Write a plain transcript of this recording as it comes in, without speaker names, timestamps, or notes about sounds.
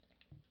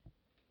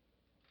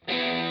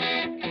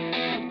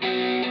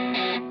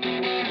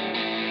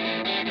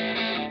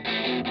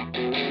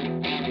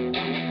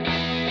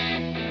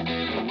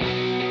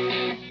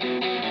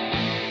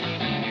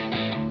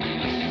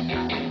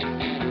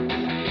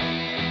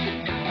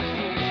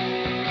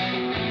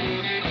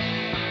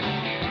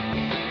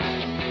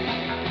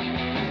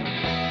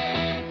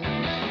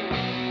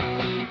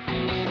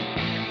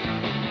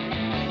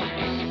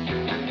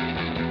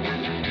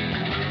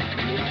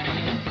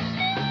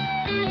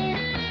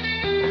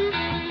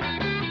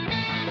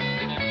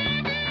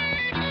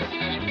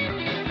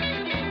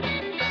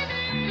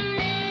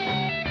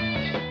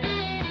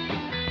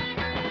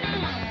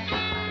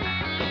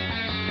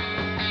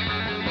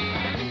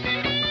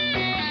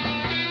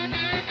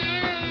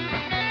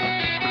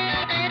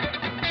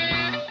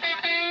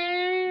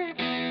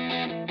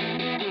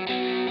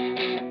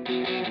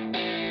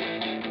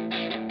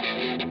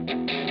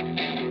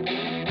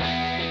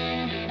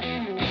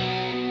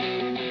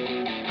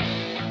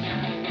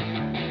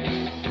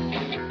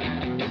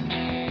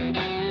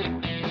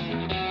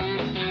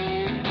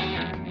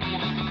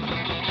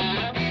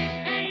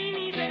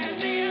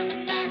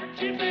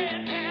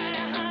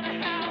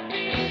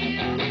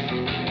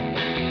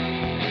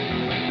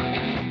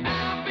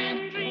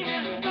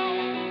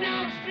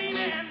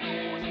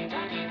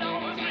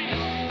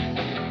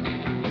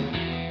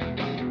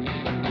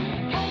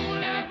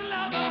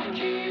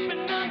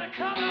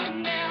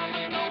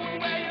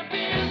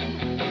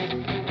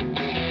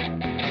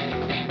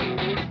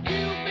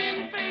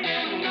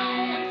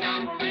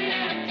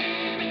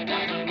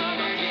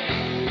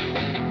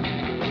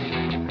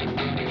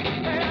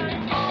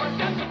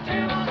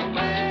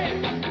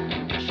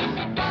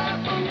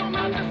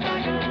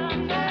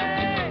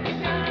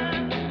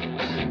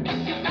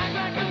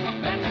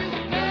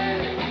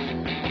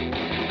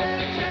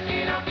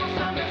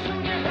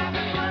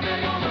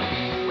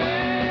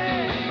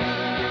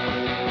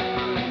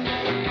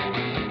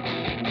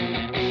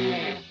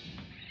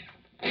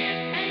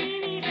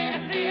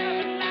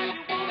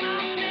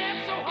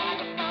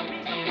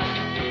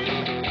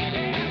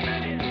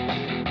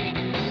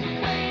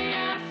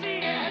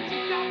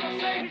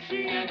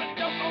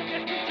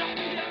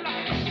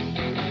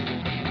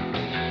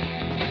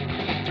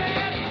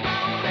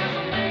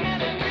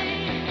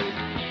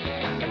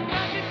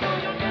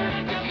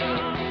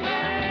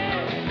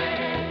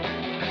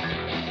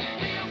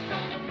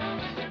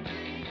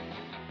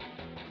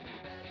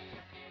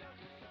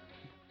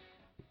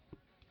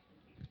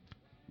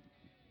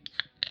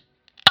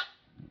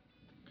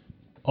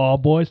Oh,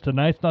 boys,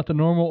 tonight's not the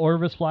normal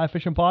Orvis Fly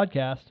Fishing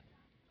Podcast.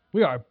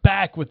 We are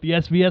back with the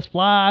SVS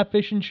Fly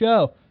Fishing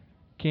Show.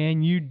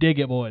 Can you dig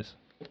it, boys?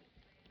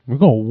 We're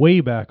going way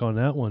back on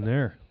that one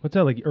there. What's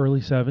that, like early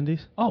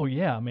 70s? Oh,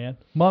 yeah, man.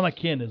 Mama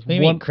Kin is What do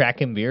you mean,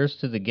 cracking beers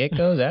to the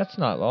get-go? That's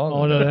not long.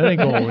 Oh, no, that ain't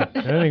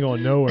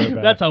going nowhere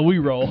back. That's how we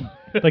roll.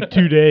 like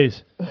 2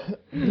 days.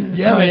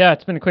 Yeah,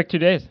 it's been a quick 2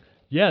 days.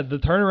 Yeah, the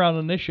turnaround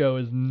on this show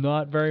is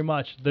not very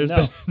much. There's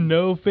been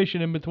no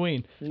fishing in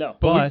between. No.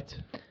 But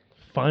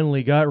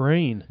finally got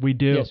rain. We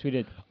do. Yes, we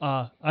did.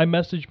 I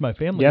messaged my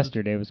family.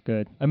 Yesterday was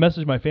good. I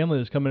messaged my family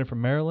that's coming in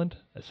from Maryland.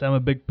 I sent them a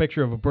big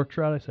picture of a brook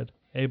trout. I said,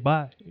 hey,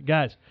 bye.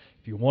 Guys,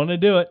 if you want to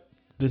do it,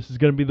 this is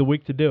going to be the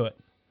week to do it.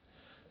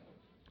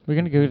 We're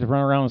going to go to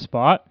run around the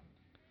spot?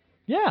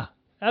 Yeah,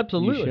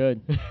 absolutely. You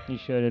should. You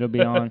should. It'll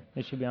be on.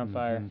 It should be on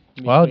fire.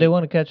 Why would they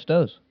want to catch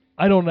those?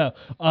 I don't know.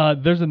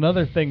 There's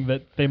another thing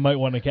that they might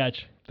want to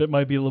catch that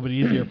might be a little bit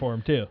easier for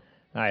them, too.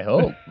 I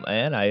hope,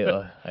 man.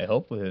 I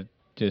hope we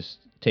just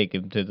take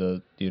him to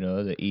the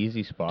the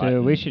easy spot.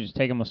 Dude, we should just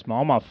take him a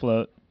smallmouth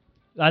float.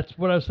 That's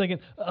what I was thinking.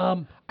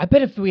 I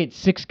bet if we had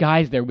 6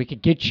 guys there, we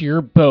could get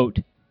your boat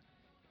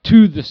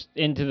to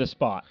into the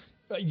spot.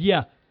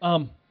 Yeah.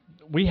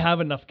 We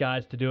have enough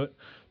guys to do it.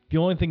 The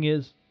only thing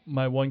is,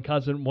 my one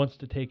cousin wants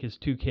to take his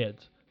 2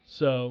 kids,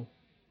 so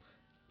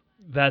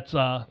that's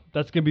gonna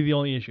be the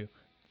only issue.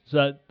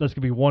 So that's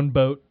gonna be one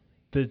boat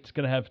that's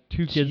gonna have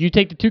 2 kids. So you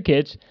take the 2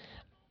 kids.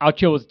 I'll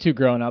chill with the 2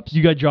 grown-ups.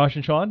 You got Josh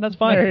and Sean. That's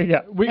fine. There you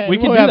go. We can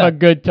we'll do have that. a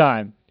good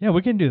time. Yeah,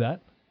 we can do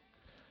that.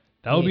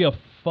 That would be a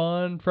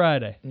fun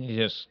Friday. You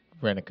just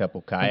rent a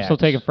couple I'm kayaks. still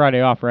taking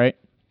Friday off, right?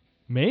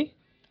 Me?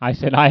 I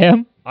said I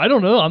am. I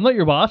don't know. I'm not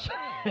your boss.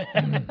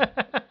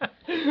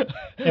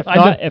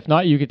 If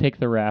not, you could take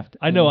the raft.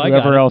 I know. I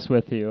Whoever got it. else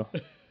with you.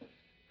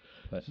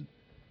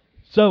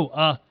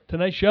 So,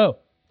 tonight's show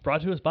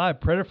brought to us by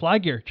Predator Fly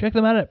Gear. Check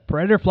them out at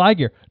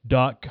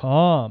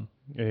predatorflygear.com.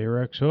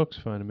 ARX Hooks.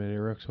 Find them at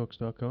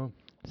arxhooks.com.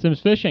 Sims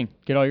Fishing.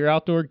 Get all your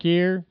outdoor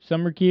gear,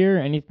 summer gear.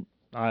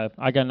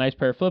 I got a nice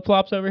pair of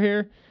flip-flops over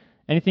here.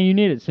 Anything you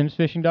need at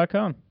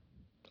simsfishing.com.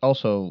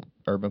 Also,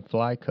 Urban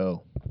Fly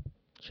Co.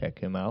 Check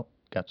him out.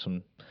 Got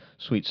some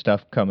sweet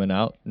stuff coming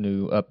out.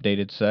 New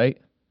updated site.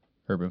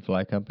 Urban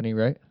Fly Company,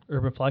 right?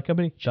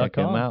 UrbanFlyCompany.com. Check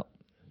him out.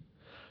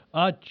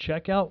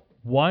 Check out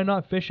Why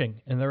Not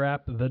Fishing and their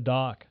app, The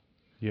Dock.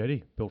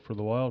 Yeti, built for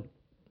the wild.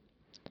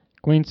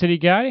 Queen City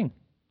Guiding.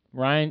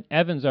 Ryan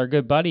Evans, our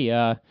good buddy.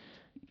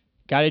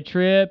 Guided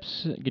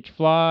trips, get your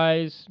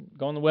flies,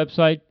 go on the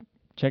website,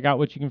 check out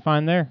what you can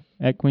find there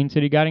at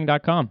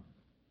queencityguiding.com.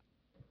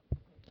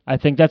 I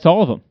think that's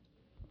all of them.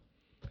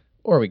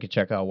 Or we could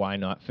check out Why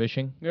Not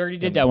Fishing. We already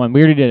did that one.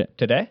 We already did it.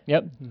 Today?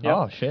 Yep.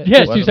 Oh, shit.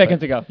 Yes, What 2 a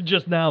seconds ago.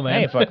 Just now, I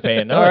man. ain't fucking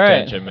paying no All right.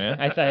 attention, man.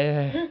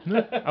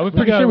 I was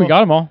pretty sure we got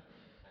them all.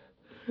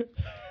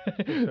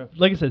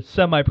 Like I said,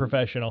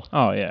 semi-professional.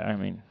 Oh, yeah. I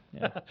mean,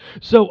 yeah.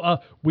 So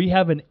we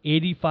have an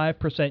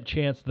 85%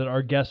 chance that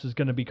our guest is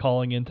going to be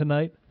calling in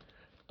tonight.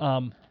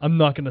 I'm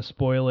not going to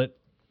spoil it.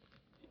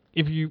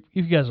 If you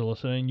guys are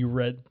listening, you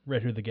read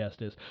who the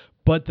guest is.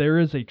 But there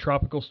is a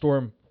tropical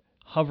storm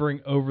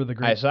hovering over the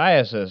great.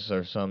 Isaias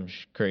or some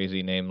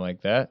crazy name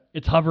like that.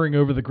 It's hovering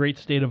over the great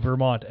state of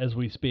Vermont as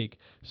we speak.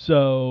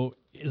 So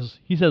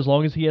he says, as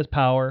long as he has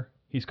power,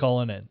 he's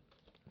calling in.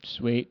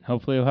 Sweet.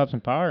 Hopefully he'll have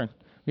some power.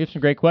 We have some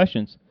great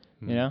questions.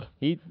 You know,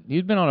 he's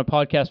been on a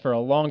podcast for a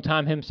long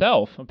time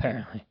himself,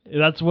 apparently.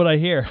 That's what I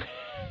hear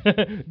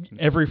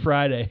every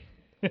Friday.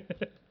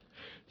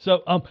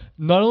 So,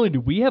 not only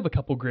do we have a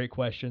couple great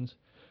questions,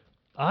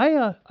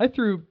 I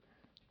threw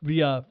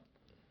the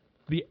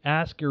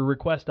ask or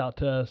request out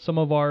to some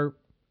of our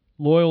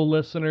loyal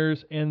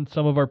listeners and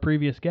some of our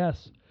previous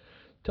guests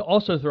to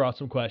also throw out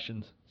some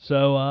questions.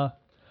 So,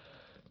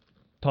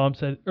 Tom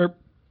said, or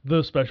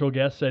the special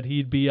guest said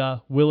he'd be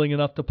willing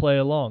enough to play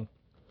along.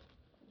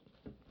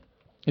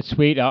 It's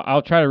sweet.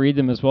 I'll try to read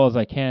them as well as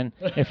I can.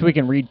 If we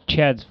can read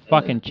Chad's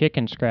fucking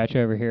chicken scratch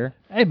over here.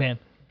 Hey, man.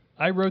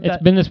 I wrote that.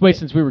 It's been this way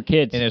since we were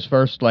kids. In his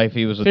first life,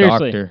 he was a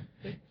Seriously. doctor.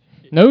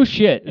 No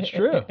shit. It's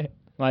true.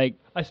 Like,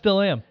 I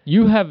still am.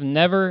 you have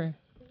never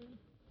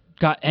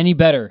got any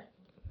better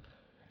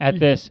at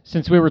this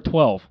since we were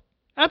 12.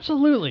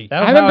 Absolutely.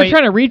 That was I remember how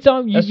trying to read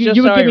something. that's You just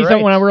would how give he me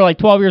something when I writes. were like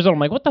 12 years old. I'm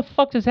like, what the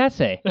fuck does that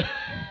say?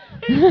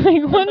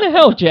 Like, what in the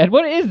hell, Chad?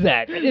 What is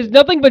that? It's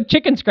nothing but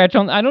chicken scratch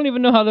on. I don't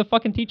even know how the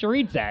fucking teacher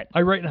reads that.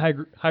 I write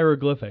in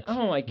hieroglyphics.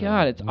 Oh my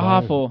god, it's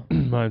awful.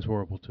 Mine's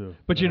horrible, too.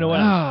 But you know what?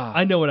 Ah.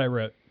 I know what I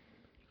wrote.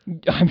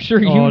 I'm sure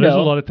you There's a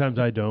know. lot of times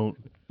I don't.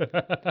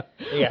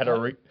 You had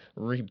to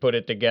re-put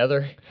it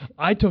together.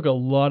 I took a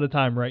lot of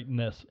time writing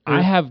this.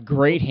 I have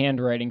great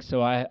handwriting,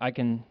 so I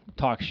can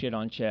talk shit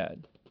on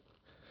Chad.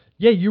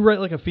 Yeah, you write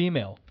like a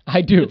female.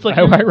 I do. It's like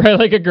I write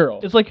like a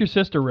girl. It's like your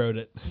sister wrote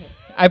it.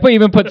 I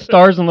even put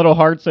stars and little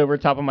hearts over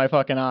top of my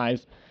fucking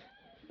eyes.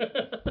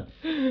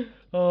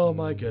 Oh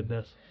my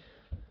goodness.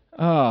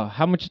 Oh,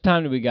 how much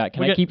time do we got?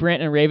 Can We I got- keep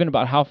ranting and raving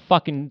about how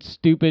fucking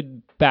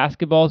stupid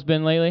basketball's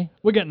been lately?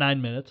 We got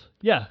 9 minutes.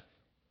 Yeah.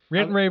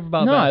 Rant and rave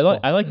about No, basketball.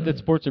 I like that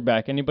sports are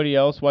back. Anybody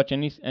else watch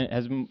any?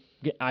 Has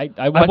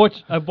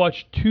I've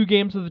watched 2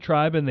 games of the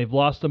Tribe, and they've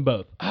lost them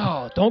both.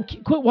 Oh,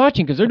 quit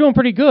watching because they're doing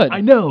pretty good.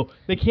 I know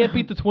they can't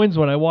beat the Twins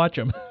when I watch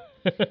them.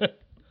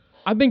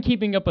 I've been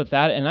keeping up with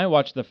that, and I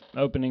watched the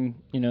opening.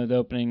 The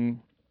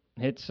opening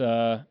hits,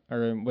 or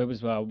it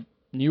was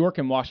New York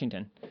and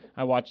Washington.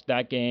 I watched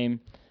that game.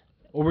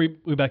 Or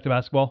we back to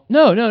basketball?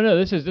 No.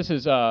 This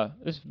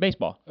is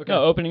baseball. Okay.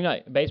 No, opening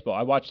night baseball.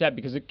 I watched that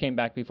because it came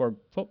back before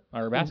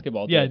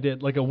basketball. Yeah, did. it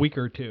did like a week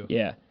or 2.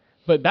 Yeah.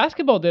 But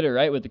basketball did it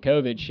right with the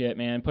COVID shit,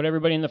 man. Put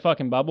everybody in the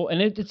fucking bubble,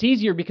 and it's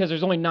easier because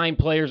there's only 9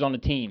 players on a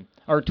team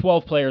or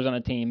 12 players on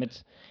a team.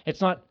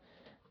 It's not,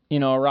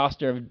 a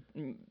roster of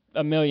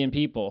a million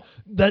people.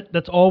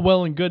 That's all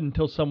well and good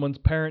until someone's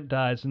parent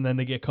dies and then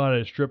they get caught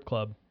at a strip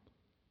club.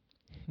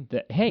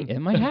 Hey, it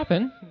might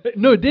happen.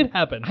 No, it did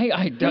happen.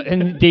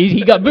 And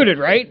he got booted,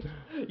 right?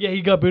 Yeah,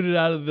 he got booted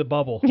out of the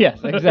bubble. Yes,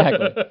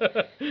 exactly.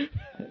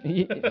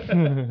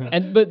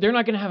 But they're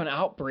not going to have an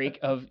outbreak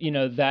of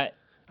that.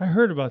 I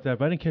heard about that,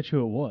 but I didn't catch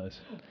who it was.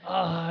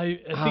 I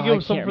think it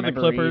was something for the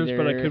Clippers,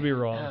 but I could be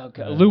wrong.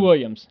 Okay. Lou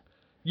Williams.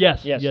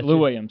 Yes, Lou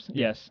Williams.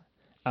 Yes.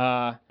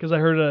 Because I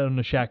heard it on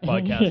the Shaq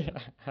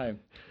podcast.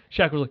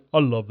 Shaq was like, "I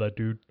love that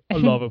dude. I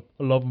love him.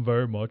 I love him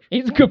very much."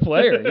 He's a good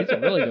player. He's a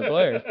really good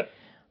player.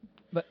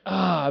 But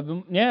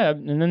yeah,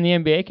 and then the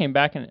NBA came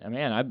back, and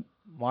man, I'm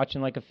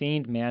watching like a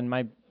fiend. Man,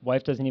 my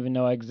wife doesn't even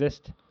know I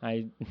exist.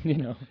 Other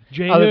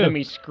than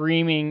me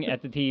screaming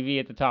at the TV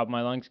at the top of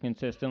my lungs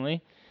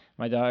consistently.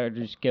 My daughter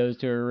just goes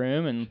to her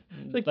room and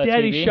like, lets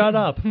 "Daddy, me be. shut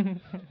up.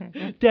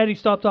 Daddy,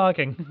 stop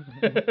talking."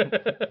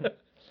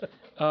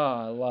 Oh,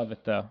 I love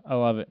it though. I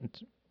love it.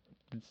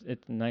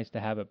 It's nice to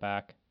have it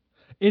back.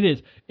 It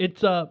is.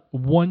 It's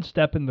one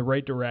step in the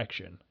right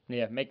direction.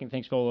 Yeah, making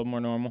things feel a little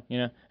more normal.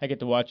 I get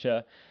to watch.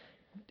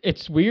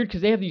 It's weird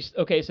because they have these.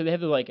 Okay, so they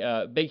have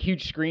the big,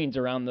 huge screens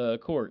around the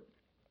court,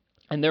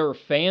 and there are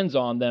fans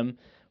on them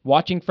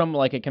watching from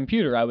like a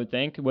computer, I would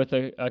think, with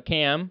a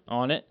cam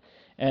on it.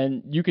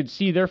 And you could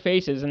see their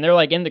faces, and they're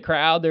like in the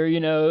crowd.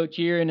 They're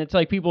cheering. It's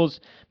like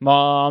people's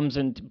moms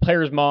and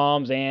players'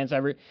 moms, aunts,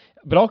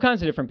 but all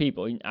kinds of different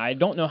people. I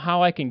don't know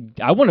how I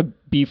want to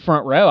be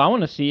front row. I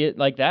want to see it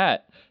like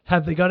that.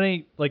 Have they got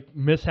any like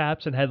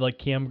mishaps and had like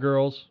cam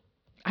girls?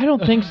 I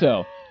don't think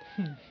so.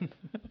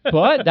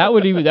 But that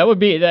would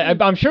be.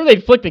 I'm sure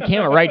they'd flick the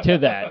camera right to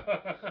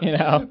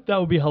that. That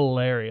would be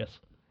hilarious.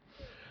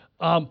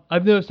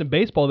 I've noticed in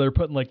baseball they're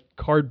putting like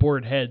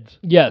cardboard heads.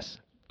 Yes.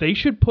 They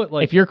should put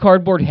like if your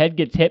cardboard head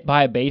gets hit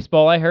by a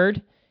baseball, I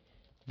heard,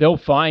 they'll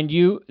find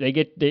you.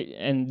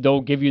 And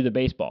they'll give you the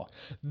baseball.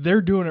 They're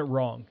doing it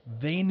wrong.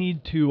 They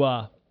need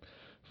to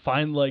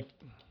find like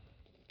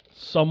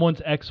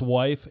someone's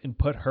ex-wife and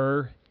put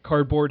her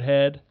cardboard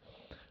head,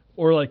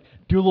 or like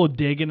do a little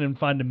digging and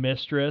find a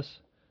mistress,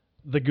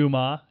 the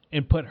Guma,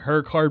 and put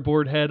her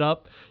cardboard head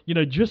up.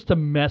 Just to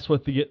mess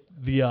with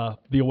the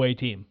away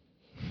team.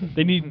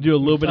 They need to do a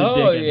little bit of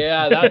digging. Oh,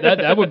 yeah,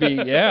 that would be,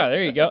 yeah,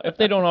 there you go. If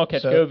they don't all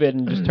catch COVID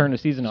and just turn the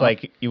season off.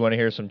 It's like, you want to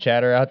hear some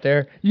chatter out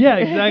there? Yeah,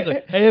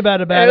 exactly. Hey, about.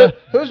 Hey,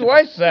 whose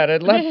wife's that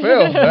at left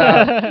field?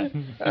 I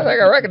think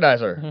I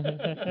recognize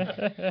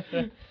her.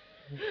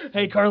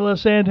 Hey,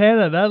 Carlos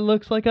Santana, that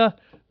looks like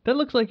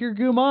your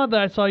Guma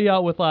that I saw you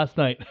out with last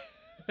night.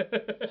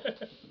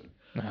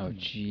 Oh,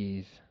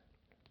 jeez.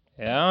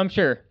 Yeah, I'm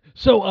sure.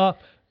 So, on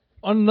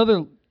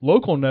another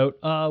local note,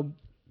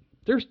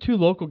 there's 2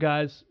 local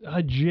guys.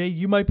 Jay,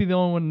 you might be the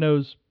only one who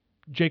knows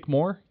Jake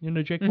Moore. You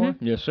know Jake Moore?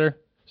 Yes, sir.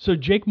 So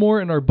Jake Moore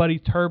and our buddy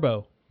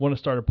Turbo want to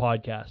start a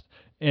podcast,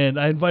 and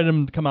I invited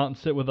him to come out and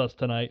sit with us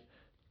tonight.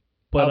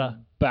 But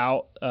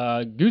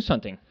about goose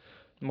hunting,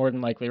 more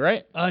than likely,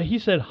 right? He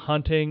said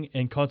hunting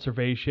and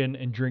conservation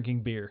and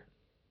drinking beer.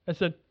 I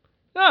said,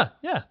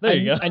 yeah, there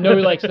you go. I know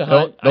he likes to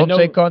hunt. Don't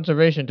say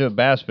conservation to a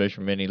bass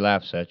fisherman. He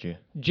laughs at you.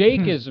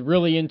 Jake is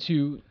really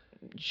into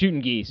shooting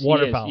geese.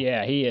 Waterfowl.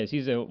 He is.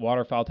 He's a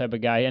waterfowl type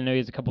of guy. I know he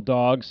has a couple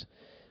dogs,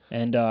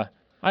 and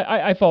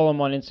I follow him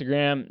on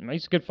Instagram.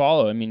 He's a good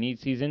follow. I mean,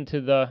 he's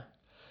into the.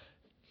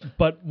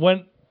 But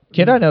when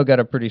kid I know got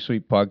a pretty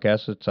sweet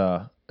podcast. It's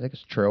I think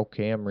it's Trail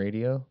Cam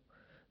Radio,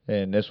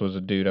 and this was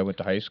a dude I went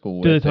to high school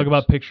with. Do they talk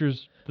about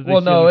pictures? That they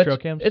Well, see no, on the trail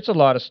cams? it's a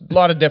lot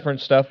of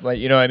different stuff, but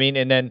you know what I mean.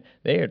 And then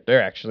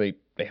they're actually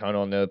they hunt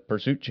on the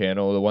Pursuit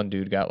channel. The one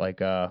dude got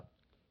like I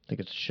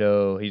think it's a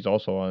show. He's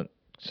also on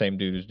same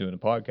dude who's doing the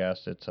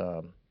podcast. It's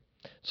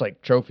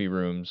like trophy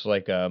rooms,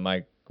 like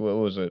what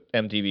was it,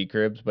 MTV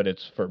Cribs, but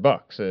it's for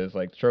bucks. It's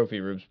like trophy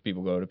rooms.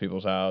 People go to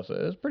people's house.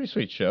 It's a pretty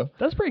sweet show.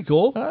 That's pretty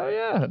cool. Oh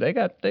yeah, they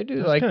do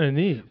That's like kind of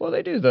neat. well,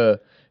 they do the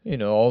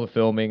all the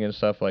filming and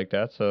stuff like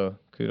that. So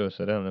kudos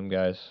to them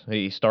guys.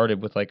 He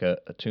started with like a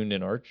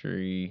tuned-in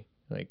archery.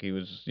 Like he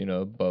was,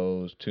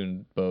 bows,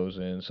 tuned bows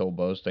and sold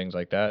bows, things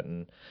like that,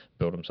 and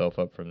built himself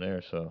up from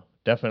there. So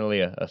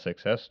definitely a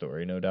success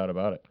story, no doubt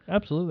about it.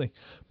 Absolutely.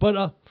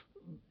 But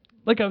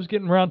like I was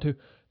getting around to,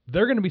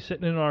 they're going to be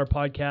sitting in on our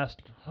podcast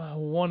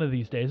one of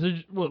these days.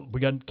 We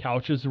got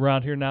couches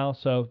around here now,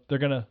 so they're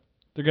gonna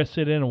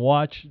sit in and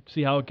watch,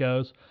 see how it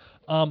goes.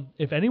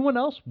 If anyone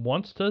else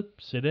wants to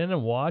sit in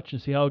and watch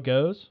and see how it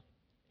goes,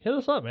 hit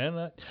us up,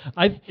 man.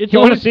 It's You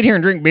want to always, sit here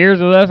and drink beers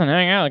with us and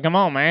hang out? Like, come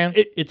on, man.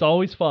 it's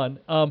always fun.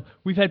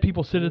 We've had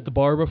people sit at the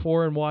bar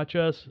before and watch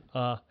us.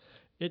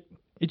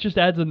 It just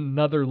adds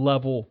another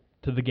level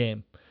to the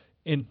game.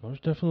 And There's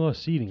definitely a lot of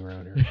seating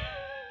around here.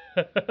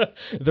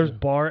 there's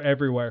bar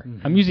everywhere.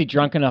 I'm usually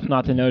drunk enough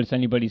not to notice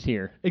anybody's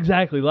here.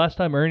 Exactly. Last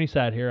time Ernie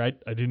sat here, I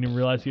didn't even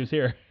realize he was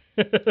here.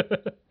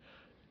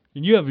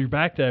 And you have your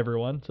back to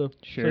everyone, so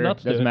Sure, so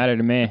nuts doesn't to it. matter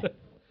to me.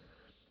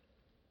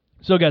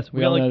 So guys,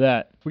 We all know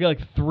that. we got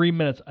like 3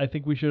 minutes. I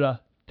think we should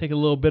take a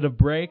little bit of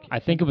break. I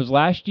think it was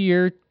last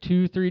year,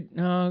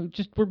 we're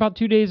about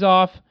 2 days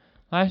off.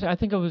 I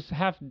think I was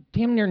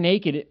damn near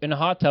naked in a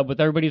hot tub with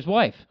everybody's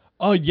wife.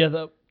 Oh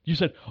yeah, you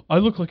said I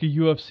look like a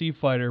UFC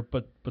fighter,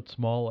 but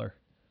smaller.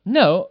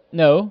 No,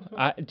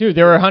 dude,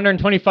 there were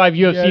 125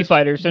 UFC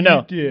fighters, so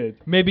no. did.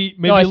 Maybe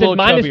No, I a said little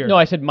minus. chubbier. No,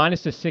 I said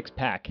minus the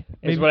 6-pack. Is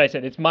Maybe- what I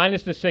said. It's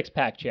minus the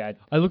 6-pack, Chad.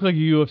 I look like a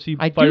UFC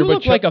I fighter, do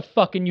look but like a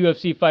fucking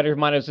UFC fighter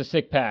minus a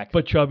 6-pack.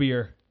 but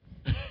chubbier.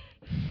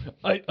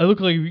 I look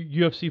like a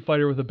UFC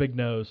fighter with a big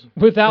nose.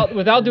 without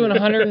doing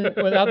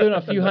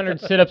a few hundred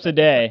sit-ups a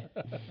day.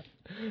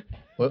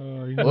 What,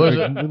 You what was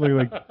look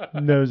it? like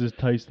noses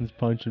Tyson's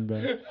punching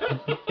back.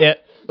 Yeah.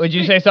 Would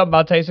you say something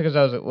about Tyson? Because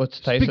I was like, what's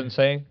Tyson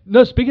saying?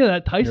 No, speaking of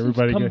that, Tyson's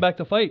Everybody coming get- back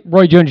to fight.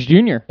 Roy Jones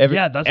Jr.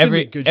 Yeah, that's gonna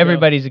be a good show.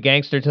 Everybody's a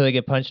gangster till they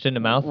get punched in the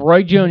mouth.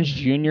 Roy Jones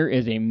Jr.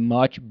 is a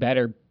much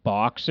better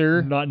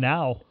boxer Not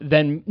now.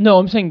 than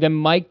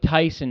Mike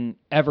Tyson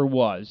ever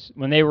was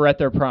when they were at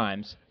their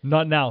primes.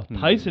 Not now.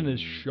 Tyson is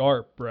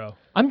sharp, bro.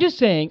 I'm just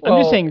saying.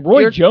 Well, Roy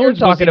you're Jones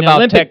talking was an about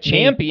Olympic technique.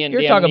 champion.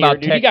 You're damn talking near,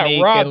 about dude. He got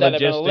technique robbed and out of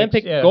an logistics,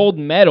 Olympic yeah. gold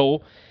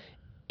medal,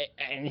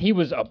 and he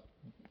was a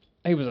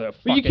But you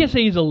fucking- can't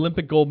say he's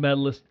Olympic gold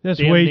medalist. That's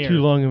damn way near. too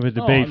long of a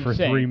debate I'm for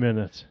saying. 3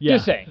 minutes. Yeah.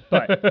 Just saying.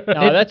 But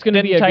no, that's going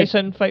to be Didn't a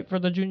Tyson fight for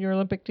the junior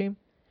Olympic team?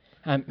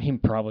 good. He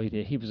probably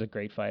did. He was a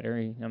great fighter.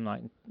 I'm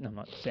not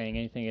saying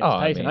anything against Oh,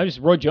 I Tyson.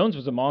 mean- Roy Jones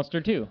was a monster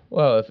too.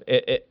 Well,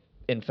 if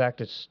in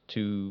fact, it's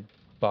two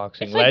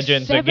boxing It's like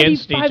legends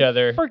against each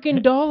other.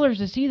 Freaking dollars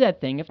to see that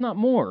thing, if not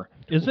more.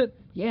 Is it?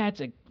 Yeah, it's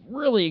a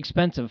really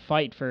expensive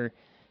fight for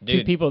two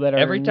Dude, people that are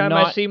every time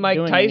I not see Mike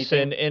doing Tyson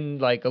anything. in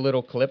like a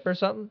little clip or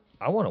something,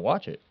 I want to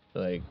watch it.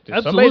 Like, if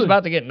Absolutely. somebody's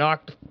about to get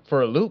knocked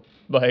for a loop.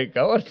 Like,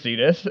 I want to see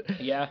this.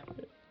 Yeah.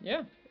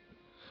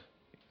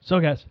 So,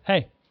 guys,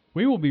 hey,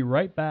 we will be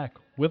right back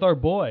with our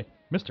boy,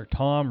 Mr.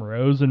 Tom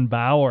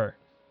Rosenbauer.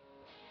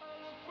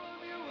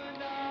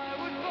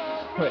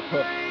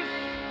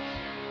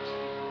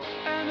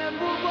 And then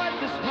we'll wipe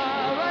the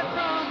smile right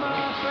from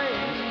our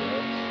face.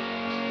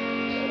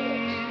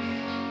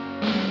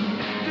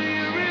 Do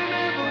you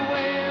remember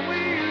when we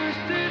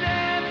used to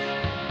dance?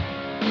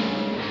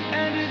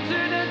 And it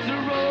turned into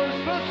rose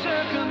from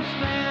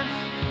circumstance.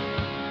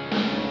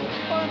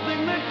 One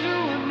thing led to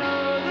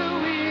another,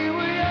 we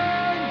were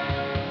young.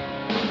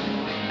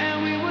 And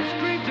we would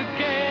scream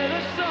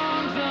together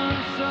songs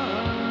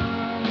unsung.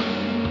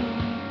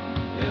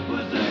 It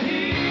was the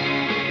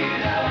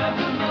heat of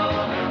the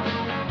moment.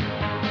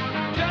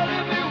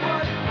 Telling me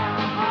what my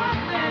heart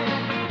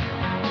thinks.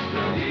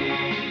 The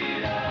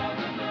heat of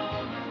the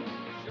moment.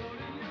 Showed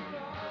in your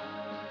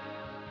eyes.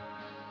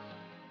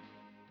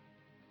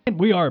 And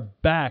we are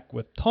back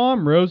with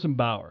Tom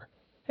Rosenbauer.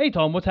 Hey,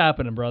 Tom, what's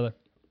happening, brother?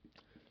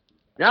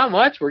 Not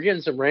much. We're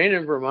getting some rain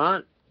in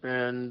Vermont,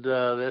 and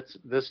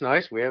that's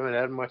nice. We haven't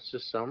had much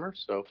this summer,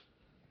 so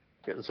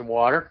getting some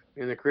water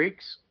in the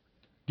creeks.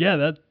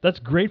 Yeah, that's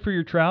great for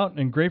your trout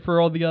and great for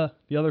all the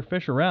other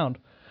fish around.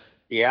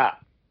 Yeah.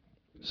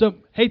 So,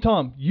 hey,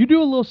 Tom, you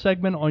do a little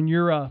segment on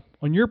your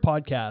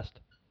podcast,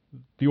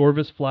 the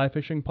Orvis Fly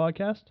Fishing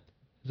Podcast.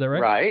 Is that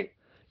right? Right.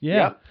 Yeah.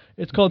 Yep.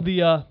 It's called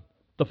the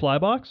Fly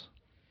Box,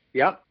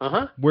 Yep.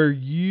 Uh-huh. where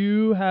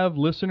you have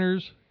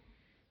listeners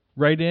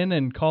write in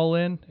and call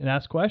in and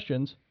ask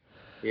questions.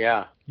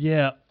 Yeah.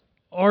 Yeah,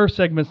 our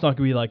segment's not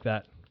going to be like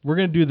that. We're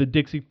going to do the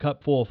Dixie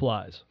Cup full of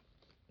flies.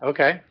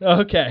 Okay.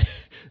 Okay.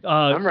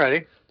 I'm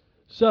ready.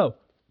 So,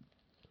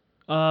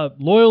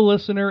 loyal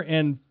listener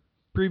and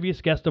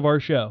previous guest of our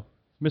show,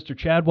 Mr.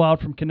 Chad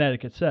Wild from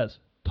Connecticut says,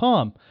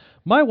 Tom,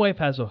 my wife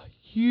has a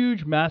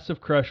huge,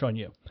 massive crush on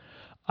you.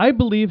 I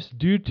believe it's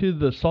due to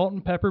the salt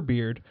and pepper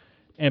beard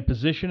and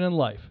position in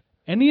life.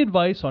 Any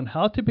advice on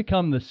how to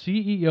become the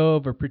CEO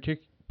of a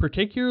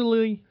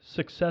particularly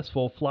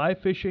successful fly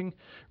fishing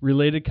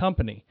related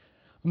company?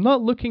 I'm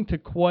not looking to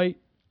quite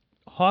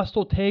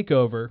hostile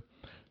takeover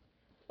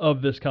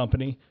of this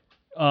company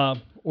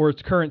or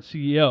its current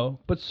CEO,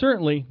 but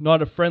certainly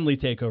not a friendly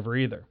takeover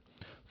either.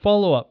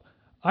 Follow up.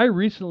 I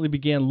recently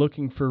began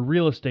looking for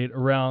real estate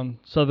around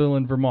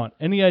Sutherland, Vermont.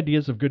 Any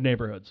ideas of good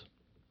neighborhoods?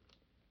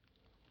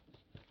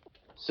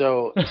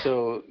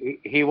 So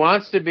he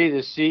wants to be the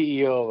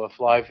CEO of a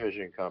fly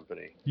fishing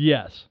company.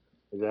 Yes,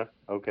 Is that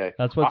okay?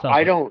 that's what's up.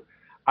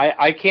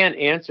 I can't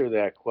answer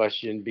that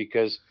question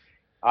because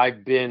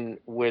I've been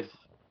with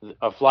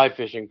a fly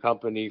fishing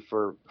company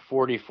for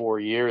 44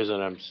 years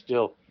and I'm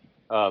still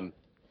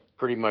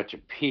pretty much a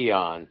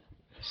peon.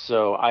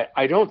 So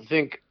I don't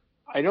think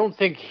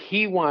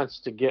he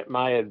wants to get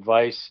my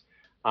advice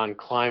on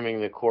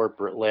climbing the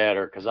corporate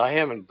ladder because I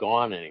haven't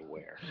gone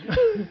anywhere.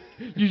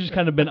 You just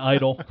kind of been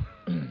idle.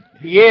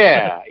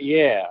 Yeah.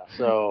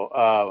 So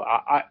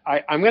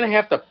I'm going to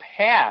have to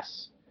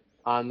pass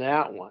on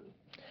that one.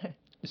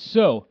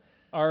 So,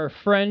 our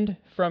friend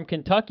from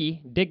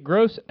Kentucky, Dick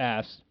Gross,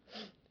 asks,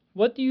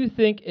 what do you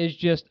think is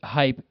just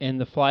hype in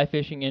the fly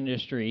fishing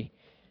industry?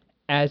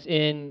 As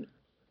in,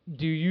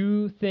 do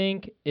you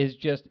think is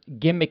just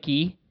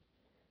gimmicky?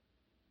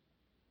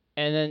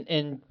 And then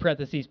in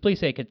parentheses, please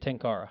say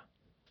Tenkara.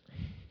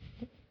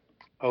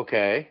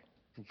 Okay.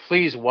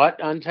 Please,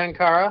 what on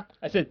Tenkara?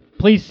 I said,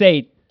 please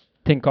say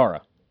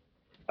Tenkara.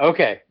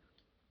 Okay.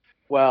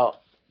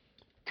 Well,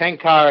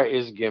 Tenkara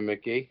is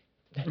gimmicky.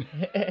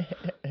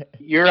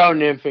 Euro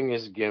nymphing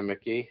is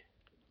gimmicky.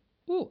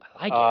 Ooh,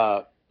 I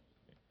like it.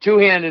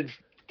 Two-handed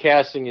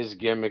casting is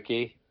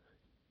gimmicky.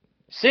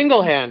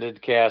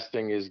 Single-handed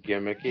casting is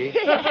gimmicky.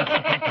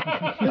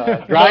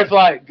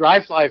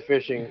 Dry fly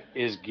fishing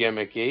is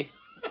gimmicky.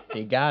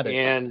 You got it.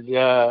 And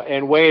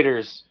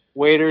waders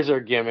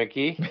are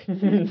gimmicky.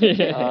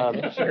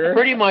 Sure.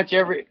 Pretty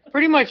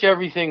much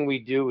everything we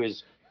do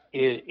is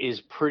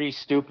pretty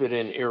stupid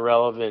and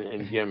irrelevant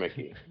and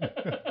gimmicky.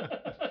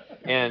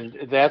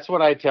 And that's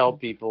what I tell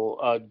people.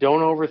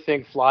 Don't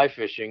overthink fly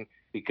fishing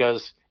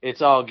because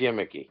it's all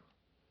gimmicky.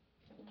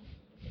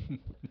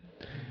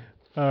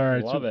 All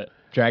right. Love it.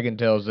 Dragon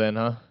tails then,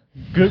 huh?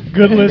 Good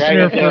listener.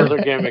 Dragon tails are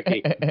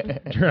gimmicky.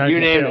 You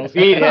name it.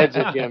 Bead heads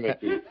are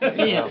gimmicky. You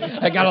know?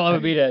 I gotta love a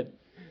bead head.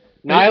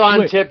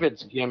 Nylon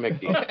tippet's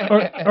gimmicky.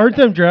 Aren't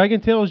them dragon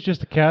tails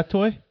just a cat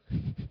toy?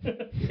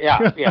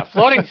 Yeah.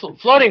 Floating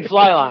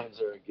fly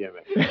lines are a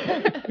gimmick.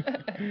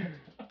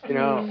 You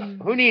know,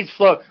 who needs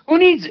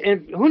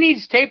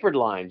tapered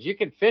lines? You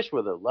can fish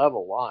with a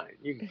level line.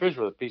 You can fish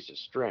with a piece of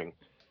string.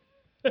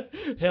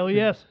 Hell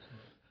yes.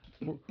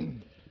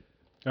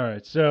 All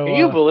right, so Can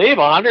you believe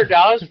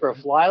 $100 for a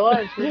fly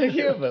line? Can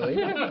you believe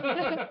it?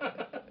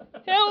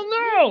 Hell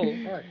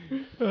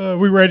no!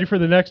 we ready for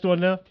the next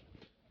one now?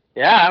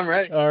 Yeah, I'm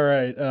ready. All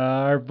right,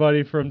 our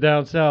buddy from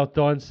down south,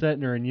 Don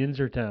Sentner in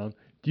Yinzertown.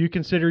 Do you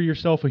consider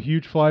yourself a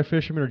huge fly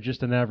fisherman or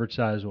just an average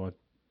size one?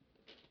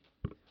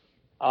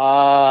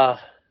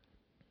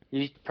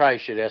 You probably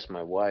should ask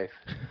my wife.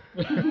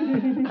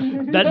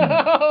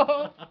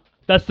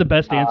 That's the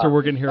best answer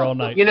we're gonna hear all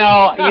night.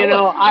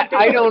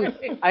 I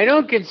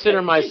don't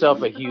consider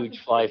myself a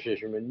huge fly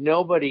fisherman.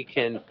 Nobody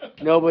can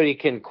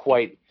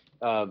quite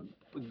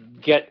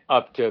get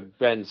up to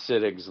Ben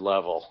Siddig's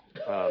level.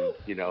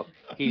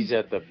 He's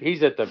at the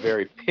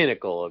very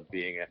pinnacle of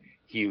being a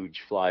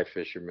huge fly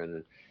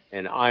fisherman,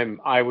 and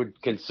I would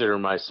consider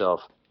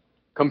myself,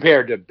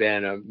 compared to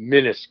Ben, a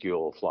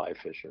minuscule fly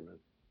fisherman.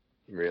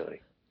 Really.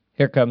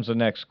 Here comes the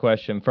next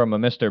question from a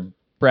Mr.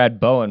 Brad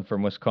Bowen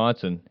from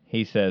Wisconsin.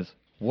 He says,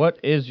 what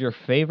is your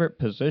favorite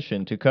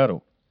position to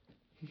cuddle?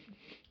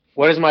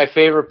 What is my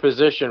favorite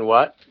position?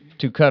 What?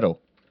 To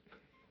cuddle.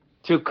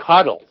 To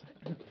cuddle.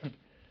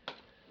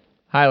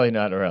 Highly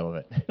not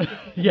irrelevant.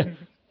 Yeah.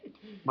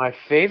 My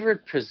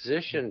favorite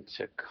position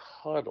to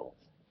cuddle.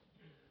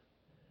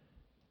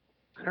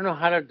 I don't know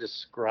how to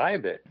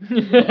describe it.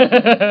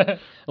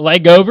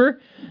 Leg over?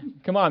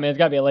 Come on, man. It's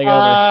got to be a leg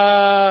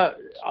over.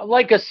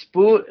 Like a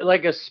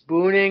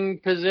spooning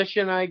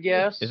position, I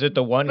guess. Is it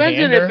the one Depends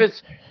hander? on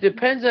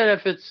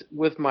if it's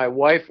with my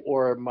wife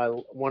or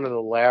one of the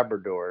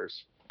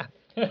Labradors.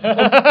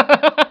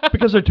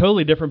 Because they're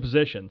totally different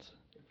positions.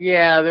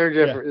 Yeah, they're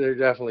different. They're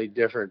definitely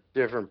different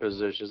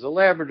positions. The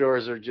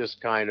Labradors are just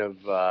kind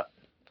of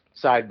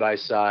side by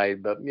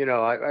side, but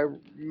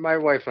my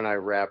wife and I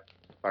wrap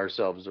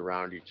ourselves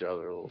around each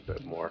other a little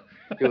bit more.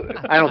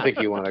 I don't think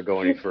you want to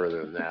go any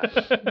further than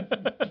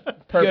that.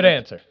 Good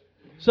answer.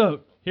 So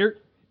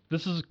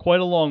this is quite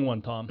a long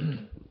one,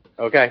 Tom.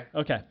 Okay.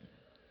 Okay.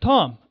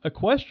 Tom, a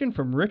question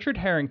from Richard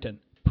Harrington,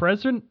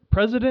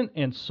 president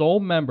and sole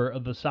member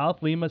of the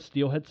South Lima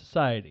Steelhead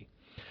Society.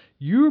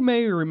 You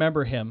may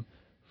remember him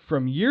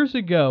from years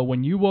ago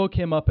when you woke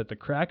him up at the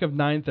crack of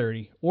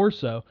 9:30 or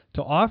so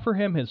to offer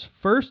him his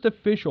first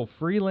official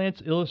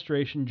freelance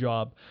illustration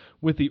job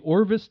with the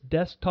Orvis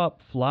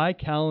desktop fly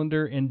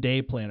calendar and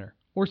day planner,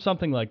 or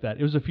something like that.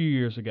 It was a few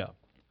years ago.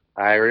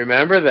 I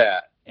remember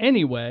that.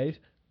 Anyway,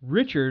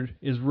 Richard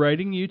is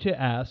writing you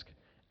to ask,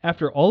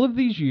 after all of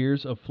these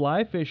years of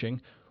fly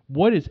fishing,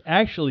 what is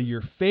actually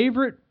your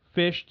favorite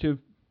fish to...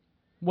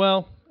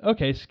 Well,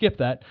 okay, skip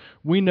that.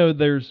 We know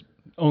there's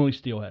only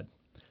steelhead.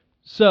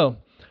 So,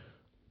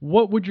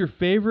 what would your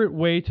favorite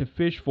way to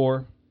fish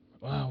for?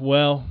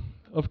 Well,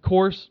 of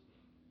course,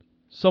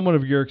 someone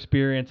of your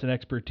experience and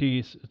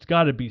expertise, it's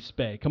got to be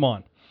spay. Come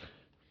on.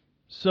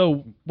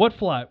 So, what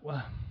fly?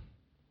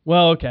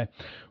 Well, okay.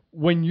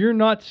 When you're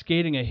not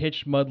skating a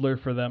hitched muddler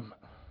for them,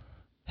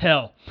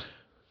 hell,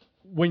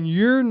 when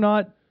you're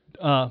not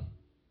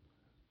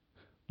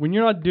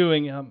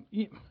doing,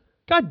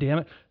 God damn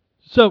it.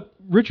 So,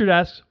 Richard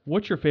asks,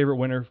 what's your favorite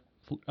winter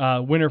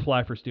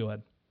fly for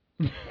steelhead?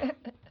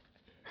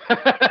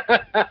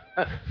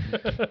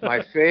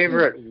 My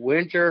favorite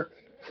winter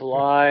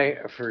fly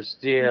for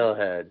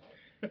steelhead.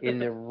 in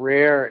the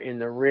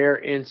rare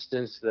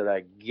instance that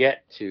I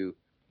get to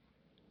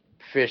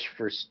fish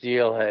for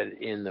steelhead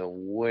in the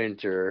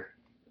winter,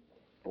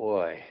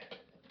 boy,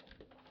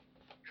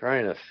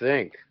 trying to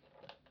think.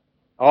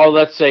 Oh,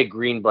 let's say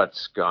greenbutt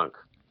skunk,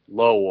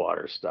 low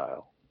water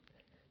style.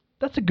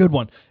 That's a good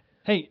one.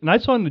 Hey, and I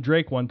saw in the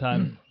Drake one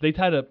time they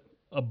tied a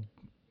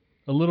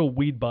little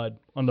weed bud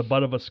on the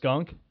butt of a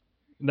skunk,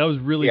 and that was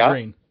really Yeah.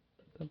 green.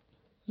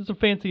 It's a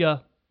fancy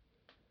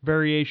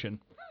variation.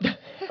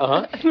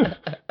 Uh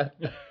huh.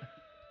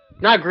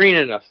 Not green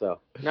enough though.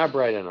 Not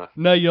bright enough.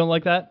 No, you don't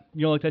like that?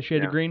 You don't like that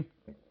shade No. of green?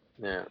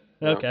 Yeah.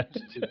 No, Okay.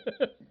 it's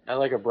I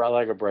like a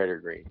brighter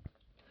green.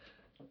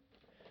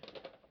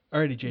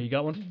 Alrighty, Jay, you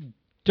got one?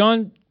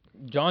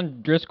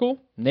 John Driscoll,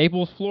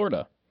 Naples,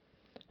 Florida.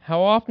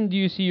 How often do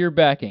you see your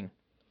backing?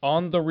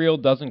 On the reel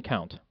doesn't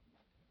count.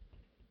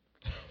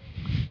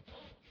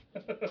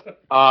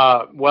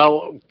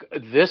 Well,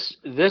 this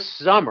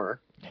summer,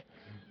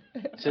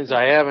 since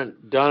I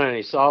haven't done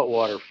any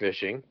saltwater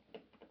fishing,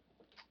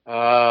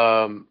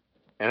 and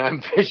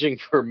I'm fishing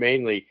for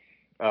mainly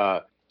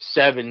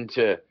 7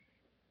 to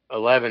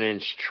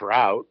 11-inch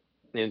trout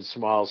in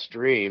small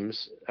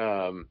streams.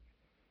 I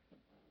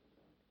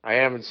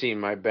haven't seen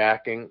my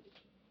backing,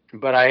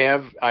 but I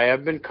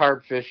have been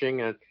carp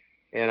fishing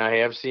and I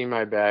have seen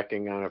my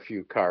backing on a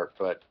few carp,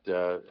 but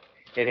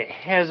it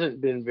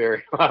hasn't been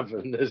very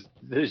often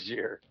this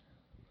year.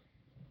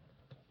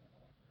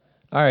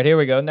 All right, here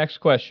we go. Next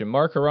question.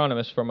 Mark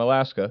Hieronymus from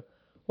Alaska.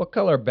 What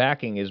color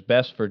backing is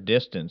best for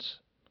distance,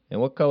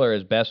 and what color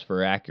is best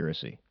for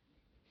accuracy?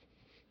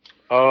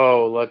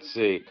 Oh, let's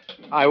see.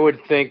 I would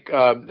think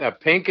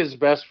pink is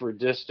best for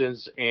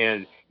distance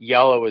and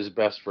yellow is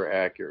best for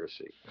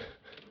accuracy.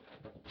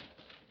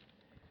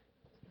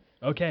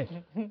 Okay.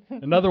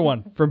 Another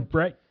one from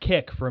Brett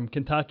Kick from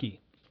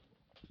Kentucky.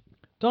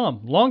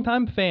 Tom,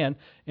 longtime fan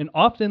and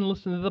often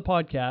listen to the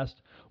podcast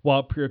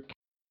while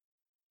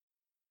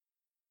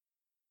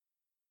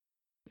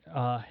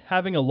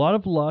having a lot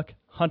of luck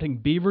hunting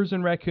beavers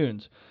and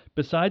raccoons.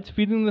 Besides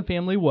feeding the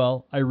family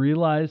well, I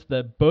realize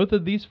that both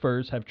of these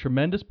furs have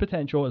tremendous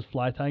potential as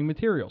fly tying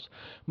materials.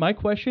 My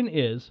question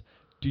is,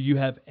 do you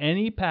have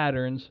any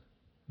patterns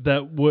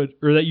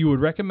that you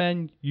would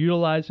recommend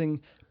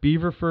utilizing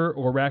beaver fur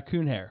or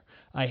raccoon hair?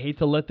 I hate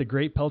to let the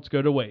great pelts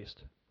go to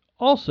waste.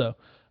 Also,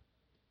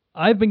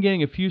 I've been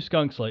getting a few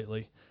skunks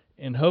lately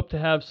and hope you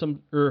have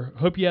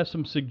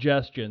some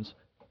suggestions.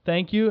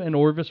 Thank you and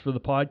Orvis for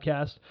the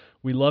podcast.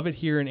 We love it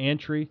here in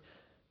Antry.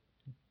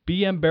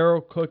 BM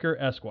Barrel Cooker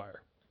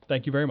Esquire.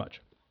 Thank you very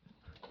much.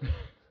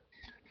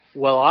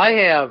 Well, I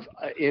have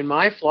in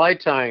my fly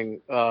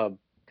tying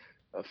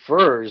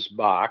furs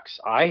box,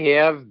 I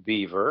have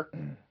beaver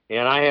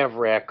and I have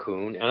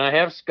raccoon and I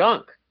have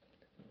skunk.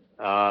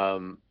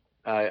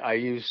 I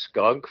use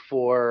skunk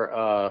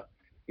for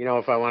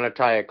if I want to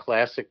tie a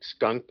classic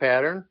skunk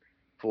pattern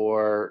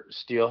for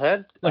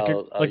steelhead, Like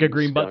I'll a use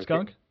green butt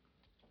skunk?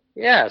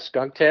 Yeah,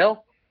 skunk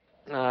tail.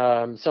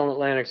 Some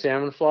Atlantic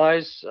salmon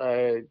flies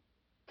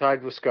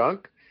tied with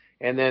skunk.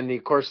 And then,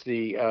 of course,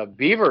 the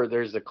beaver,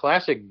 there's the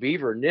classic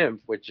beaver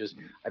nymph, which is,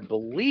 I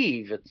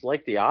believe, it's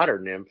like the otter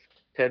nymph,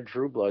 Ted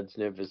Trueblood's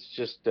nymph. It's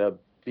just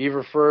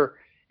beaver fur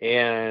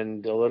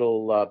and a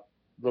little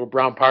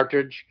brown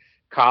partridge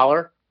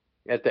collar.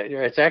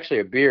 It's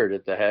actually a beard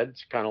at the head.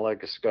 It's kind of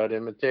like a scud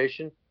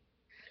imitation.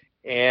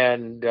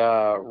 And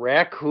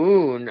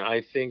raccoon,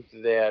 I think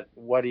that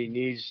what he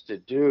needs to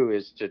do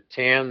is to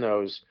tan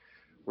those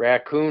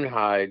raccoon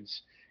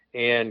hides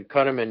and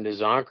cut them into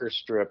zonker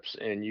strips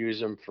and use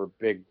them for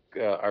big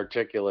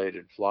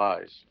articulated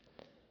flies.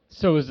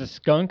 So is the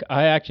skunk?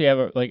 I actually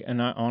have an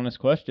honest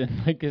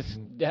question.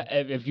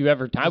 If you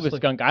ever tied with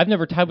skunk, I've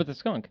never tied with a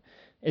skunk.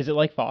 Is it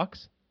like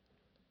fox?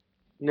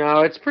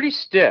 No, it's pretty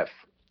stiff.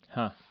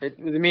 Huh.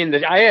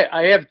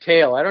 I have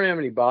tail. I don't have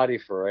any body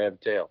fur. I have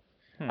tail.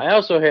 I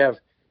also have.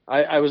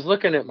 I was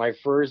looking at my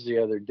furs the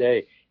other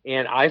day,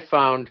 and I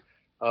found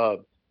a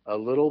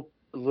little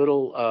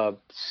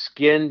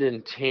skinned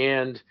and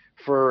tanned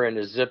fur in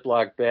a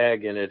Ziploc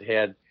bag, and it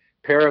had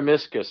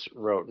Paramiscus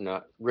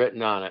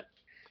written on it.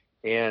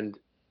 And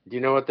do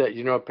you know what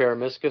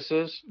Paramiscus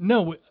is?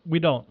 No, we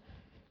don't.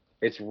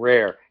 It's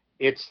rare.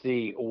 It's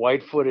the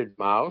white-footed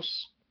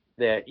mouse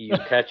that you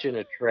catch in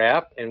a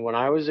trap. And when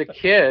I was a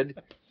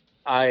kid,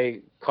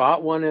 I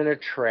caught one in a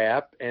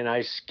trap and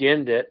I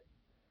skinned it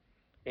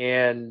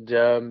and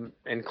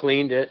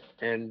cleaned it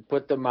and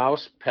put the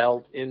mouse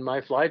pelt in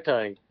my fly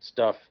tying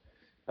stuff.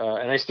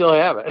 And I still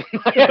have it.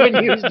 I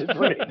haven't used it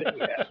for anything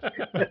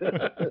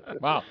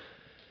yet. Wow.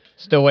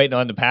 Still waiting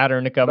on the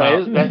pattern to come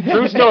out.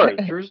 True story.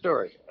 True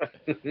story.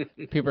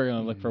 People are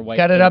going to look for white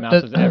Got it up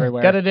mouses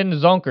everywhere. Got it into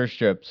zonker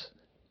strips.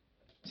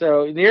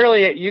 So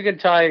nearly you can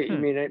tie.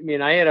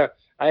 I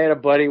had a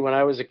buddy when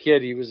I was a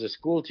kid. He was a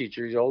school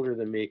teacher. He's older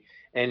than me,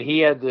 and he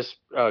had this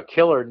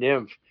killer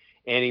nymph,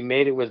 and he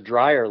made it with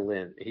dryer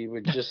lint. He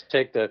would just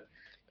take the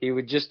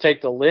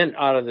lint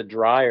out of the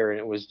dryer, and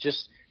it was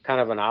just kind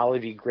of an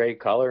olivey gray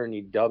color, and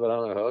he'd dub it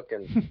on a hook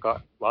and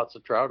caught lots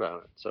of trout on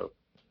it. So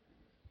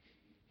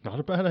Not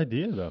a bad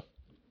idea, though.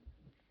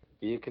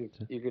 You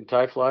can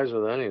tie flies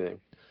with anything.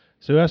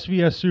 So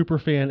SVS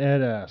superfan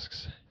Ed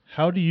asks,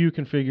 how do you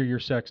configure your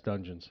sex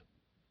dungeons?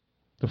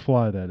 The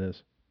fly, that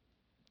is.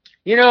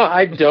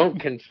 I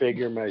don't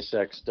configure my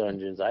sex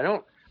dungeons. I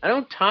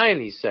don't tie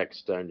any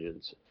sex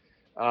dungeons.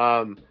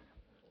 Um,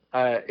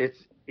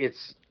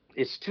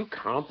 it's too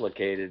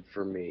complicated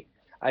for me.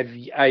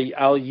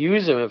 I'll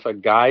use them if a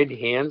guide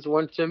hands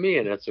one to me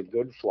and it's a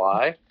good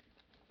fly,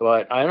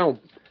 but I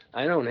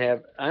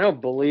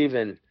don't believe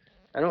in,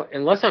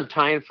 unless I'm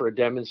tying for a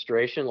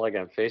demonstration like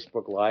on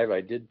Facebook Live.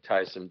 I did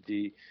tie some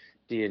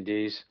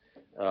D&Ds,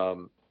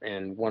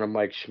 and one of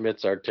Mike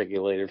Schmidt's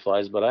articulated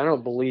flies, but I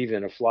don't believe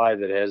in a fly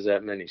that has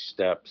that many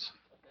steps.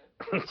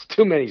 It's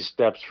too many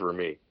steps for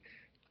me.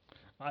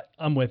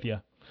 I'm with you.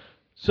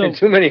 So And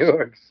too many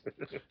hooks.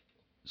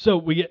 So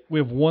we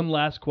have one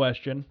last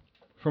question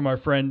from our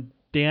friend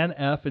Dan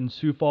F. in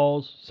Sioux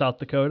Falls, South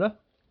Dakota.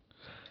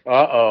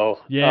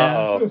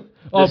 Yeah.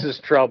 Oh, This is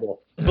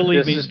trouble.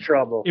 Believe me, This is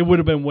trouble. it would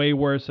have been way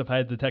worse if I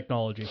had the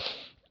technology.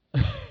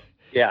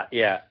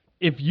 Yeah.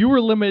 If you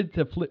were limited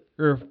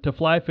to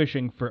fly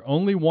fishing for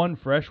only one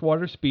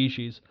freshwater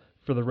species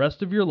for the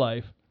rest of your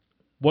life,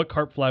 what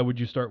carp fly would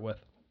you start with?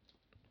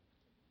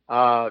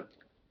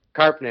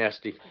 Carp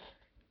nasty.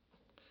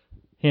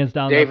 Hands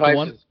down, Dave that's the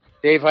one.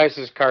 Dave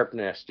Heiss's carp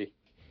nasty.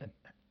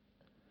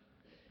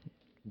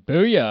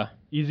 Booyah.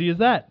 Easy as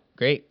that.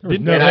 Great.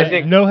 Didn't- No, And I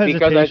think no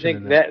because hesitation I think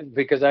in that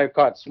because I've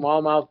caught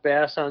smallmouth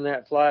bass on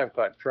that fly, I've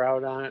caught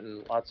trout on it,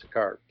 and lots of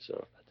carp.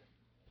 So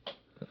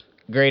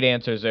Great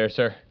answers there,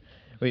 sir.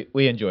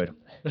 We enjoyed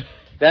them.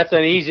 that's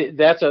an easy.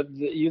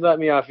 You let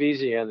me off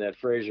easy on that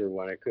Fraser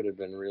one. It could have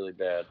been really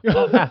bad.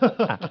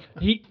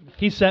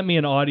 He sent me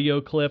an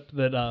audio clip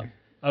that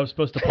I was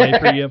supposed to play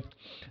for you,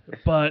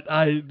 but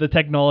the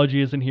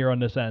technology isn't here on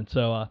this end,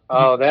 so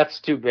Oh, that's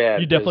too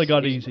bad. you definitely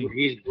 'cause got easy.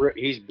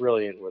 He's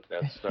brilliant with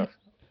that stuff.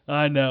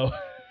 I know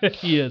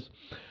he is.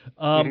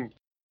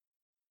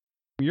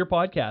 Your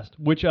podcast,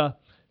 which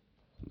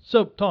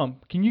so Tom,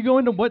 can you go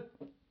into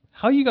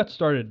how you got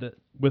started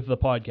with the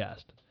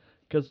podcast?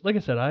 Because like I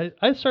said,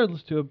 I started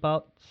listening to it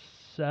about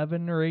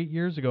 7 or 8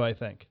 years ago, I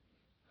think,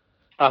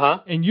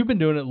 and you've been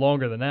doing it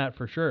longer than that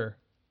for sure.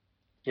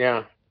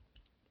 Yeah.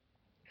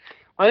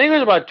 I think it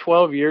was about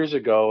 12 years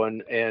ago,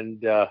 and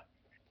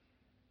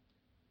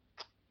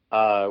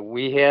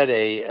we had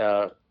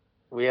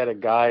a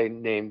guy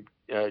named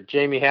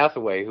Jamie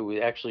Hathaway, who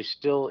actually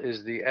still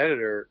is the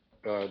editor,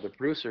 the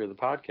producer of the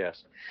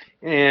podcast,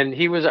 and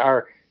he was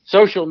our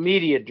social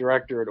media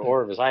director at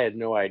Orvis. I had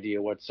no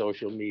idea what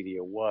social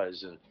media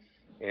was,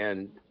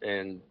 and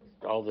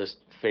all this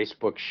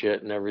Facebook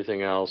shit and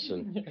everything else,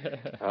 and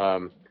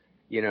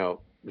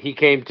he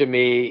came to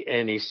me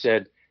and he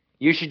said,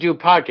 you should do a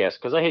podcast,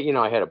 because I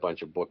had a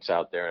bunch of books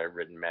out there. I've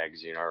written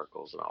magazine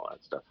articles and all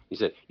that stuff. He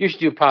said, you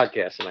should do a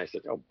podcast. And I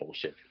said, oh,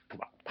 bullshit.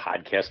 Come on,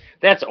 podcast.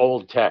 That's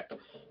old tech, and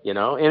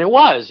it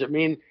was.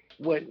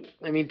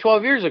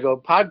 12 years ago,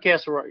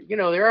 podcasts were,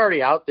 they're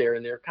already out there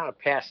and they're kind of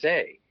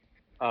passe.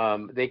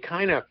 They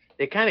kind of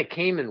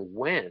came and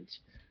went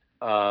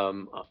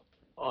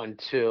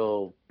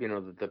until,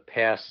 the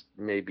past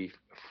maybe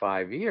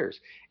 5 years.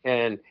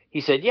 And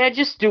he said, yeah,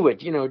 just do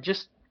it.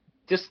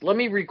 Just let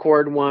me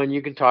record one.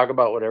 You can talk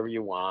about whatever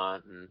you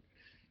want. And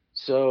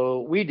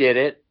so we did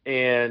it,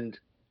 and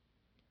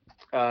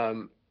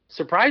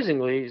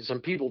surprisingly, some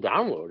people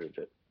downloaded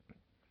it.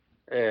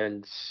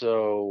 And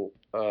so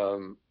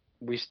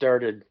we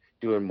started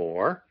doing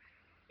more.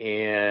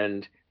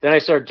 And then I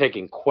started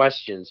taking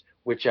questions,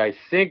 which I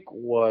think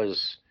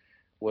was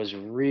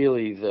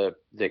really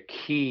the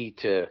key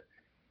to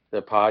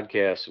the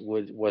podcast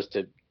was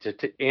to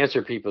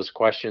answer people's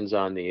questions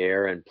on the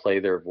air and play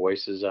their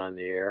voices on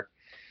the air.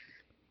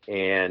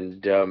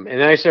 And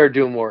then I started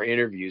doing more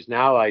interviews.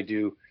 Now I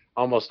do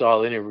almost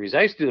all interviews.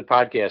 I used to do the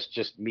podcast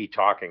just me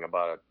talking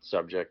about a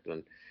subject,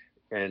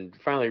 and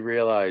finally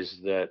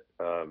realized that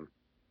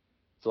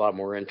it's a lot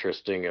more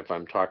interesting if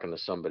I'm talking to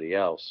somebody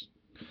else.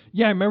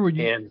 Yeah, I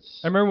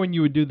remember when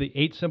you would do the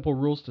 8 simple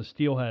rules to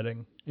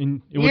steelheading,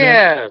 and it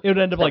would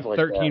end up like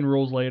 13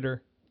 rules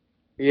later.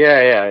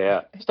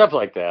 Yeah, stuff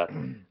like that.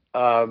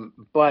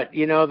 But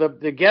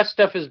the guest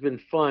stuff has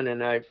been fun,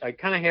 and I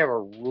kind of have a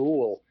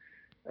rule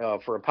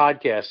for a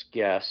podcast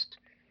guest,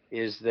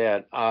 is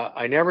that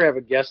I never have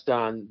a guest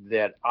on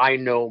that I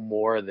know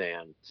more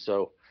than.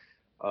 So,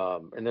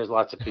 and there's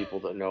lots of people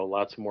that know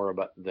lots more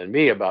than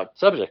me about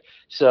subject.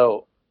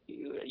 So,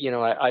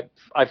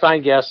 I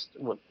find guests.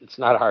 It's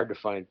not hard to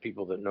find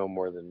people that know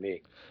more than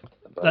me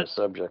about a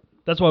subject.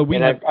 That's why we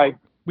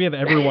have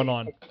everyone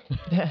on.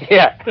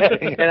 Yeah,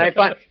 and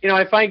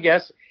I find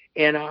guests,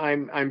 and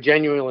I'm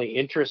genuinely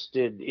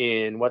interested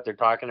in what they're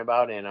talking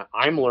about, and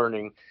I'm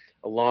learning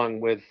along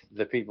with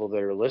the people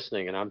that are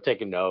listening, and I'm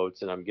taking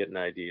notes and I'm getting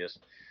ideas.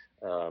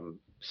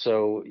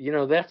 So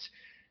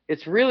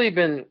it's really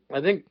been,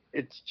 I think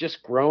it's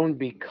just grown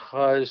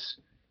because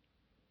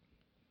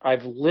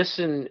I've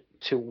listened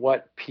to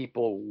what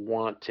people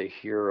want to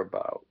hear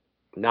about,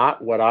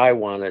 not what I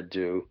want to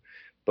do,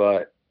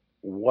 but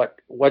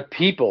what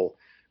people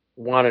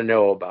want to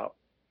know about.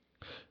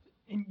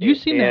 You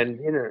seem to, and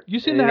you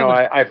seem to have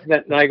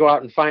I go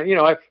out and find,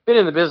 I've been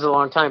in the business a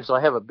long time, so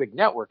I have a big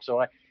network.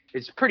 So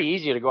it's pretty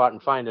easy to go out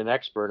and find an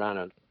expert on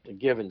a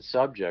given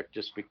subject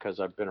just because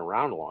I've been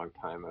around a long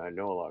time and I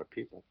know a lot of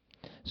people.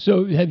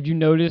 So have you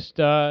noticed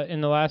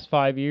in the last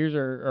 5 years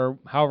or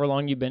however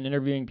long you've been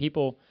interviewing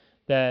people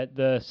that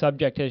the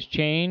subject has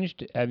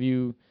changed? Has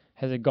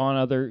it gone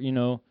other,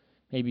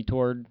 maybe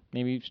toward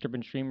maybe strip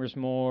and streamers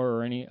more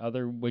or any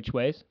other which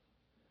ways?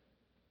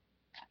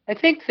 I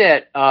think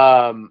that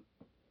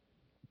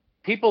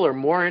people are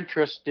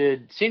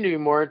seem to be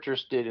more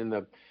interested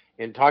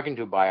in talking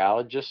to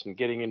biologists and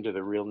getting into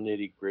the real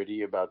nitty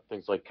gritty about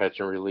things like catch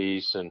and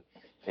release and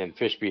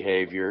fish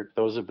behavior.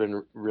 Those have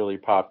been really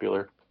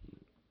popular.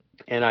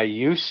 And I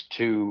used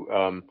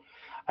to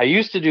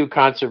do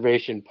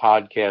conservation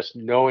podcasts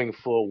knowing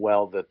full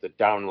well that the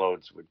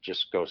downloads would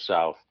just go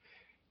south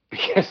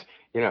because,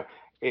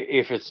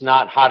 if it's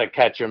not how to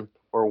catch them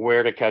or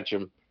where to catch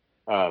them,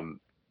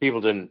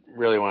 people didn't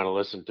really want to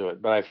listen to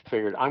it. But I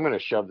figured I'm going to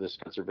shove this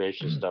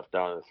conservation stuff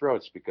down their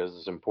throats because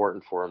it's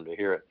important for them to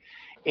hear it.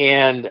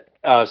 And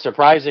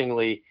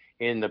surprisingly,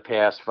 in the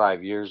past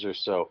 5 years or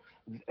so,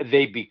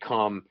 they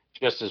become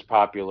just as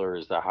popular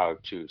as the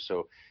how-to.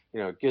 So,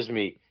 it gives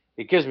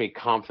me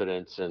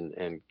confidence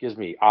and gives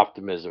me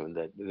optimism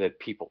that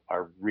people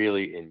are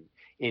really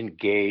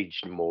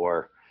engaged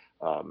more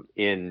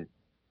in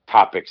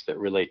topics that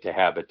relate to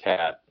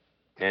habitat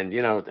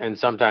and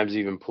sometimes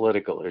even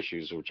political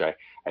issues, which I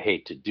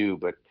hate to do,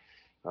 but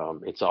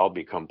it's all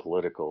become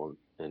political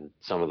in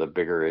some of the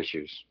bigger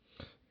issues.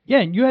 Yeah,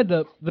 and you had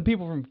the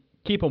people from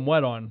Keep 'Em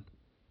Wet on,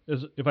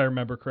 if I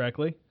remember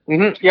correctly.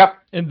 Mm-hmm. Yep.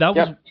 And that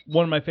was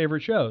one of my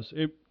favorite shows.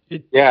 It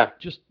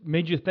just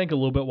made you think a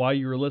little bit while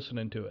you were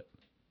listening to it.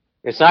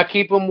 It's not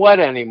Keep 'Em Wet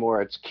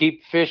anymore. It's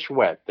Keep Fish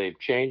Wet. They've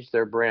changed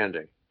their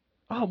branding.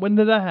 Oh, when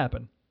did that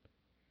happen?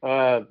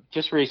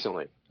 Just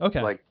recently.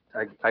 Okay. Like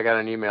I got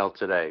an email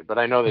today, but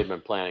I know they've been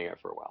planning it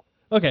for a while.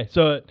 Okay,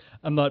 so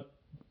I'm not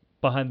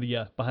behind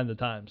the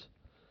times.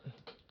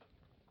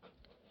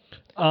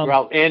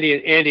 Well,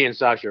 Andy and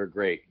Sasha are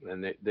great,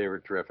 and they were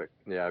terrific.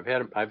 Yeah, I've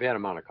had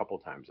them on a couple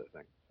times, I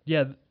think.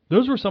 Yeah,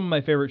 those were some of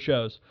my favorite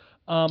shows.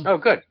 Oh,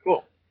 good,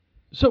 cool.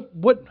 So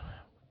what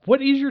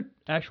is your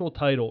actual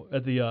title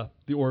at the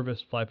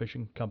Orvis Fly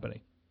Fishing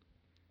Company?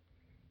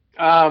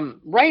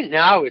 Right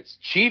now it's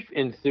Chief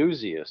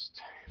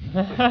Enthusiast.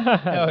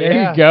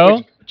 There you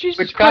go.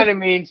 Which kind of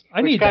means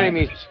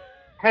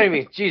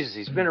Jesus,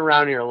 he's been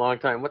around here a long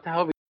time. What the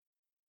hell?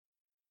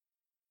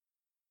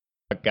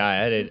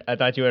 Guy, I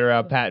thought you went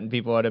around patting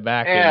people on the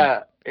back.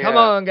 Yeah. Come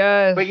on,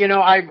 guys. But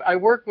I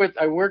work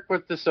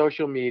with the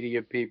social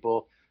media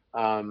people.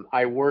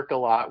 I work a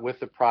lot with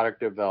the product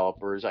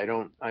developers. I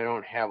don't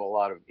have a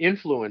lot of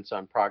influence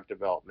on product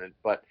development,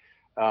 but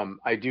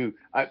I do.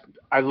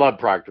 I love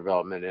product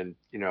development, and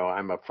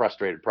I'm a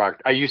frustrated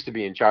product. I used to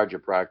be in charge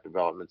of product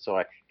development,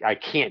 so I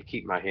can't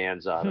keep my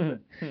hands out of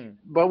it.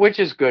 But which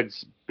is good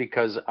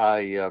because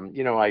I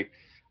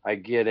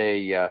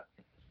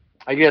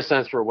get a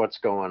sense for what's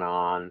going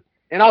on,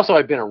 and also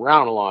I've been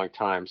around a long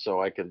time,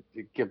 so I can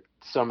give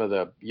some of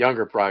the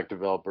younger product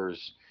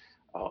developers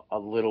a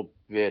little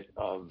bit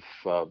of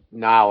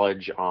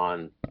knowledge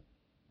on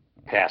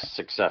past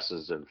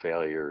successes and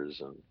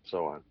failures and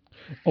so on.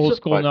 Old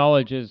school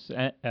knowledge is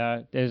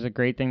a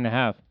great thing to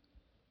have.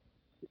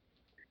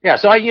 Yeah,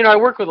 so I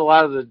work with a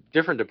lot of the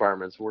different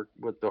departments. Work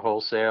with the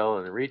wholesale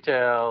and the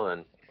retail,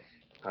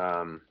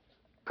 and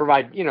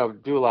provide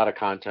do a lot of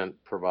content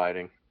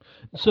providing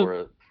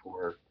for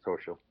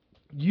social.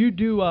 You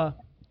do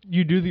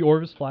the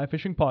Orvis Fly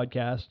Fishing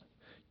podcast.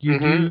 You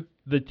do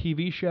the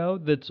TV show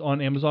that's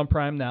on Amazon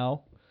Prime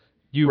now.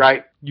 You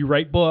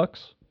write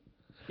books.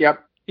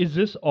 Yep. Is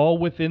this all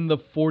within the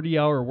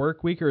 40-hour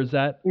work week, or is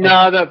that?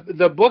 No,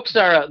 the books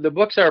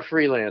are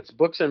freelance.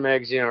 Books and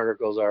magazine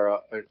articles are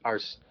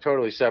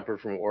totally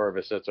separate from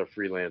Orvis. That's a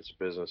freelance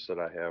business that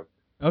I have.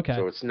 Okay.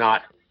 So it's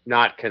not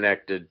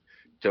connected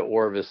to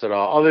Orvis at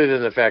all, other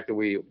than the fact that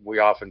we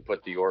often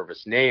put the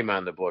Orvis name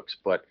on the books,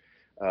 but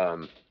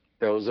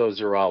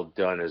those are all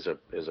done as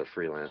a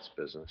freelance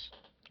business.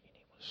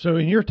 So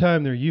in your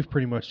time there, you've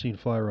pretty much seen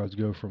fly rods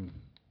go from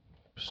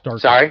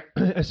start. Sorry?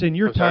 I said in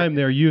your time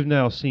there, you've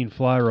now seen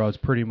fly rods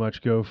pretty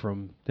much go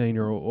from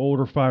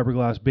older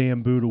fiberglass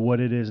bamboo to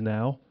what it is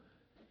now.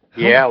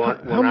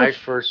 When I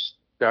first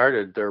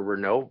started, there were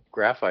no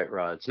graphite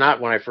rods. Not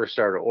when I first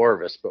started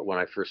Orvis, but when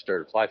I first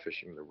started fly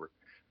fishing, there were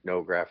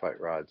no graphite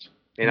rods.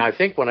 And I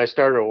think when I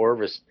started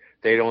Orvis,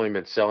 they'd only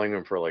been selling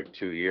them for like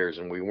 2 years,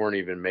 and we weren't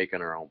even making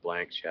our own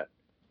blanks yet.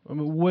 I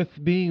mean,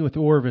 with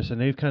Orvis, and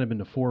they've kind of been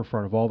the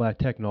forefront of all that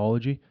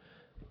technology,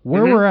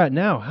 where we're at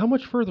now, how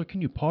much further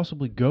can you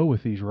possibly go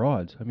with these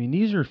rods? I mean,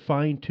 these are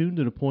fine-tuned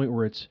to the point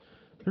where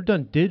they're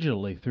done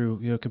digitally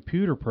through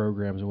computer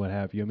programs and what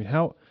have you. I mean,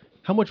 how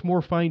much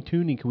more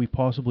fine-tuning can we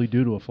possibly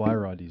do to a fly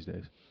rod these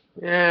days?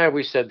 Yeah,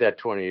 we said that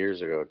 20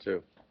 years ago,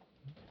 too.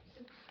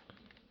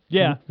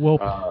 Yeah.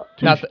 Well,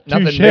 nothing.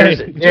 There's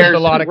a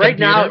lot of right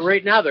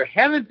computers. now there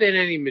haven't been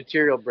any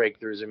material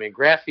breakthroughs. I mean,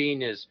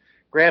 graphene is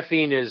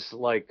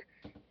like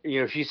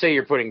if you say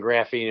you're putting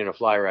graphene in a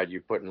fly rod,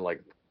 you're putting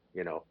like,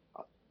 you know,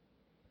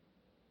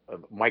 a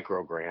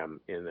microgram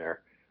in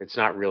there. It's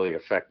not really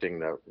affecting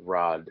the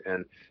rod,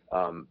 and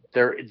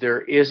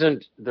there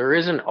isn't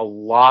a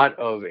lot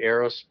of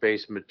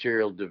aerospace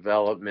material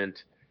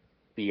development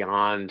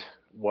beyond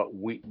what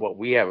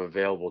we have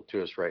available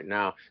to us right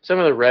now. Some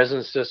of the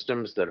resin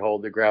systems that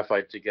hold the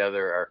graphite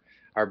together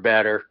are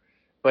better,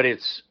 but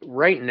it's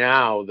right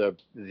now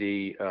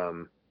the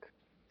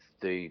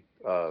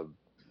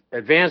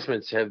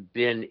advancements have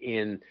been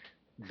in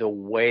the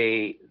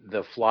way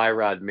the fly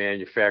rod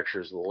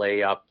manufacturers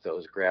lay up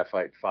those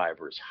graphite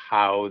fibers,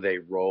 how they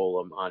roll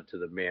them onto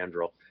the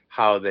mandrel,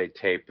 how they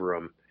taper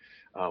them,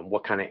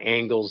 what kind of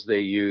angles they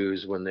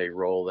use when they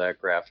roll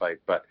that graphite.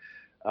 But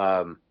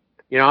I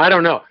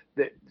don't know.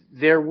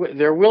 There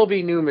will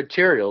be new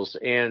materials,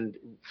 and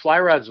fly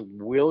rods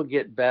will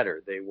get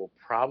better. They will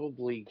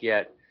probably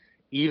get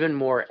even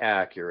more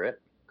accurate,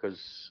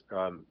 because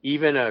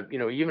even a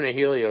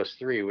Helios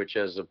 3, which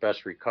has the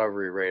best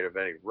recovery rate of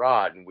any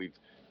rod, and we've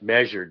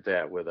measured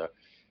that with a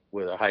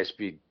high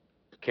speed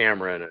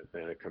camera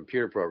and a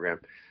computer program,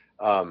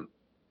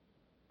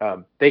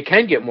 they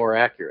can get more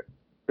accurate.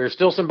 There's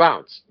still some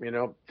bounce.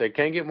 They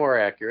can get more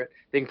accurate.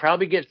 They can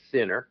probably get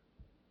thinner,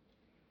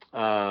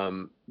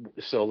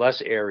 so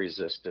less air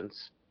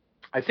resistance.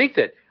 I think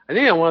that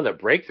one of the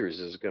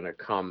breakthroughs is going to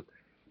come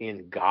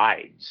in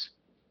guides.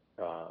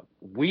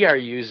 We are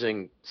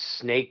using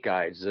snake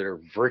guides that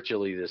are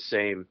virtually the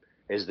same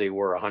as they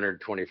were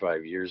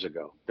 125 years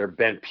ago. They're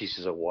bent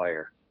pieces of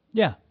wire.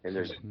 Yeah. And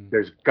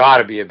there's got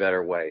to be a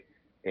better way.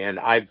 And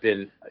I've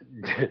been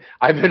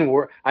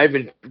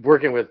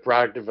working with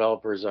product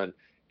developers on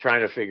trying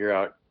to figure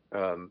out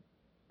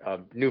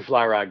new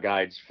fly rod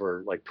guides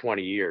for like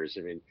 20 years.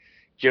 I mean,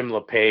 Jim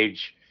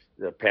LePage,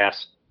 the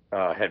past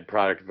head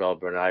product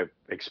developer, and I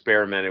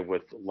experimented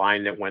with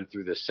line that went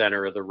through the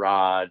center of the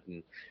rod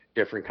and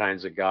different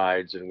kinds of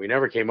guides, and we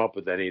never came up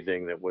with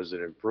anything that was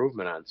an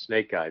improvement on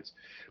snake guides.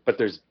 But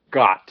there's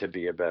got to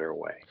be a better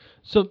way.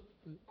 So,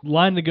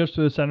 line that goes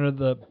through the center of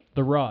the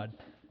rod.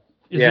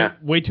 Is it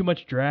way too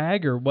much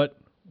drag, or what?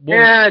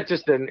 It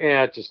just didn't.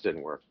 It just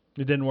didn't work.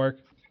 It didn't work.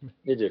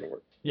 It didn't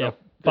work. Yeah,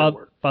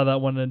 no, file that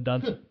one in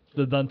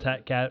the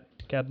Duntat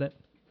cabinet.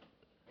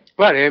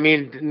 But I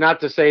mean, not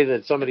to say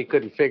that somebody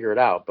couldn't figure it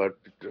out, but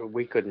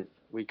we couldn't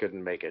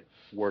make it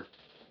work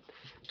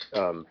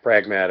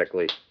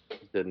pragmatically.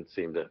 It didn't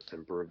seem to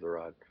improve the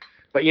rod.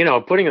 But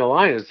putting a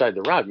line inside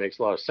the rod makes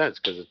a lot of sense,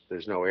 because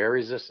there's no air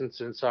resistance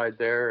inside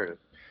there.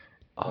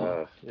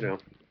 And,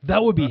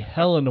 that would be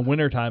hell in the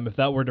wintertime if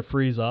that were to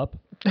freeze up.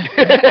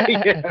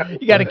 Yeah.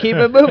 You got to keep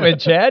it moving,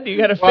 Chad. You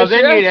got to. Well,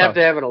 then you'd have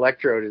to have an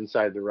electrode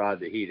inside the rod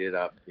to heat it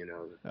up.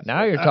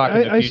 Now you're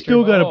talking. I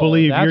still got to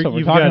believe that's what we're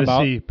you've talking got to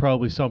about. see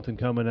probably something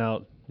coming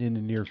out in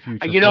the near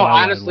future.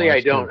 Honestly,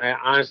 I don't.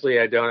 Honestly,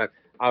 I don't.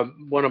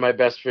 One of my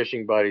best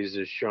fishing buddies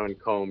is Sean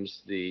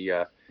Combs,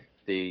 the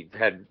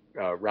head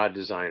rod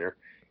designer,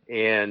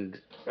 and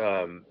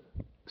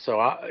so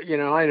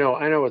I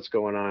know what's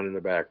going on in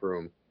the back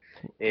room,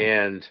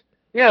 and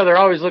they're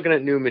always looking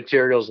at new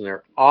materials, and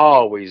they're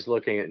always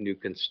looking at new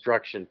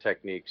construction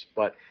techniques.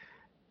 But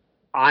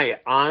I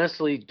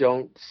honestly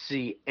don't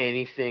see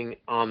anything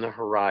on the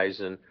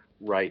horizon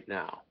right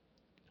now.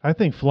 I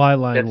think fly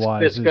line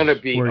wise is gonna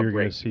be where a you're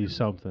going to see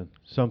something.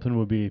 Something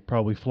would be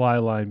probably fly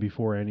line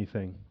before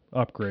anything.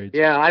 Upgrades.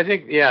 Yeah, I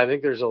think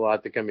there's a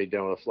lot that can be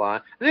done with fly. I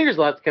think there's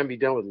a lot that can be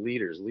done with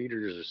leaders.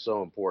 Leaders are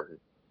so important.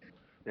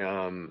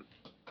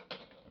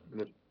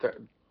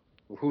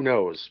 Who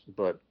knows?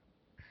 But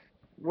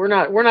we're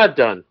not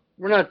done.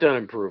 We're not done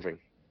improving.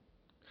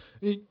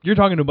 You're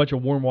talking to a bunch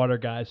of warm water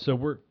guys, so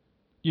we're,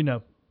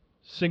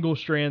 single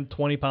strand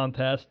 20-pound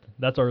test.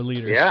 That's our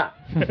leaders. Yeah.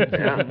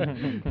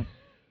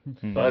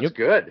 That's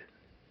good.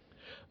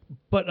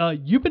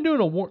 But you've been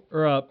doing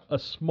a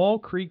Small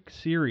Creek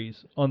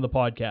series on the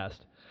podcast.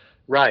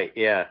 Right.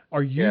 Yeah.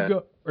 Are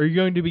you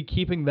going to be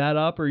keeping that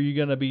up, or are you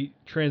going to be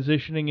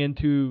transitioning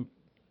into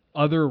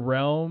other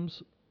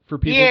realms for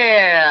people?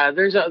 Yeah.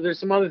 There's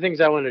some other things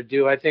I want to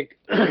do. I think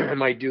I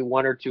might do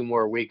 1 or 2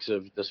 more weeks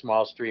of the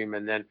small stream,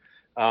 and then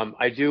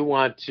I do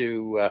want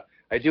to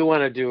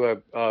do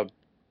a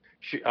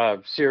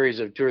series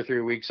of 2 or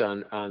 3 weeks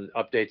on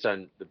updates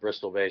on the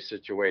Bristol Bay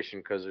situation,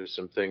 because there's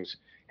some things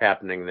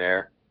happening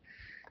there.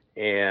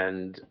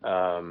 And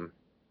I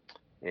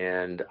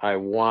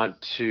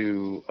want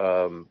to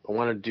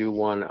do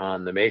one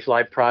on the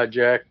Mayfly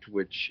Project,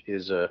 which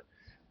is a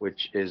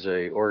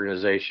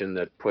organization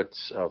that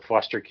puts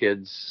foster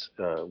kids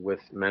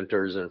with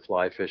mentors in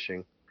fly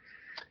fishing.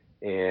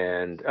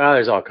 And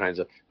there's all kinds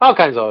of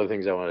other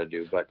things I want to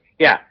do. But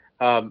yeah,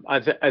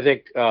 I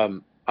think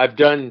I've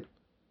done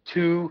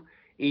 2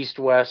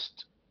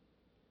 East-West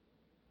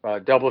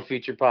double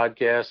feature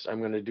podcasts. I'm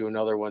going to do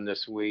another one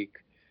this week.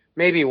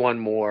 Maybe 1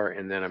 more,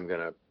 and then I'm going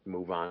to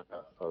move on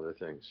to other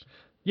things.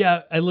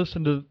 Yeah, I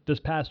listened to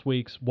this past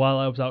week's while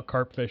I was out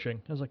carp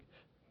fishing. I was like,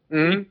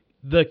 Mm-hmm.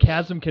 The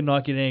chasm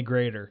cannot get any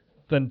greater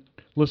than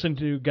listening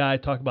to a guy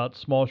talk about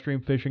small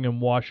stream fishing in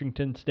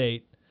Washington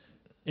State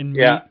and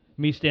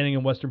me standing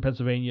in Western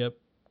Pennsylvania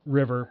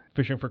river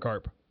fishing for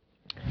carp.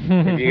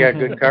 Have you got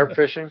good carp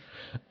fishing?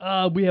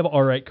 We have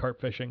all right carp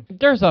fishing.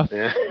 There's a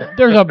Yeah.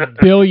 there's a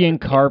billion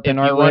carp in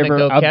If our you want to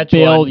river. go A catch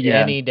billion.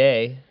 one any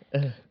day.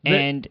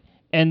 And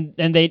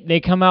they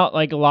come out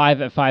like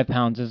live at 5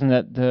 pounds. Isn't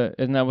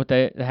that what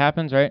that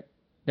happens, right?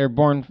 They're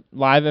born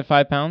live at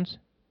 5 pounds.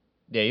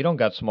 Yeah, you don't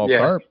got small Yeah.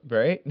 carp,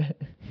 right?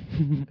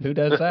 Who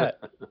does that?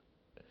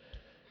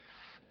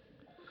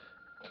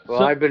 Well,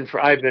 So- I've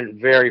been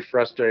very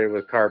frustrated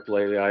with carp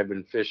lately. I've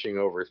been fishing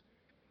over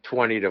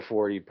 20 to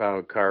 40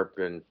 pound carp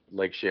in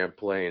Lake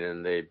Champlain,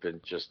 and they've been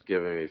just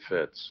giving me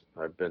fits.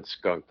 I've been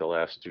skunked the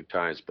last 2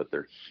 times, but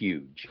they're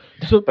huge.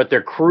 So But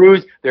they're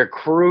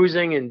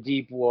cruising in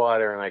deep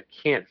water, and I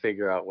can't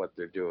figure out what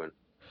they're doing.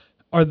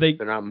 are they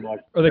They're not much.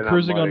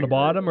 cruising on the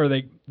bottom, or are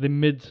they the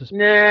mid?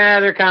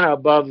 Nah, they're kind of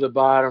above the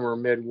bottom or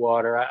mid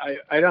water.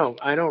 I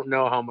don't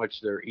know how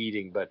much they're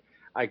eating, but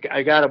I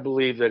gotta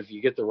believe that if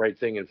you get the right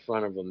thing in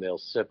front of them, they'll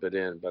sip it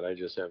in. But I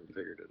just haven't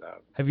figured it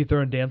out. Have you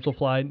thrown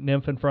damselfly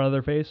nymph in front of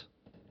their face?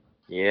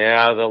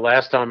 Yeah, the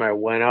last time I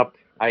went up,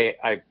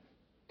 I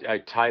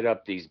tied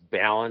up these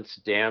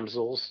balanced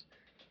damsels,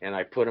 and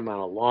I put them on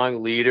a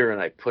long leader,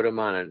 and I put them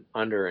on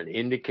under an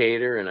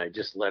indicator, and I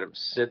just let them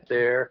sit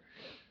there.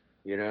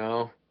 You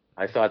know,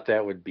 I thought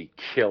that would be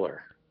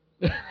killer.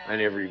 I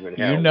never even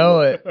had. You know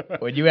it.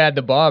 When you add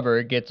the bobber,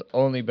 it gets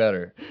only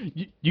better.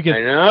 You I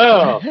get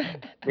know,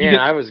 get- man.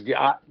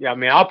 I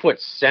mean, I'll put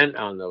scent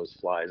on those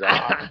flies.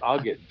 I'll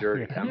get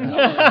dirty. I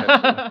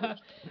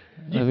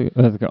mean,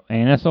 Let's go.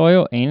 Anise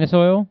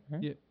oil.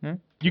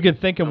 you can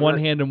think in one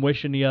hand and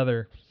wish in the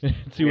other, and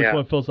see which Yeah,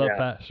 one fills up yeah.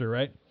 faster,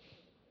 right?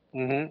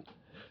 Mhm.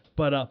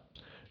 But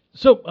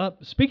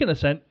speaking of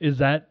scent, is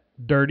that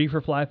dirty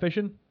for fly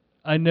fishing?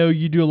 I know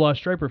you do a lot of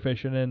striper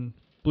fishing and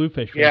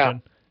bluefish Yeah.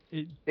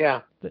 fishing.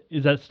 Yeah.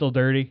 Is that still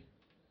dirty?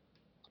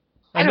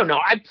 I don't know.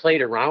 I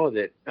played around with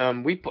it.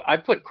 I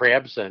put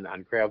crab scent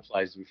on crab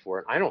flies before,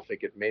 and I don't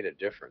think it made a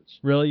difference.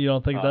 Really, you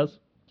don't think it does?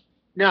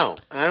 No,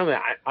 I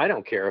don't. I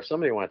don't care if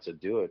somebody wants to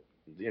do it.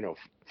 You know,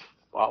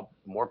 well,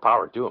 more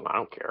power to them. I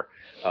don't care.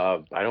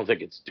 I don't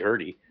think it's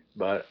dirty,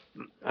 but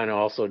I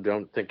also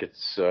don't think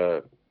it's.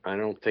 I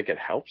don't think it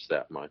helps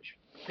that much.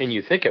 And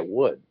you think it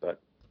would, but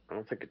I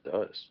don't think it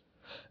does.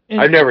 And-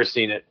 I've never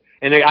seen it,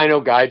 and I know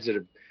guides that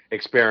have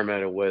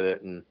experimented with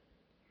it, and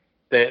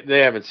they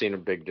haven't seen a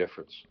big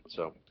difference.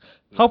 So,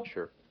 I'm How not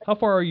sure. how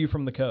far are you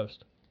from the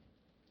coast?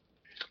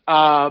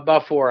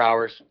 About 4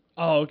 hours.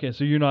 Oh, okay.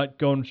 So you're not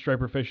going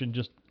striper fishing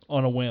just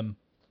on a whim.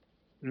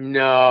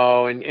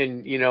 No,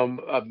 and you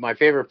know, my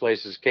favorite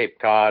place is Cape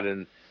Cod,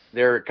 and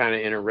they're kind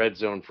of in a red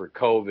zone for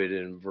COVID,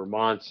 and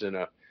Vermont's in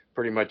a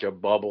pretty much a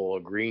bubble, a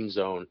green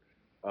zone.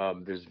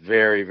 There's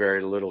very,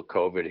 very little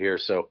COVID here,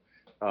 so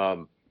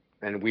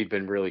and we've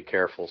been really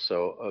careful.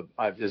 So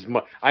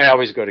I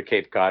always go to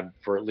Cape Cod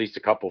for at least a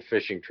couple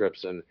fishing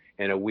trips and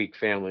a week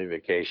family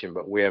vacation,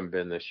 but we haven't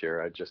been this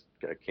year. I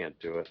can't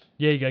do it.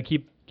 Yeah, you gotta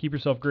keep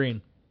yourself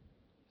green.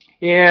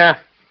 Yeah,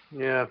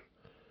 yeah.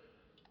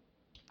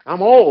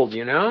 I'm old,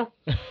 you know.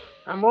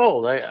 I'm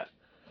old. I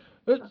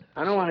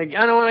don't want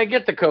to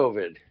get the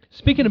COVID.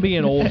 Speaking of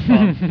being old,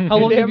 how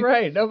long? Damn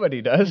right,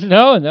 nobody does.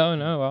 No.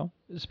 Well,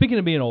 Speaking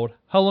of being old,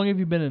 how long have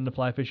you been in the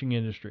fly fishing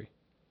industry?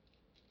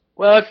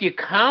 Well, if you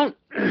count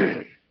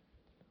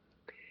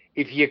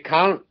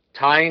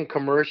tying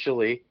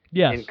commercially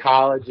Yes. in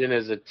college and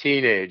as a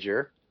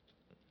teenager,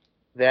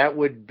 that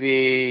would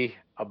be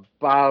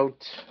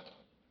about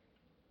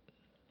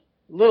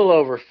a little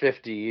over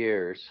 50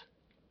 years.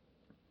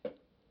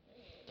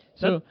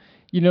 so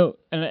you know,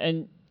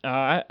 and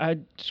I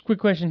just quick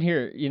question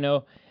here. You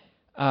know,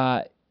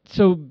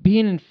 so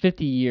being in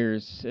 50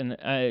 years, and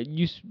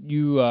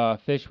you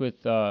fish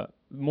with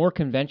more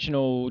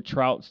conventional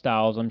trout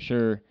styles, I'm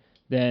sure,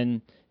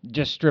 than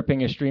just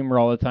stripping a streamer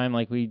all the time,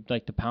 like we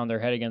like to pound their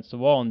head against the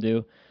wall and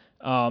do.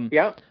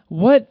 Yeah.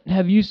 What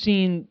have you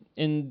seen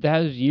in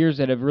those years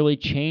that have really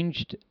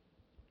changed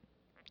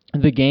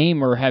the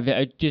game, or have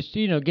just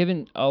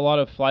given a lot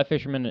of fly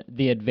fishermen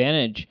the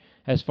advantage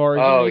as far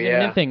as using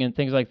nymphing and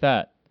things like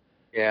that?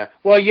 Yeah.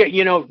 Well,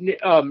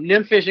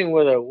 nymph fishing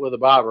with a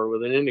bobber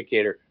with an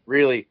indicator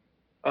really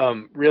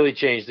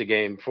changed the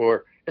game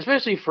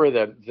especially for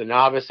the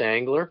novice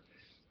angler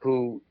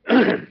who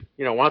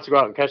wants to go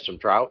out and catch some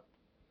trout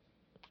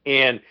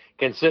and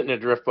can sit in a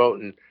drift boat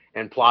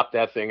and plop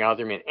that thing out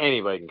there. I mean,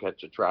 anybody can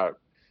catch a trout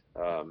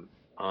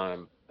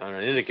on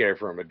an indicator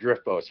from a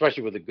drift boat,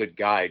 especially with a good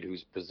guide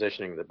who's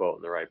positioning the boat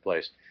in the right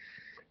place.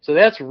 So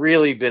that's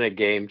really been a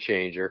game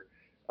changer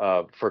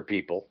for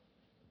people.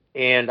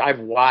 And I've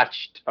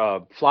watched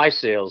fly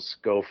sales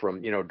go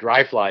from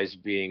dry flies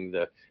being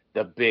the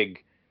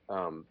big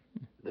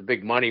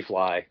money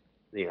fly,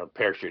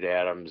 parachute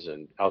Adams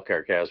and elk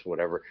carcass,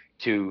 whatever,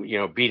 to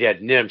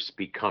beadhead nymphs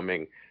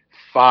becoming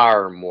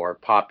far more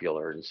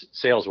popular and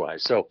sales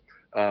wise. So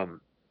the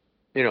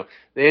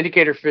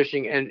indicator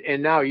fishing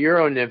and now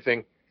Euro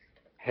nymphing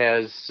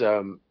has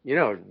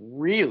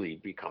really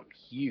become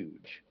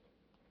huge.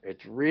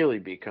 It's really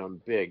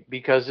become big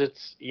because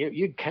it's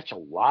you catch a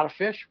lot of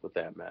fish with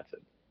that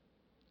method.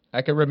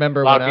 I can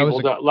remember A lot when of I was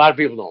people don't. A lot of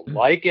people don't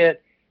like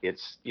it.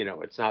 It's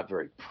it's not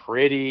very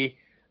pretty,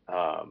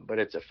 but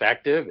it's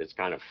effective. It's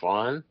kind of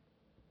fun.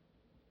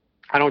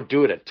 I don't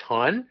do it a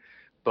ton,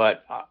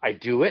 but I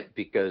do it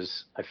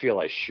because I feel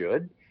I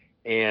should,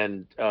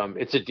 and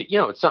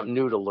it's something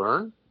new to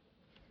learn,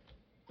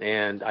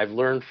 and I've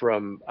learned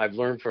from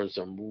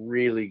some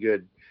really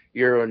good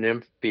Euro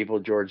nymph people,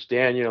 George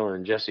Daniel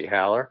and Jesse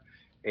Haller,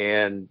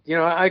 and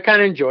I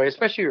kind of enjoy,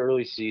 especially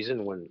early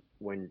season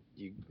when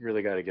you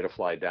really got to get a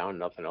fly down,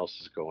 nothing else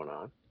is going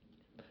on.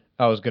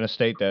 I was gonna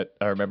state that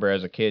I remember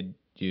as a kid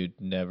you'd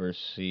never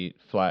see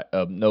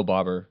no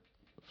bobber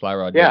fly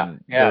rod. Yeah, There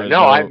yeah. was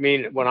No, I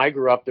mean when I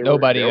grew up,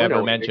 nobody there were ever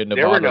no mentioned a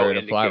there were bobber no and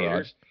a fly rod.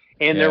 indicators,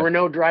 and there Yeah. were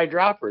no dry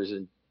droppers.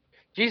 And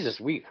Jesus,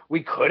 we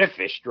could have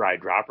fished dry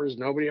droppers.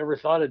 Nobody ever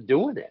thought of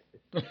doing it.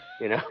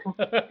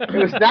 It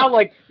was not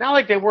like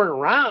they weren't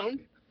around.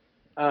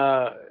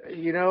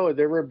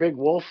 There were big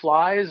wolf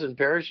flies and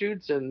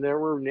parachutes, and there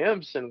were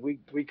nymphs, and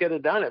we could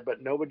have done it,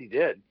 but nobody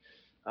did.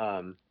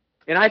 Um,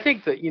 and I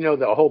think that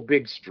the whole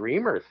big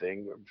streamer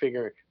thing,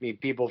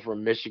 people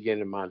from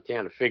Michigan and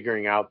Montana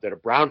figuring out that a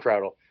brown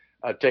trout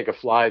will take a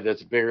fly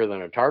that's bigger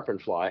than a tarpon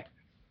fly.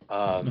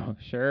 Oh,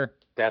 sure.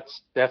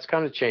 That's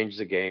kind of changed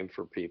the game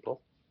for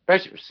people,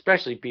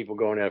 especially people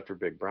going after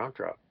big brown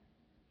trout.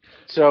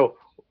 So,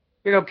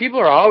 people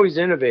are always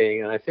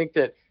innovating, and I think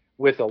that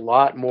with a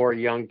lot more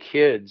young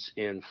kids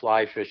in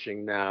fly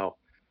fishing now,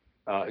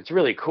 it's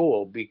really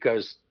cool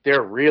because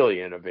they're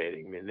really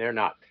innovating. I mean, they're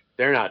not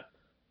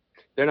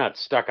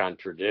stuck on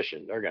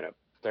tradition. They're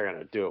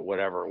gonna do it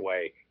whatever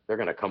way. They're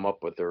gonna come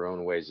up with their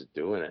own ways of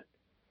doing it,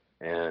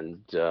 and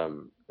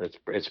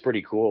it's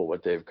pretty cool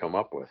what they've come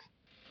up with.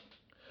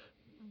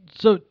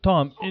 So,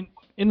 Tom,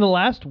 in the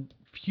last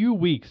few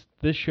weeks,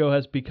 this show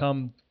has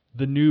become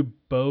the new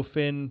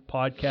Bowfin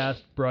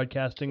podcast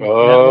broadcasting network.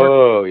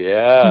 Oh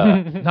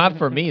yeah, Not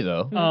for me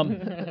though.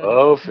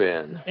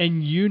 Bowfin.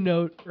 And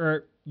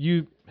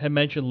you had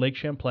mentioned Lake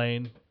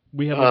Champlain.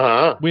 We have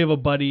Uh-huh. we have a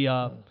buddy,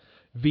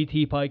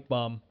 VT Pike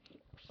Bum,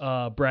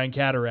 Brian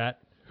Catterat,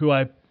 who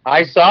I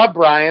saw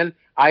Brian.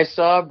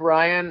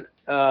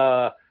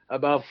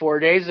 About 4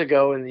 days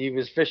ago, and he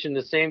was fishing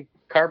the same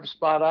carp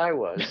spot I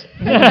was.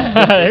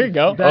 There you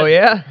go. Oh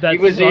yeah. that He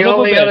was son the of a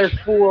only other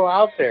bitch. fool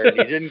out there, and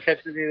he didn't catch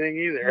anything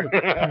either.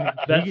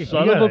 That He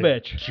son got of a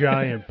bitch.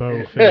 Giant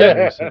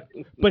bowfin. recent.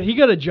 But he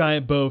got a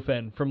giant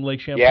bowfin from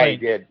Lake Champlain. Yeah, he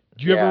did.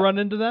 Did you Yeah. ever run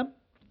into them?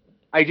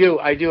 I do.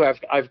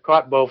 I've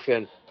caught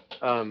bowfin.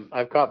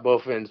 I've caught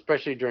bowfin,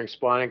 especially during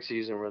spawning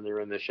season when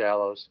they're in the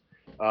shallows.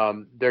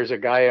 There's a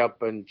guy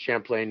up in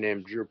Champlain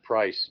named Drew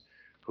Price,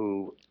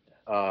 who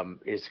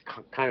is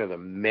kind of the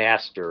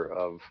master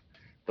of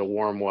the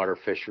warm water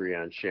fishery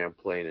on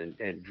Champlain,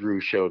 and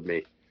Drew showed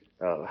me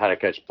how to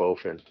catch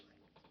bowfin.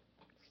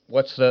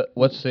 What's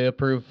the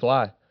approved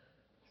fly?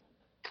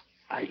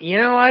 I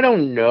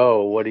don't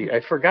know I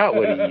forgot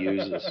what he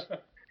uses.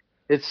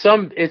 It's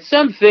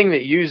something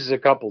that uses a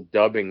couple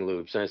dubbing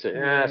loops, and I said,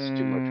 that's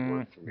too much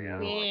work for me. I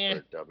don't want to put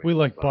a dubbing We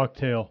like loop on.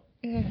 bucktail.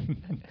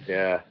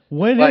 Yeah.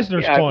 When But, is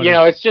their spawning?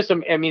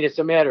 it's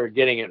a matter of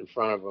getting it in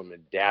front of them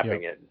and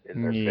dapping it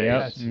in their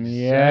Yep. face.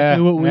 Yeah,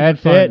 what we've been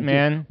that's finding, it, too.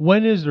 man.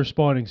 When is their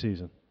spawning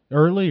season?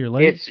 Early or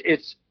late?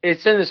 It's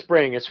in the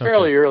spring. It's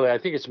fairly early. I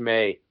think it's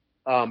May.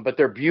 But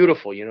they're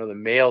beautiful. The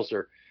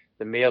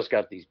males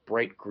got these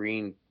bright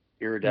green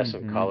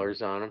iridescent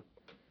colors on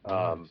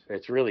them.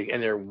 It's really,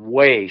 and they're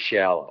way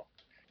shallow.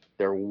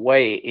 They're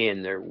way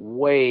in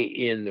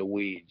the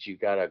weeds. You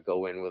got to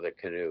go in with a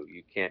canoe.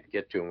 You can't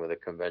get to them with a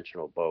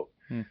conventional boat.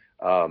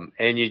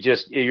 And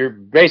you're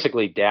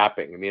basically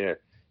dapping. I mean, a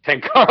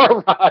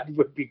 10-car rod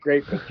would be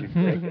great, but you'd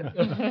break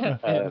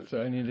it.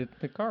 So I needed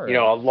the car.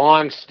 A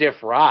long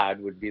stiff rod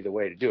would be the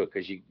way to do it,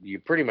 because you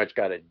pretty much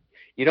got to.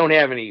 You don't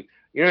have any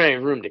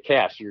room to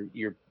cast.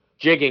 You're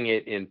jigging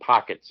it in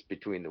pockets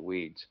between the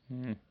weeds.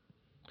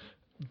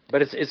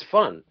 But it's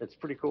fun. It's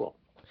pretty cool.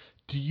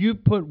 Do you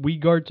put weed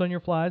guards on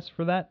your flies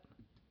for that?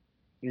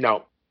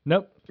 No.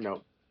 Nope. They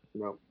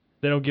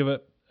They don't give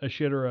it a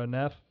shit or a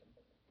neff?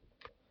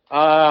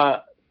 I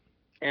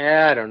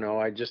don't know.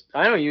 I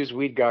don't use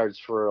weed guards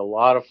for a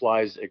lot of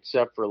flies,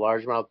 except for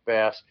largemouth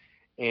bass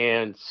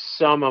and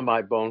some of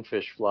my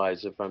bonefish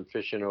flies. If I'm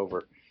fishing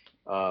over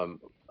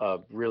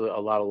really a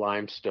lot of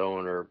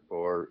limestone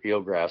or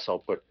eelgrass, I'll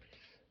put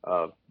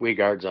weed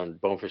guards on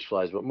bonefish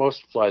flies. But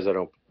most flies, I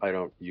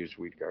don't use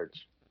weed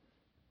guards.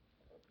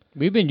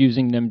 We've been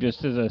using them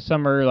just as a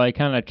summer,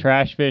 kind of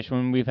trash fish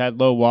when we've had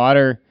low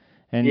water.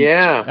 And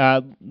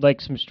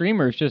some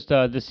streamers, just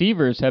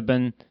deceivers have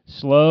been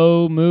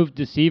slow moved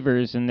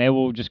deceivers, and they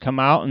will just come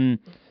out, and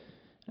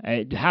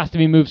it has to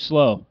be moved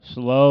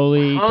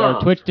slowly,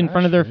 or twitched in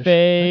front of their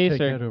face, I'd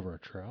take that over a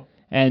trout.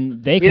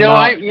 and they come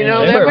out.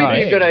 That might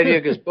be a good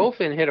idea, because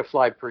bowfin hit a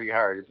fly pretty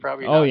hard. It's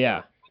probably Oh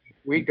yeah,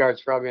 weed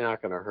guard's probably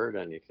not going to hurt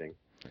anything.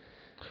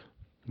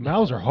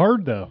 Mouths are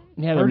hard though.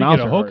 Yeah, their hard to mouths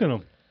get a are hook hard. in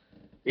them.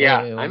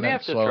 Yeah, Yeah, I may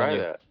have to slowing try you.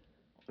 that.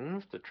 I'm gonna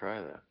have to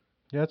try that.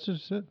 Yeah, that's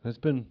just it. It's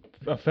been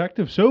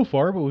effective so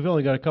far, but we've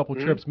only got a couple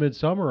trips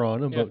midsummer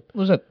on them. Yeah. But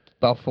Was it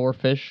about 4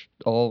 fish,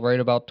 all right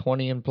about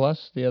 20 and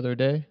plus the other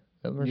day.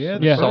 That were Yeah,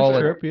 some the first solid,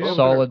 trip, yeah.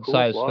 solid Cool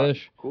sized fly,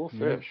 fish. Cool Yeah.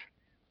 fish.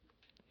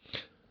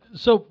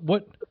 So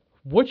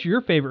what's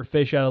your favorite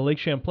fish out of Lake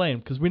Champlain?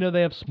 Because we know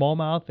they have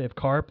smallmouth, they have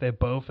carp, they have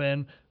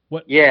bowfin.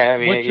 Yeah, I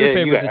mean, What's your you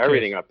favorite got to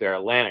everything chase? up there: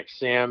 Atlantic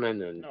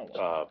salmon and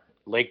Oh.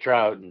 lake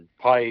trout and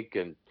pike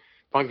and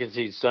pumpkin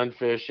seed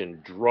sunfish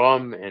and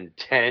drum and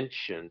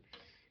tench and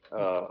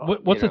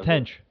What's a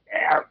tench?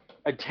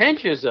 a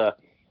tench is a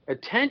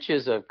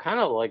kind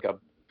of like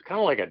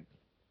a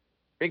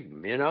big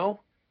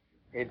minnow.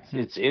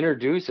 It's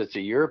introduced. It's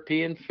a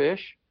European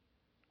fish.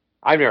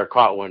 I've never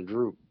caught one.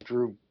 Drew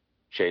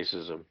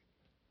chases them.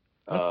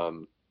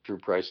 Drew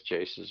Price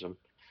chases them.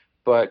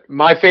 But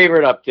my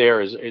favorite up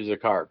there is a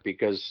carp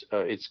because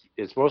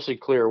it's mostly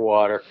clear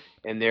water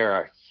and there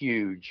are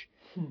huge,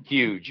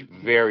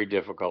 very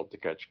difficult to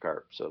catch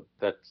carp. So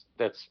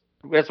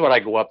that's what I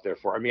go up there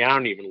for. I mean, I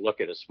don't even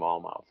look at a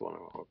smallmouth when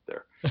I'm up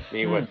there. I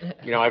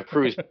mean, I've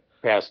cruised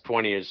past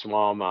 20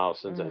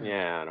 smallmouths and said,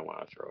 yeah, I don't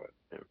want to throw it.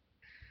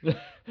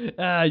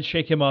 I'd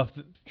shake him off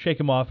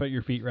at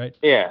your feet, right?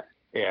 Yeah,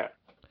 yeah.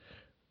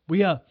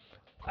 We I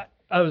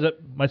was at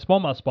my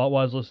smallmouth spot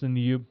while I was listening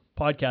to you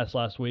podcast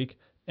last week,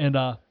 and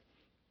I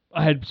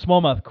had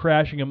smallmouth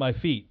crashing at my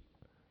feet,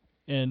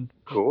 and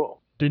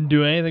Cool. didn't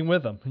do anything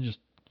with them. Just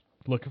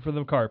looking for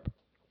them carp.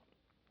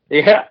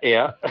 Yeah,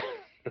 yeah.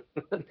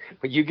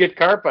 But you get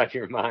carp on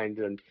your mind,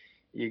 and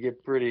you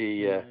get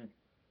pretty.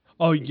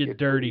 Oh, you You get get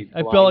dirty.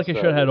 pretty I felt like I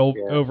should have had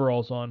blindsided, yeah.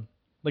 overalls on,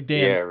 like Dan.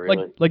 Yeah,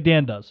 really. Like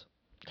Dan does.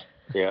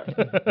 Yeah,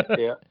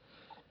 yeah.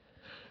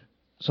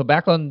 So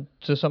back on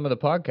to some of the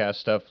podcast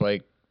stuff,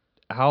 like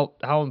how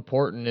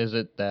important is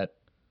it that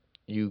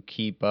you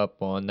keep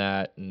up on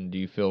that, and do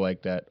you feel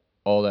like that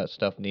all that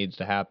stuff needs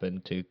to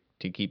happen to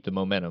keep the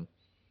momentum?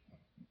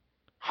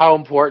 How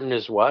important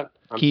is what?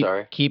 I'm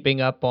sorry. Keeping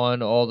up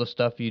on all the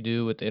stuff you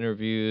do with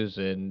interviews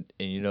and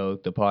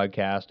the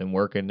podcast and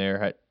working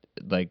there,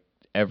 like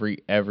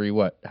every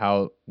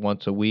how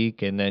once a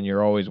week, and then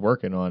you're always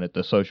working on it,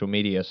 the social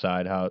media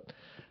side,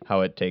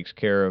 how it takes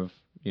care of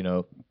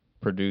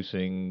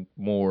producing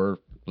more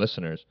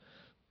listeners.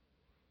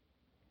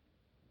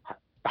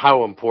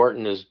 How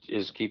important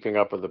is keeping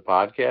up with the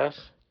podcast?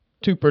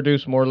 To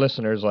produce more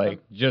listeners, like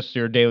just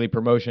your daily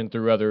promotion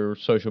through other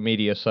social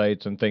media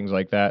sites and things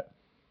like that.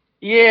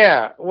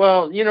 Yeah,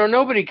 well,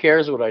 nobody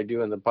cares what I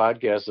do in the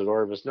podcast at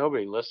Orvis.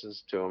 Nobody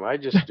listens to them. I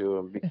just do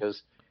them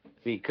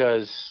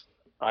because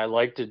I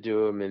like to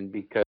do them, and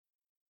because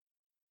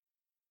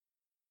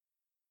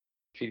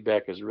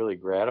feedback is really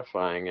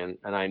gratifying, and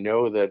I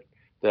know that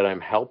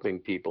I'm helping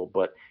people.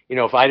 But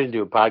if I didn't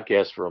do a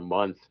podcast for a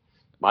month,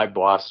 my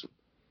boss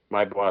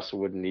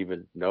wouldn't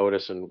even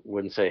notice and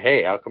wouldn't say,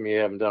 "Hey, how come you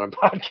haven't done a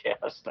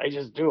podcast?" I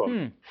just do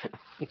them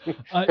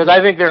because I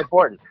think they're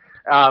important.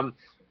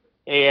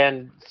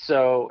 And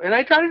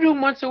I try to do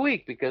them once a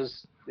week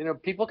because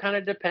people kind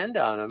of depend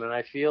on them, and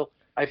I feel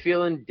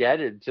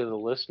indebted to the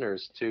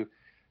listeners to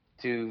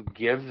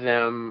give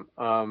them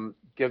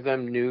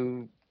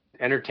new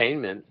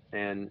entertainment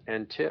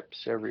and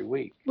tips every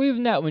week. Well,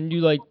 even that, when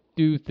you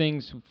do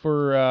things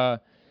for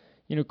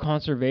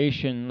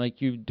conservation,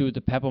 like you do with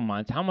the pebble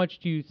mines, how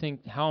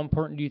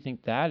important do you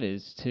think that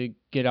is to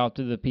get out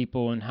to the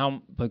people, and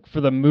how, like,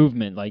 for the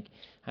movement? Like,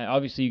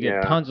 obviously you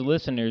get tons of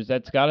listeners.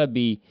 That's got to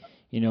be,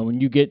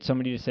 when you get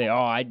somebody to say,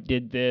 "Oh, I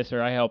did this,"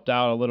 or "I helped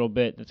out a little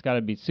bit," that's got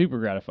to be super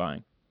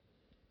gratifying.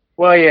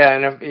 Well, yeah,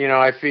 and if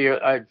I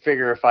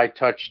figure if I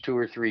touch 2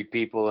 or 3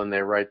 people and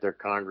they write their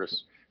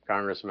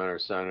congressman or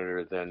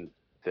senator, then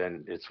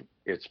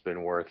it's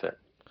been worth it.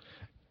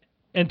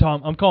 And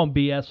Tom, I'm calling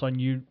BS on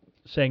you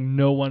saying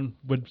no one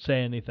would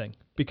say anything,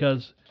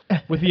 because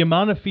with the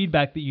amount of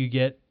feedback that you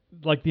get,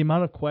 like the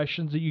amount of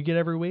questions that you get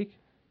every week,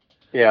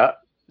 Yeah.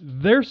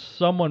 there's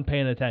someone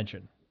paying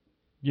attention.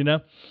 Yeah,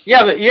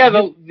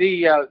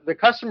 the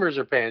customers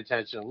are paying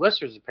attention, the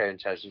listeners are paying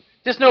attention.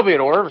 Just nobody at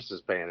Orvis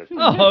is paying attention.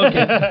 Oh,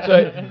 okay.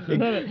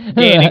 So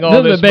gaining all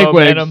Those are this the big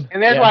wigs. momentum.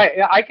 And that's why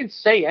I can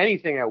say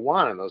anything I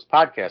want on those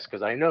podcasts,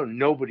 because I know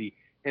nobody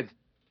in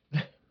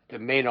the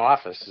main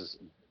office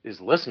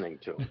is listening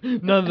to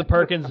them. None of the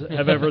Perkins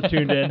have ever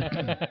tuned in.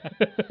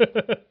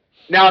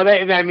 No,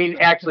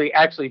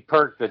 actually,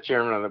 Perk, the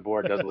chairman of the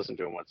board, does listen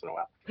to them once in a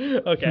while.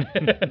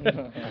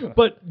 Okay.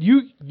 But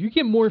you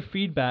get more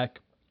feedback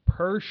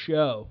per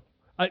show.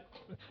 I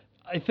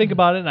think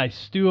about it and I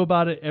stew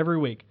about it every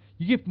week.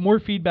 You get more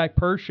feedback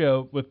per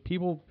show with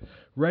people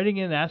writing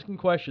in and asking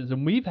questions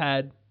than we've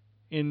had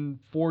in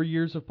 4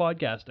 years of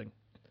podcasting.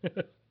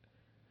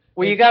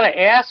 Well, you got to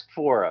ask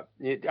for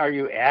it. Are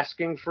you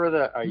asking for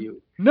the? Are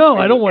you? No, are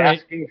I don't you want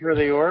to. asking for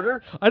the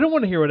order. I don't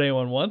want to hear what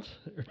anyone wants.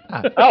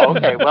 Oh,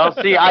 okay. Well,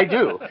 see, I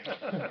do.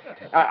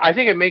 I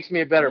think it makes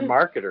me a better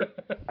marketer.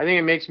 I think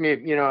it makes me,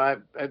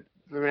 I'm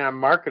a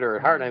marketer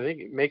at heart, and I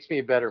think it makes me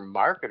a better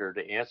marketer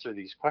to answer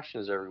these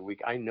questions every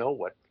week. I know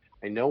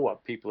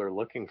what people are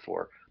looking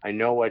for. I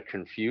know what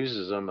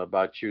confuses them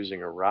about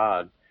choosing a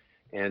rod,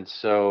 and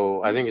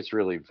so I think it's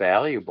really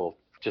valuable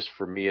just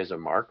for me as a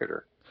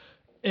marketer.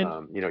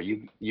 And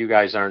you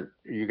guys aren't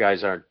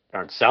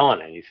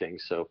selling anything,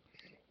 so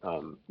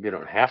you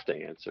don't have to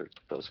answer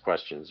those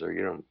questions, or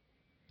you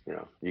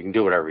can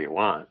do whatever you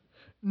want.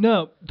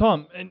 no,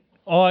 Tom, in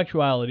all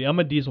actuality, I'm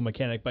a diesel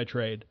mechanic by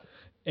trade,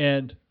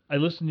 and I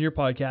listen to your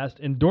podcast,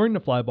 and during the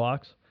fly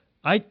box,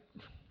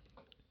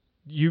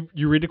 you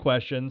read the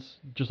questions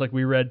just like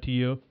we read to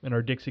you in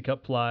our Dixie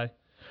Cup fly,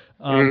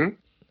 Mhm.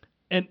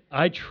 and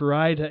I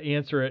try to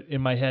answer it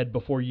in my head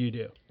before you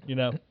do.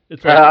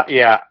 It's like,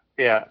 Yeah.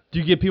 do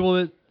you get people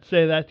that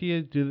say that to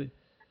you? Do they?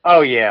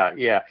 Oh yeah.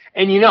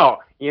 And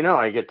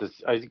I get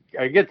this.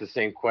 I get the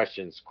same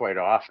questions quite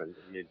often,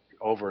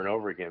 over and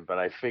over again. But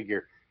I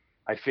figure,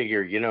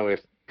 if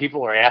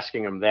people are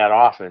asking them that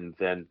often,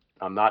 then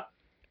I'm not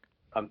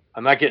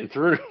getting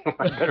through to them.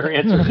 I better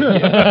answer it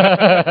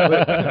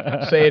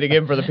again. Say it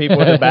again for the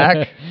people in the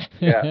back.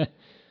 Yeah.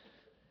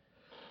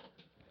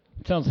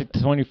 Sounds like the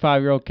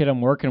 25-year-old kid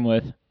I'm working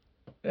with.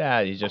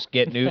 Yeah, you just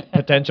get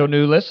potential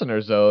new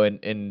listeners though,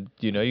 and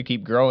you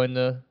keep growing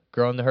the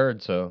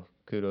herd. So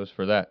kudos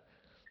for that.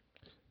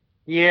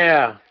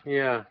 Yeah.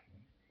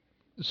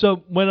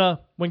 So when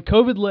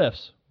COVID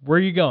lifts, where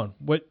are you going?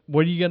 What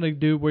are you gonna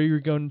do? Where are you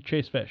going to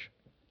chase fish?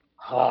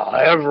 Oh,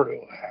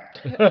 everywhere.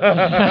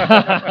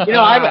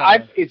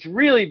 I've it's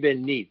really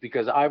been neat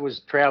because I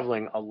was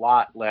traveling a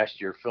lot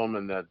last year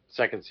filming the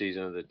second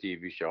season of the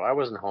TV show. I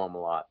wasn't home a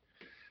lot.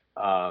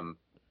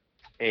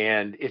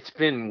 And it's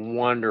been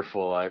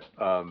wonderful. I've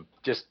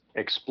just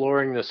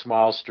exploring the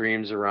small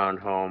streams around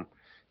home,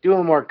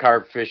 doing more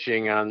carp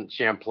fishing on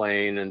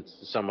Champlain and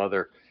some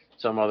other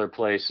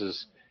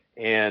places,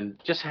 and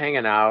just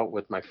hanging out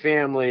with my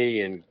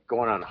family and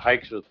going on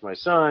hikes with my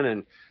son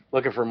and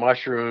looking for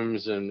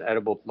mushrooms and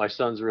edible. My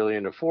son's really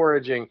into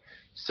foraging,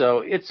 so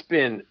it's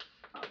been.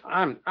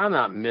 I'm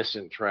not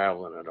missing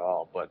traveling at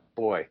all, but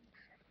boy,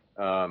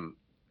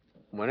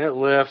 when it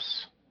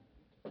lifts,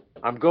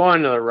 I'm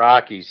going to the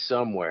Rockies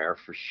somewhere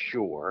for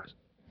sure.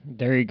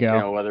 There you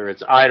go. Whether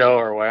it's Idaho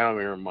or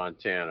Wyoming or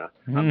Montana.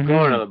 I'm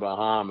going to the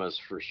Bahamas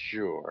for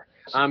sure.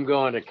 I'm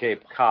going to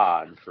Cape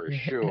Cod for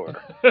sure.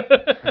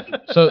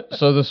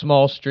 So the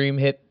small stream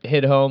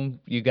hit home.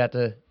 You got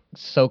to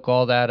soak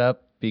all that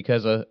up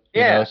because of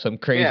some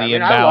crazy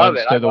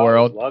imbalance to the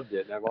world. I've always loved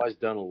it, and I've always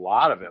done a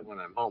lot of it when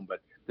I'm home. But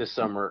this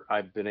summer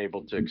I've been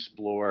able to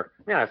explore.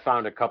 I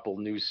found a couple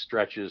new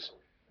stretches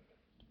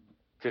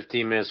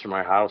 15 minutes from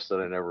my house that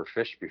I never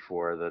fished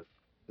before that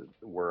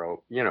were,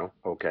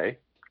 okay,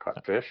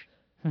 caught fish.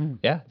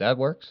 Yeah, that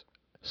works.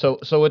 So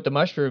with the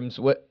mushrooms,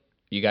 what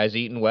you guys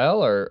eating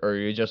well, or are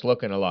you just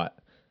looking a lot?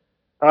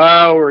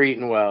 Oh, we're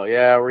eating well.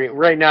 Yeah,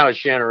 right now it's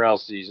chanterelle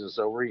season,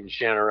 so we're eating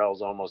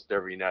chanterelles almost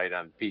every night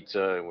on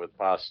pizza and with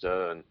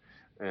pasta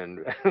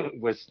and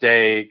with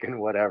steak and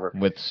whatever.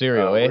 With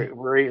cereal,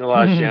 we're eating a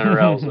lot of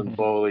chanterelles and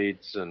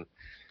boletes, and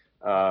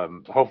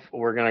hope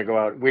we're gonna go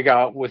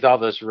out. With all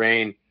this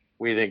rain,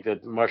 we think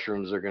that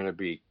mushrooms are going to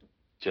be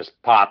just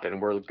popping.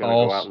 We're going to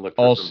go out and look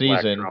for some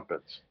black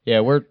trumpets.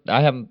 Yeah,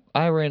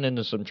 I ran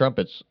into some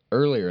trumpets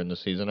earlier in the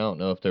season. I don't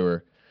know if they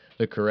were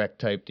the correct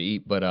type to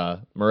eat,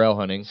 but morel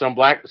hunting. Some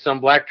black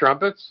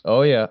trumpets?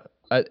 Oh yeah.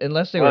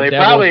 Unless they were they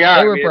devils. Probably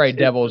are. They were probably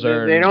devil's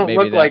urn. They don't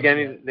look like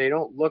they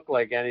don't look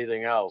like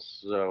anything else.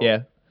 So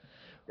yeah.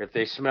 If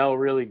they smell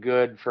really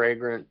good,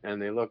 fragrant,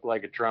 and they look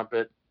like a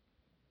trumpet,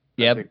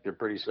 I think they're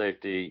pretty safe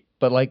to eat.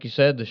 But like you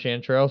said, the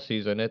chanterelle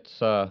season, it's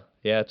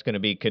going to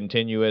be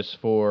continuous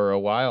for a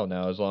while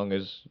now. As long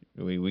as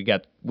we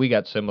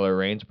got similar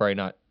rains, probably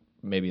not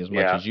maybe as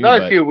much as you.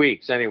 Another few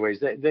weeks, anyways.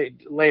 They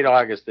late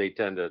August they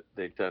tend to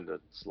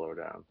slow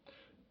down.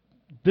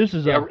 This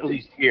is at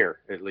least here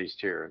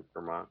in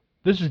Vermont.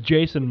 This is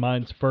Jason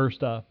mine's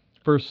first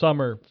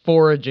summer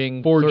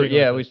foraging.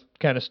 We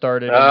kind of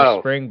started in the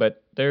spring,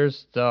 but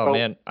there's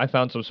man, I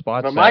found some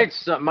spots.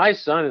 But my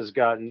son has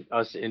gotten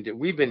us into.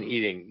 We've been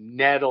eating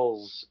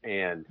nettles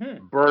and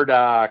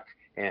burdock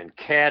and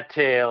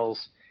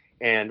cattails,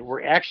 and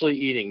we're actually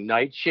eating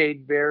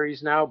nightshade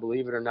berries now.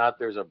 Believe it or not,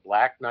 there's a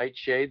black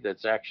nightshade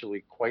that's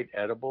actually quite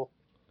edible.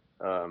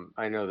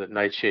 I know that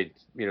nightshade,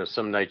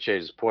 some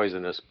nightshade is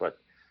poisonous, but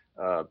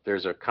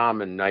there's a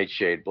common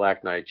nightshade,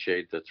 black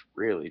nightshade, that's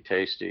really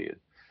tasty.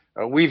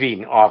 We've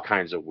eaten all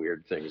kinds of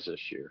weird things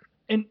this year.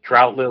 And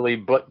trout lily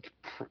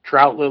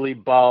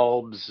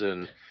bulbs,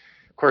 and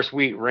of course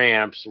we eat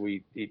ramps.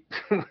 We eat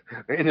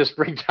in the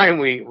springtime.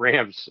 We eat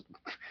ramps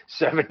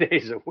 7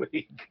 days a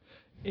week.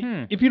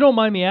 If you don't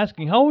mind me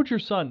asking, how old's your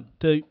son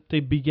to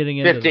be getting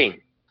into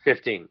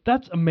 15.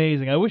 That's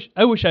amazing. I wish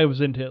I was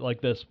into it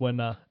like this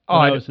when I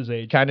was his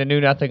age. Kind of knew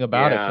nothing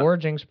about it.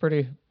 Foraging's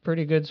pretty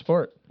good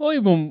sport. Well,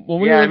 even when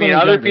we were other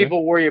younger,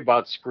 people worry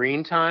about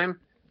screen time.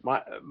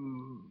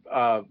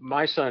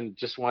 My son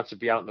just wants to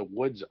be out in the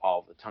woods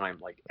all the time,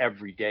 like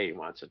every day. He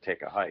wants to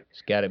take a hike.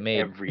 He's got it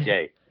made. Every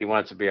day. He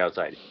wants to be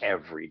outside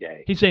every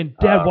day. He's saying,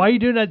 Dad, why are you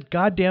doing that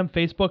goddamn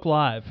Facebook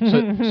Live?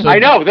 So I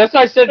know. That's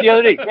what I said the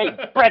other day. Hey,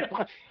 Brett,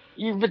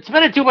 you've been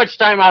spending too much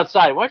time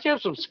outside. Why don't you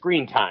have some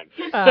screen time?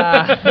 We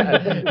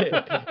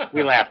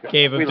laughed.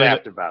 We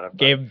laughed about it.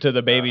 Gave him to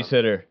the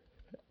babysitter.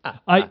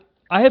 I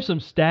I have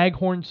some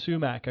staghorn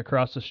sumac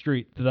across the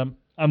street that I'm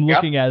Yep.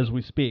 looking at as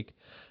we speak.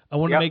 I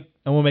want to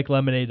Yep. make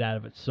lemonade out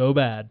of it so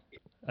bad.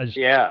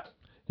 Yeah.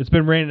 It's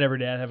been raining every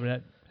day. I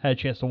haven't had a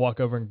chance to walk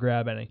over and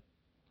grab any.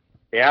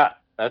 Yeah.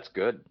 That's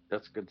good.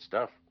 That's good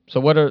stuff.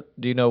 So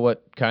do you know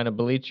what kind of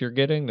bleach you're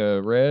getting?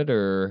 The red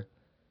or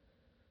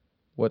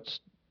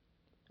what's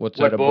What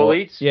that bull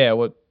eats? Yeah,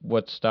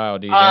 what style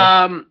do you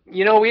know?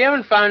 We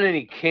haven't found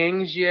any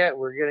kings yet.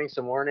 We're getting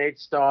some ornate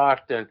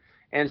stalked and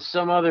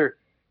some other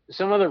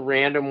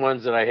random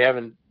ones that I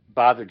haven't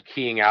bothered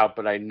keying out,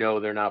 but I know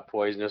they're not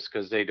poisonous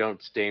because they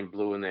don't stain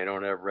blue and they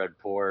don't have red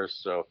pores.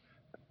 So,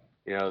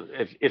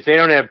 if they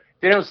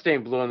don't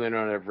stain blue and they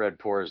don't have red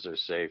pores, they're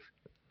safe.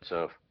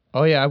 So.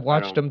 Oh yeah, I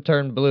watched them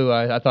turn blue.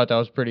 I thought that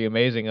was pretty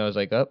amazing. I was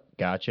like, "Oh,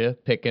 gotcha,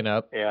 picking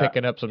up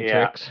some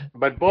tricks."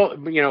 But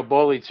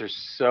bull eats are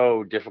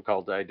so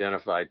difficult to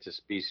identify to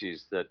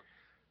species that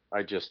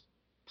I just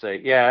say,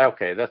 yeah,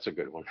 okay, that's a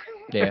good one.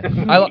 Yeah,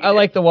 I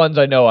like the ones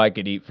I know I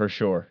could eat for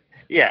sure.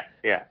 Yeah.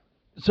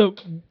 So,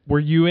 were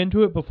you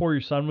into it before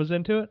your son was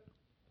into it?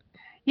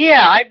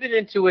 Yeah, I've been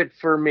into it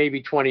for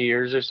maybe 20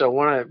 years or so.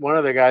 One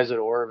of the guys at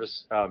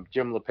Orvis,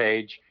 Jim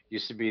LePage,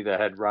 used to be the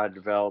head rod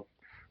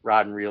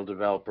and reel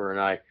developer, and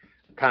I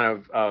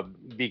kind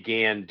of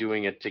began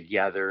doing it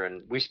together,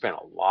 and we spent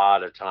a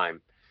lot of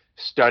time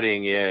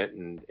studying it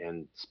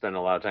and spent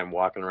a lot of time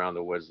walking around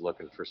the woods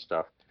looking for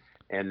stuff.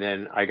 And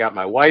then I got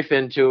my wife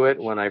into it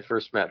when I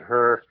first met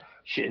her.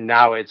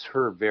 Now it's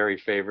her very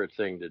favorite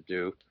thing to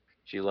do.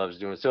 She loves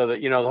doing it. So that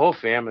the whole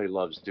family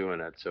loves doing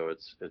it. So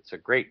it's a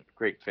great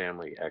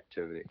family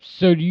activity.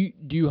 So do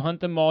you hunt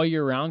them all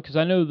year round? Because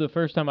I know the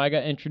first time I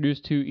got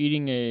introduced to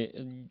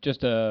eating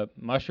just a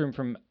mushroom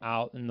from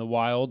out in the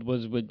wild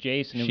was with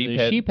Jason. It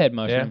was a sheephead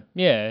mushroom.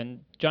 Yeah,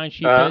 and giant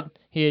sheephead.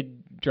 He had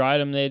dried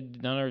them. They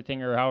had done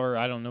everything, or however,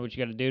 I don't know what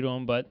you got to do to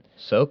them, but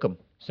Soak them.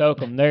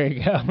 There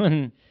you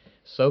go.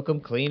 Soak them,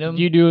 clean them.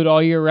 Do you do it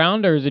all year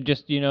round, or is it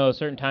just a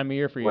certain time of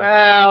year for you?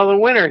 Well, the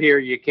winter here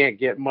you can't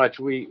get much.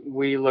 We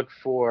look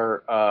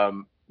for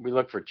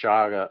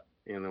chaga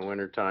in the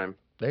wintertime.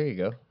 There you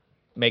go.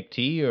 Make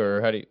tea,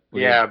 or how do you?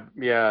 Yeah.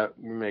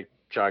 We make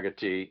chaga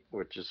tea,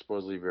 which is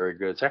supposedly very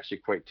good. It's actually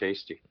quite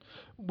tasty.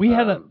 We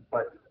had a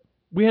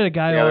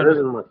guy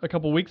on a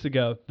couple weeks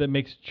ago that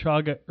makes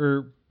chaga,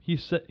 or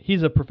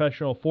he's a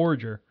professional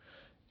forager,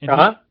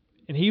 and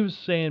he was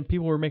saying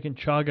people were making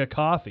chaga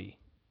coffee.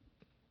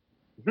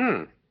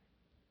 I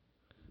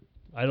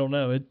don't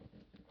know. It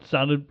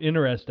sounded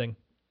interesting.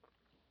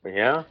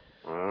 Yeah.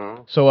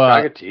 So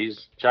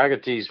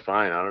chaga tea's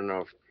fine. I don't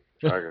know if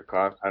chaga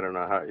coffee. I don't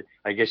know how.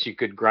 I guess you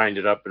could grind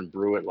it up and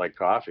brew it like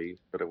coffee,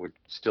 but it would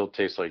still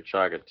taste like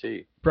chaga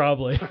tea.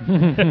 Probably.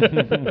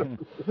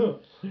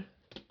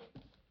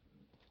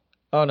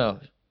 Oh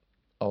no!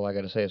 All I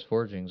gotta say is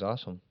foraging's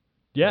awesome.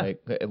 Yeah.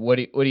 Like, what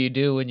do you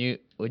do when you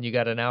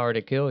got an hour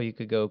to kill? You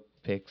could go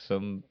pick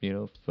some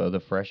of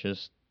the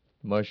freshest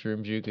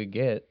mushrooms you could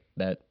get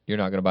that you're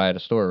not gonna buy at a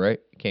store, right?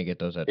 You can't get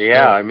those at a store.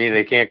 Yeah, I mean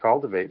they can't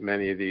cultivate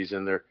many of these,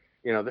 and they're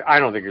I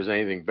don't think there's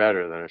anything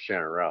better than a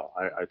chanterelle.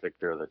 I think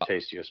they're the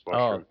tastiest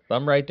mushroom. Oh,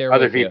 I'm right there.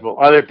 Other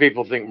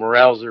people think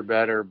morels are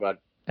better,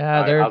 but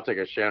I'll take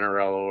a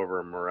chanterelle over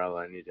a morel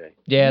any day.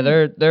 Yeah,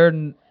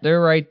 they're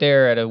right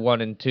there at a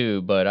 1 and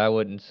 2, but I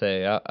wouldn't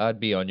say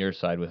I'd be on your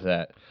side with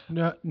that.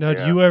 Now,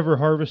 do you ever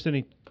harvest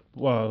any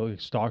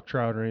like stock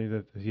trout or any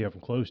that you have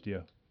them close to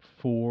you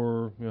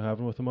for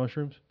having with the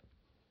mushrooms?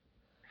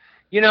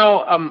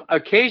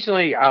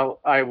 Occasionally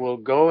I will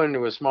go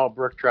into a small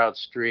brook trout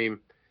stream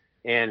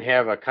and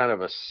have a kind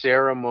of a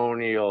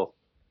ceremonial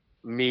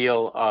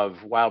meal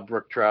of wild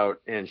brook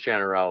trout and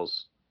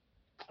chanterelles.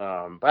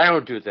 But I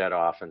don't do it that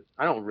often.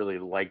 I don't really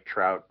like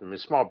trout. I mean,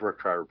 small brook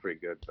trout are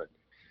pretty good, but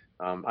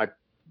I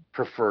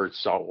prefer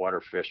saltwater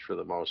fish for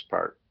the most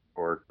part,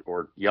 or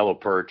yellow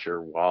perch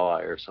or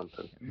walleye or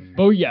something.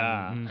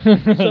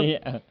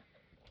 Booyah!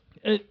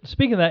 Yeah.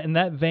 Speaking of that, in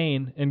that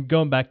vein, and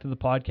going back to the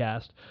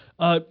podcast,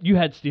 you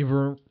had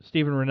Steven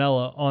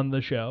Ranella on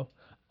the show.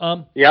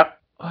 Yep.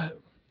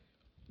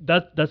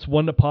 That's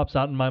one that pops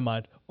out in my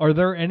mind. Are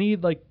there any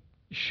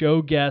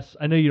show guests?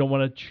 I know you don't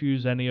want to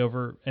choose any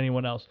over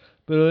anyone else,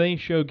 but are there any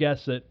show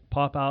guests that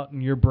pop out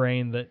in your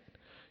brain that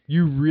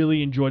you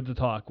really enjoyed the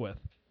talk with?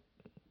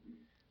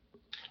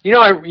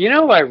 Most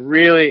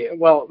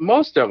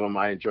of them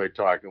I enjoyed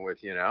talking with.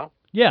 Yeah.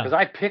 Because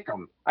I pick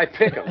them.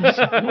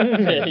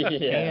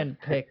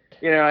 Handpicked.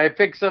 I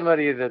pick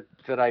somebody that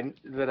I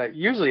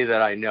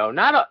know.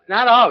 Not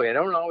always. I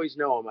don't always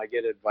know them. I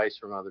get advice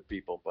from other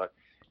people, but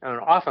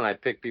often I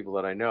pick people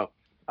that I know.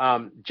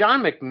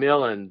 John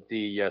McMillan,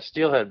 the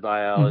steelhead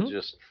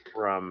biologist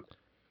from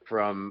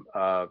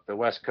the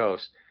West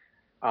Coast.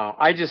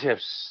 I just have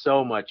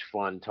so much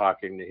fun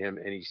talking to him,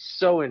 and he's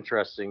so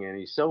interesting, and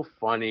he's so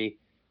funny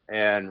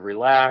and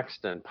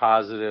relaxed and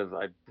positive.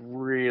 I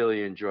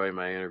really enjoy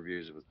my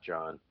interviews with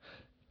John.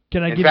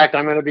 In fact,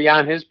 I'm going to be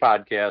on his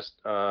podcast.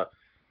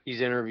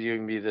 He's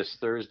interviewing me this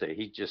Thursday.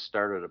 He just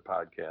started a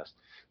podcast,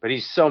 but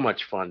he's so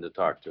much fun to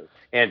talk to,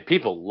 and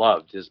people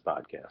loved his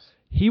podcast.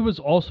 He was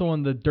also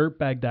on the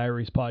Dirtbag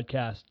Diaries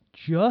podcast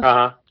just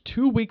Uh huh.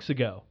 2 weeks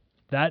ago.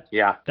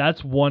 Yeah.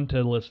 That's one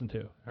to listen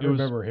to. I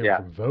remember him yeah.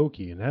 from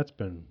Vokey, and that's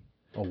been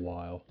a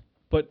while.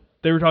 But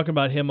they were talking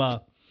about him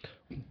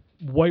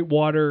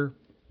whitewater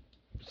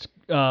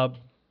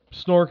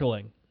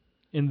snorkeling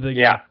in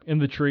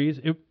the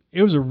trees.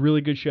 It was a really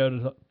good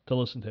show to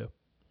listen to.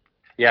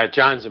 Yeah.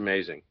 John's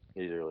amazing.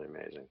 He's really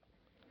amazing.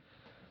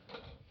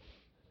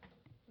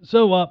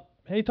 So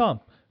hey Tom,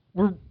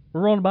 we're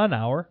on about an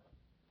hour.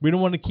 We don't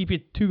want to keep you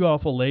too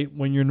awful late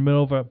when you're in the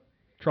middle of a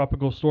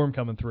tropical storm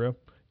coming through.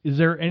 Is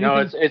there anything? No,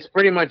 it's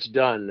pretty much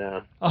done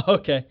now. Oh,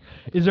 okay.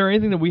 Is there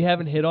anything that we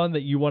haven't hit on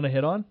that you want to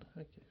hit on?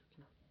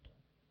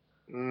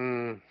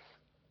 No,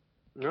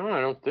 I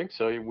don't think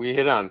so. We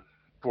hit on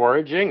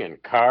foraging and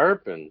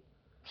carp and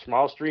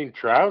small stream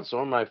trout, some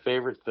of my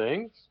favorite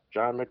things.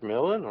 John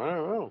McMillan, I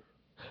don't know.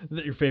 Is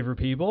that your favorite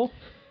people?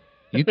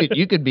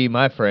 You could be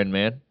my friend,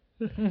 man.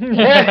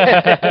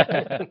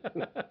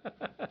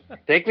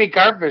 Take me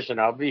carp fishing,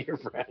 I'll be your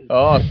friend.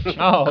 Oh,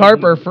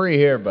 carp are free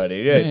here, buddy.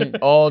 Yeah,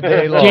 all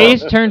day long.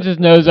 Jace turns his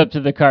nose up to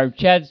the carp.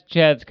 Chad's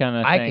kind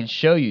of I thing. can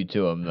show you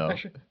to him though.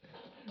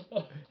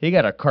 He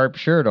got a carp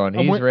shirt on.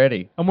 He's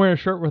ready. I'm wearing a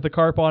shirt with a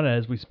carp on it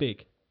as we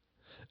speak.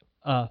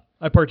 I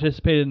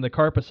participated in the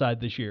Carpicide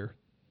this year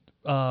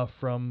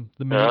from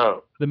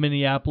the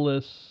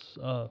Minneapolis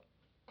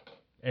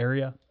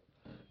area,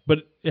 but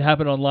it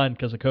happened online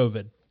because of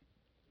COVID.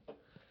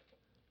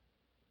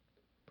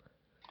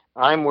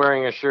 I'm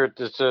wearing a shirt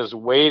that says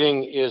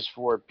 "Waiting is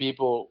for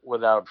people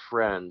without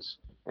friends,"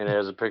 and it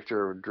has a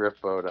picture of a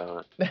drift boat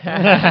on it.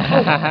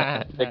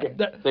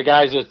 The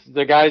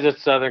guys at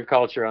Southern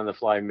Culture on the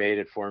Fly made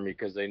it for me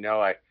because they know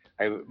I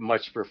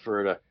much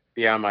prefer to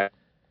be on my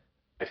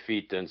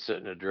feet than sit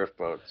in a drift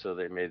boat, so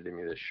they made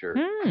me this shirt.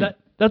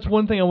 That's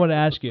one thing I want to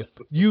ask you.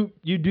 You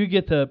do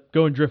get to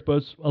go in drift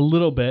boats a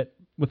little bit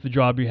with the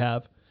job you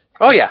have.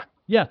 Oh yeah.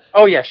 Yeah.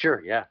 Oh yeah, sure,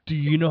 yeah. Do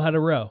you know how to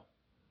row?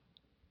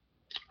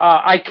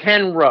 I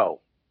can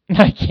row.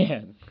 I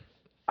can.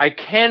 I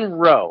can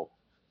row.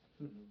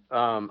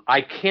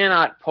 I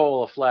cannot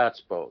pole a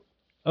flats boat.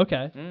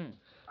 Okay.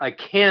 I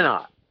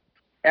cannot.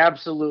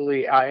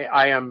 Absolutely.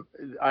 I am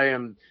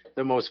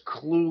the most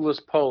clueless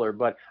poler,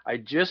 but I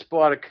just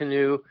bought a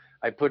canoe.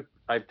 I put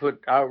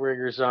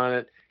outriggers on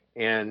it,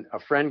 and a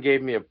friend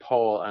gave me a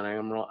pole, and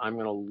I'm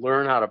going to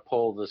learn how to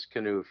pole this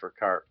canoe for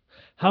carp.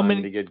 I'm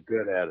going to get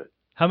good at it.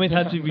 How many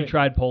times have you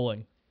tried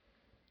poling?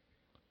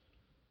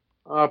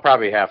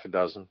 Probably half a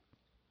dozen.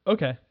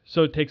 Okay.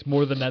 So it takes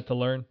more than that to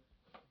learn?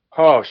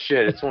 Oh,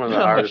 shit. It's one of the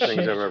hardest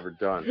things I've ever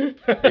done.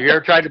 Have you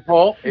ever tried to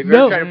pole? Have you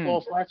No. ever tried to pole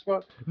a flats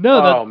boat?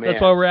 No, man.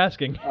 that's why we're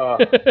asking. We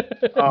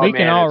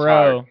can all it's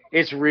row. hard.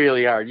 It's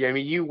really hard. Yeah, I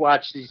mean, you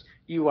watch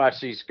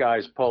these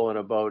guys pulling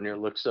a boat, and it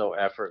looks so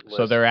effortless.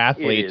 So they're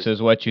athletes, is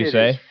what you it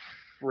say? Is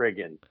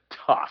friggin'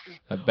 tough.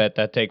 I bet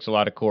that takes a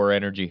lot of core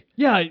energy.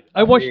 Yeah,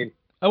 I watch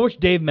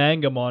Dave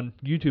Mangum on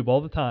YouTube all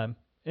the time,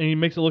 and he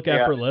makes it look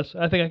effortless.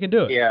 I think I can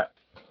do it. Yeah.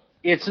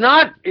 It's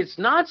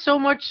not so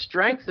much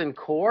strength and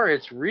core.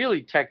 It's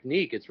really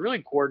technique. It's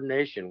really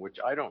coordination, which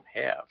I don't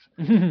have.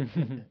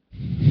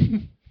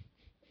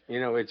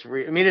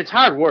 It's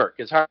hard work.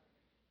 It's hard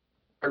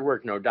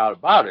work, no doubt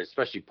about it,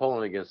 especially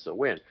pulling against the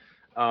wind.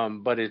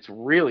 But it's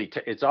really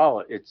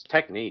it's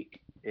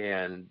technique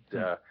and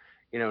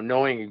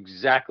knowing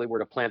exactly where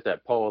to plant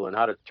that pole and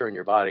how to turn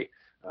your body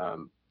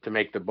to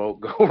make the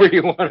boat go where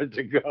you want it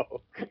to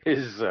go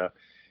is.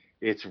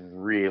 It's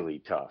really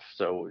tough.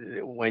 So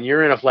when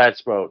you're in a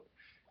flats boat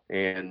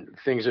and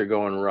things are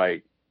going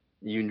right,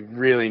 you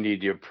really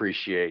need to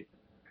appreciate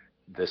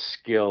the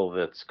skill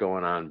that's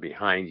going on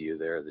behind you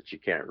there that you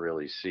can't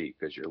really see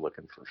because you're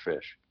looking for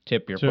fish.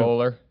 Tip your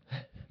polar.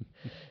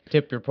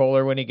 Tip your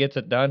polar when he gets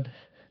it done.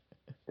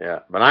 Yeah,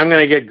 but I'm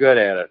going to get good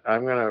at it.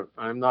 I'm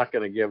not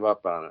going to give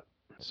up on it.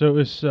 So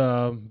is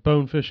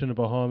bonefish in the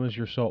Bahamas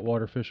your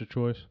saltwater fish of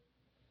choice?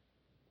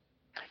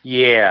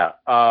 Yeah.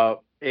 I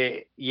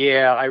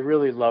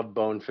really love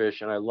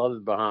bonefish, and I love the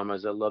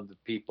Bahamas. I love the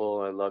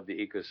people. I love the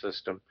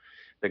ecosystem.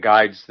 The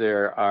guides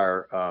there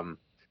are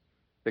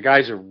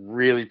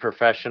really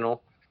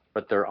professional,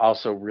 but they're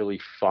also really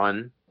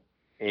fun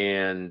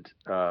and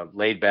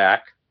laid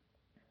back.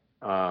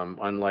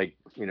 Unlike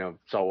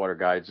saltwater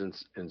guides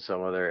in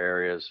some other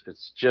areas,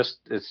 it's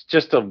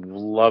just a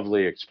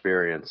lovely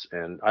experience.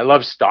 And I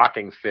love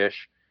stalking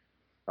fish.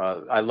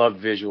 I love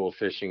visual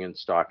fishing and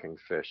stalking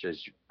fish,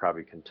 as you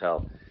probably can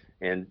tell.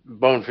 And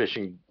bone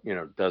fishing,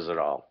 does it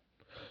all.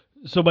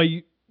 So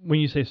when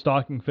you say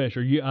stalking fish,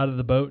 are you out of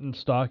the boat and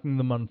stalking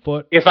them on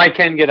foot? If I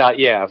can get out,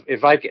 yeah.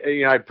 If I can,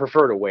 I'd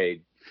prefer to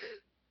wade.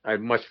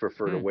 I'd much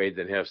prefer to wade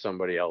than have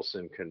somebody else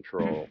in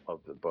control of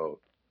the boat.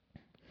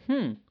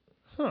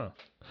 Huh.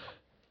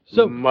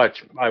 So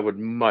I would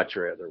much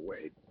rather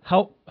wade.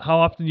 How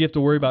often do you have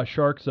to worry about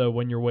sharks though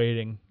when you're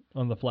wading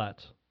on the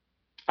flats?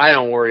 I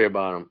don't worry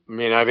about them. I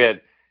mean, I've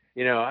had,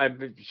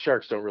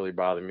 sharks don't really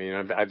bother me.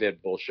 I've had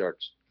bull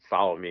sharks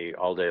follow me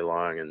all day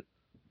long, and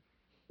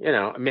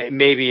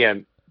maybe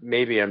I'm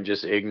maybe I'm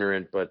just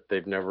ignorant, but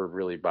they've never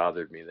really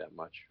bothered me that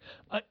much.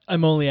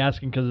 I'm only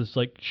asking because it's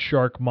like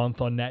Shark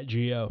Month on Nat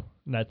Geo.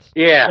 And that's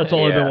Yeah, all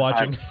I've been yeah,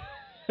 watching.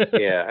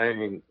 yeah. I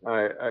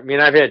mean,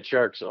 I've had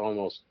sharks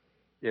almost.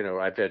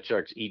 I've had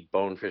sharks eat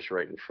bonefish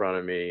right in front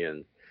of me,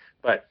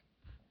 but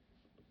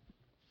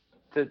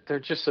they're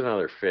just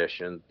another fish,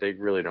 and they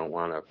really don't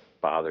want to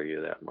bother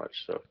you that much.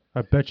 So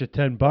I bet you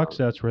 $10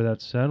 that's where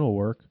that scent will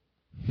work.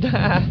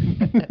 yeah,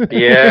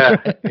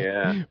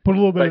 yeah. Put a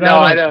little bit But of no, that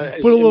I on,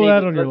 don't. put a I little of mean,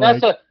 that on your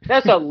leg.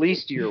 that's at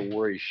least of your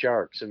worry.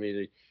 Sharks. I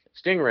mean,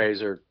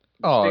 stingrays are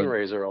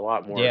a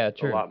lot more. yeah, A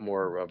true. lot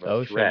more of The a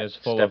ocean threat. is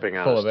full stepping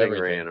of on a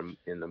everything. stingray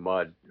in the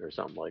mud or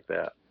something like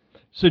that.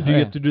 So do you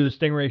yeah. have to do the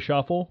Stingray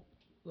Shuffle?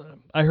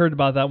 I heard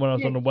about that when I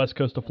was on the west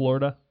coast of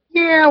Florida.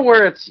 Yeah,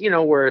 where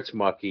it's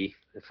mucky,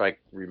 if I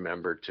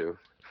remember to.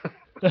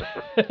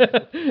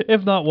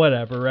 If not,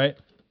 whatever, right?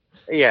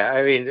 Yeah,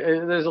 I mean,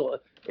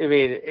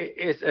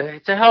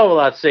 it's a hell of a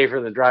lot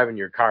safer than driving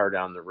your car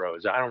down the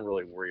roads. I don't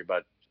really worry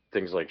about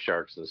things like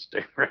sharks and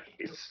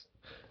stingrays.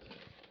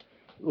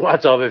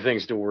 Lots of other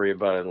things to worry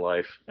about in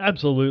life.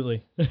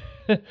 Absolutely. You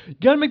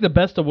got to make the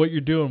best of what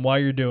you're doing while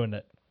you're doing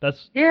it.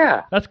 That's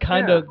Yeah,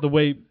 kind of the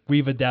way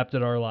we've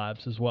adapted our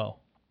lives as well.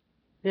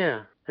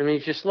 yeah. I mean,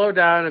 if you slow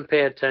down and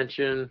pay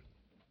attention,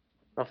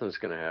 nothing's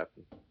gonna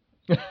happen.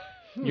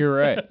 You're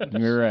right.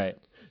 You're right.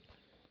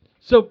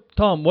 So,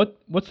 Tom,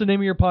 what's the name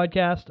of your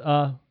podcast?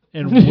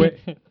 And where?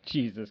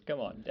 Jesus, come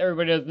on.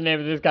 Everybody knows the name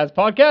of this guy's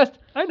podcast.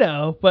 I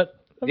know,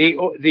 but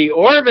The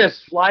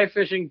Orvis Fly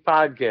Fishing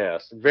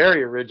Podcast.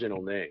 Very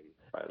original name,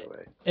 by the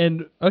way.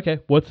 and okay,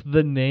 what's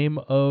the name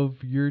of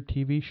your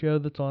TV show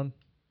that's on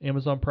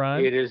Amazon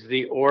Prime? It is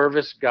the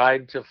Orvis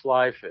Guide to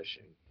Fly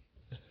Fishing.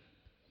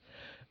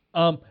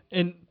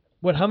 And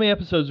how many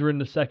episodes are in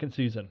the second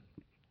season?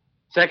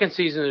 Second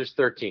season is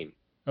 13.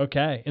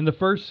 Okay, in the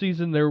first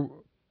season there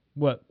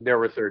There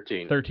were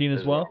 13. 13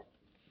 as well?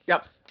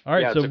 Yep. All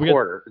right, Yeah, so it's a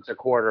quarter. It's a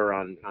quarter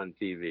on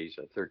TV,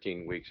 so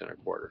 13 weeks and a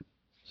quarter.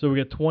 So we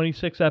got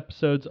 26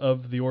 episodes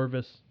of the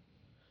Orvis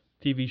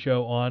TV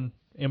show on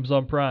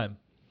Amazon Prime.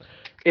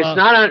 It's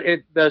not on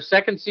it. The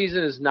second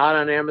season is not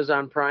on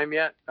Amazon Prime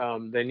yet.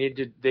 They need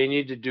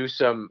to do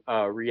some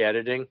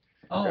re-editing,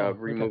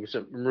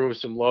 remove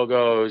some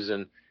logos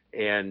and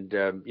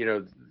the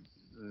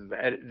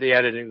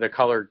editing, the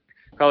color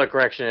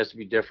correction has to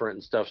be different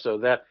and stuff. So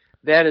that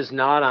is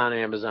not on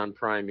Amazon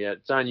Prime yet.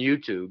 It's on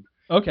YouTube.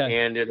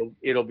 Okay. And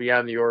it'll be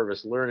on the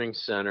Orvis Learning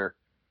Center,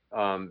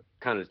 kind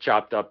of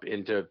chopped up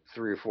into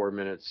 3 or 4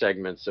 minute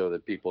segments so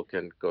that people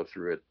can go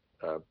through it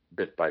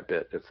bit by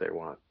bit if they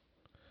want.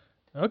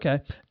 Okay.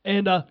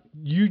 And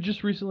you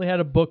just recently had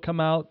a book come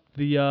out,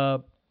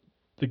 the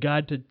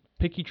Guide to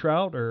Picky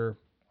Trout, or?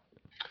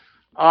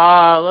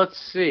 Let's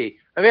see.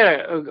 I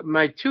mean,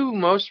 my 2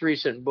 most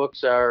recent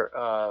books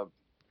are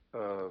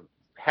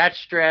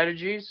Hatch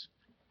Strategies,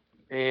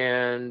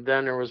 and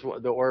then there was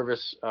the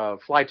Orvis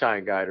Fly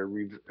Tying Guide,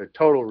 a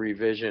total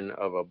revision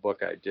of a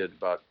book I did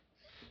about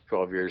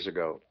 12 years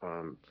ago.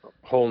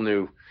 All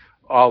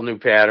new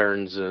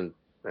patterns and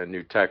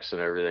new text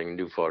and everything,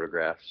 new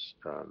photographs.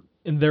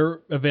 And they're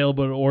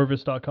available at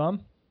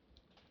orvis.com?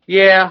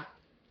 Yeah,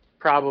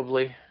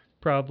 probably.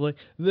 Probably.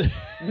 They don't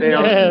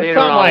Something like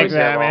always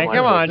that, have man. all my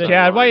Come on, books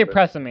Chad. Why are you but-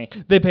 pressing me?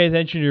 They pay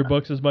attention to your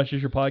books as much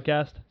as your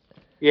podcast?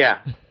 Yeah,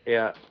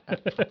 yeah.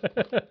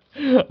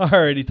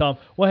 Alrighty, Tom.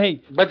 Well,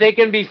 hey. But they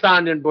can be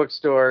found in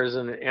bookstores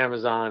and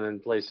Amazon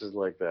and places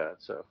like that.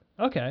 So.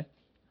 Okay.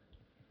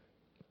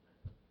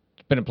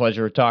 It's been a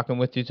pleasure talking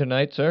with you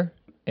tonight, sir.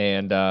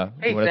 And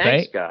Hey, we want to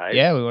thanks, thank, guys.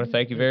 Yeah, we want to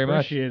thank you very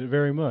much. Appreciate it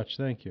very much.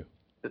 Thank you.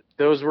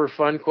 Those were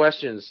fun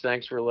questions.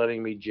 Thanks for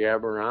letting me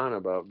jabber on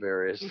about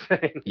various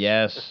things.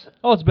 Yes,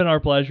 Oh, it's been our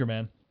pleasure,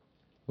 man.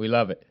 we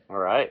love it. All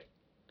right.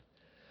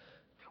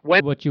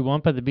 What You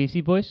Want by the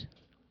BC Boys?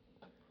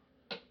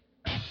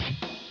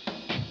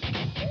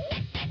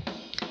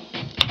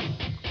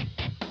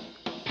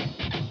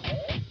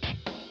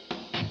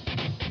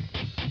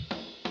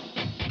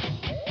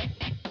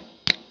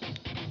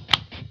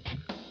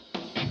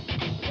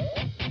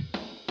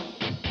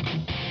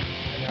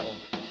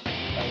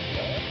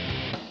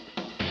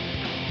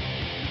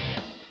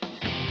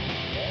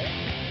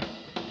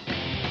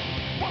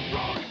 What's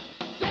wrong?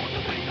 Don't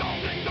you think all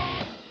ding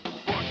dong?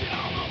 Push it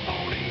on the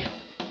pony.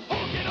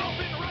 Hook it up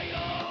and right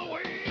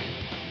away.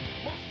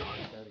 My son.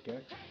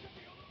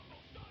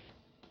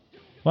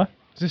 What?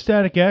 Is this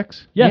Static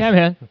X? Yes. Yeah,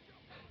 man.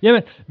 Yeah,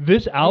 man.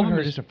 This I've album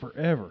heard is this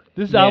forever.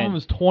 this Man. album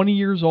is 20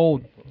 years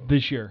old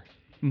this year.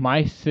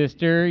 My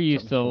sister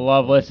used to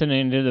love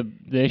listening to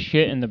this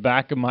shit in the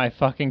back of my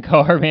fucking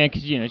car, man,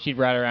 because, she'd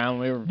ride around.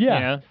 We were,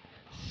 Yeah.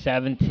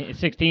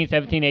 16,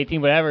 17, 18,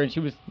 whatever, and she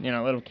was,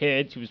 a little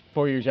kid. She was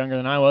 4 years younger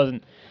than I was,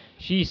 and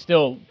she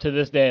still, to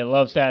this day,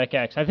 loves Static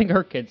X. I think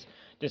her kids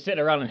just sit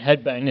around and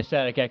headbang to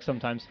Static X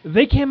sometimes.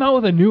 They came out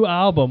with a new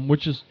album,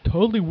 which is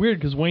totally weird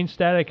because Wayne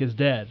Static is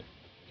dead.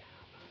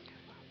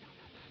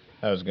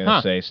 I was gonna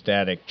Huh. say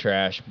Static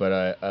Trash,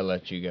 but I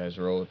let you guys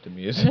roll with the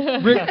music.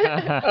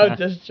 I'm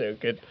just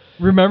joking.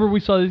 Remember we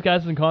saw these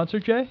guys in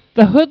concert, Jay?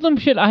 The hoodlum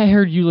shit I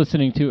heard you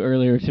listening to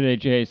earlier today,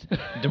 Jace.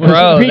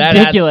 Bro,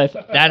 ridiculous.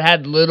 That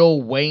had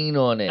Lil Wayne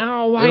on it.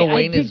 Oh, why? Lil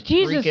Wayne is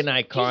Jesus, freaking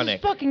iconic.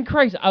 Jesus fucking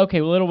Christ.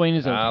 Okay, well, Lil Wayne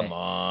is okay. Come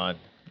on.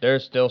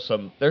 There's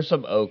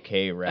some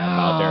okay rap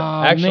out Oh,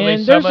 there. Actually, man,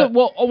 some there's of,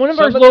 one of some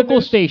our of the local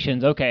news-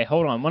 stations. Okay,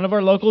 hold on. One of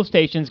our local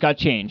stations got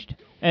changed,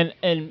 and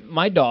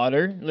my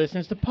daughter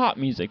listens to pop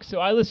music, so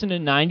I listen to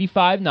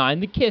 95.9,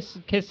 the Kiss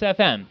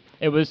FM.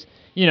 It was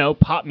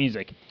pop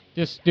music,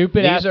 just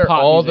stupid ass These are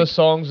pop all music. the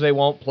songs they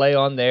won't play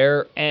on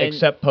there, And-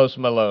 except Post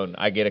Malone.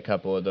 I get a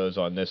couple of those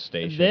on this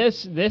station.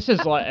 This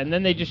is like, and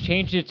then they just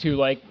changed it to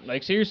like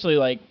seriously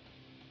like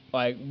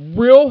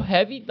real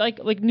heavy like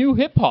new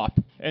hip hop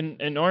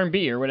and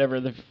R&B or whatever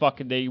the fuck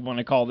they want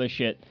to call this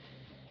shit.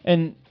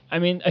 And I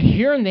mean,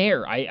 here and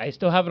there, I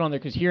still have it on there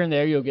because here and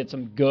there you'll get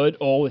some good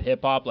old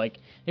hip hop. Like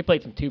they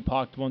played some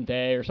Tupac one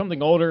day or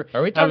something older.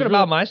 Are we I talking was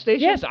about really- my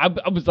station? Yes,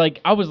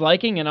 I was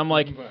liking, and I'm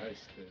like.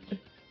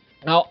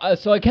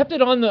 So I kept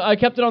it on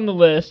the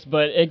list,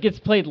 but it gets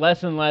played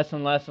less and less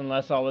and less and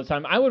less all the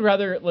time. I would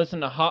rather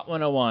listen to Hot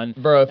 101,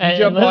 Bro, if you and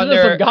jump listen on to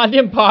there, some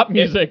goddamn pop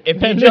music.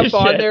 If than you jump this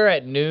on shit. there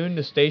at noon,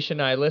 the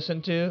station I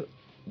listen to,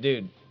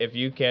 dude, if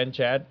you can,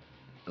 Chad,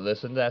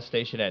 listen to that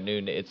station at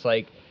noon. It's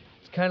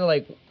kind of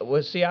like,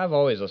 well, see, I've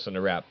always listened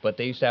to rap, but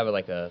they used to have it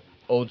like a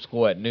old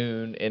school at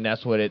noon, and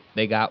that's what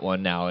they got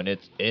one now, and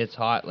it's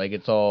hot, like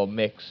it's all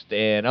mixed,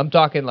 and I'm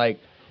talking like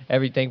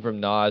everything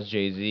from Nas,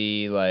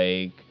 Jay-Z,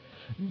 like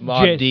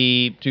Mobb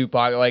Deep,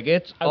 Tupac, like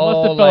it's I all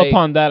must have fell like,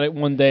 upon that at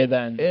one day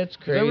then. It's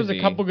crazy. There was a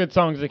couple good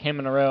songs that came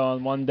in a row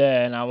on one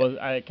day, and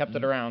I kept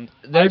it around.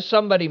 There's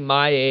somebody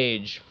my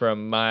age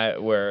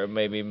where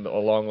maybe a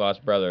long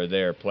lost brother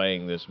there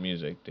playing this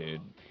music,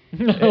 dude.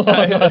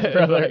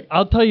 Brother.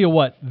 I'll tell you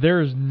what, there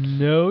is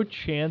no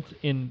chance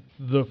in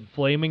the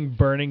flaming,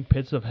 burning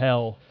pits of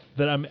hell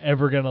that I'm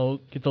ever going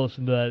to get to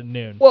listen to that at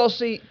noon. Well,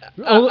 see,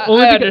 Only I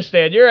because-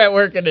 understand. You're at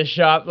work in the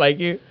shop, like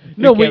you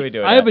No, can't be wait,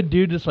 doing I that. have a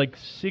dude that's like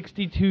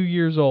 62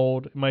 years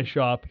old in my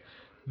shop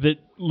that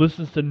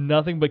listens to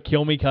nothing but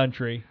Kill Me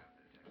Country.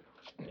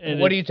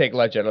 And What do you take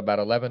lunch at, about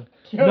 11?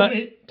 Kill Not-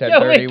 me, 10:30,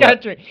 kill me,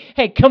 country.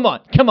 Hey, come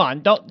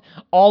on! Don't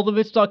all of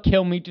it's not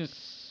kill me.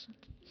 Just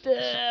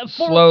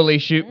Slowly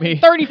shoot me.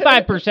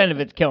 35% of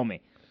it's kill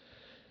me.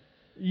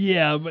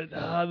 Yeah, but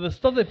the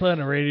stuff they play on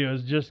the radio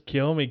is just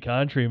Kill Me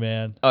Country,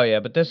 man. Oh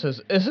yeah, but this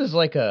is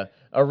like a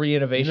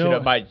reinnovation You know-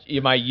 of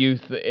my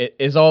youth.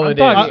 Is all I'm it is.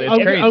 talking-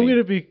 It's crazy. I'm going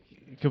to be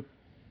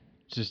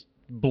just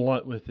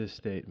blunt with this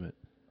statement.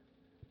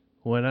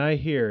 When I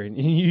hear, and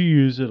you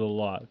use it a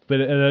lot, but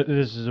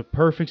this is a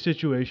perfect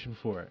situation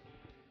for it.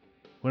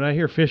 When I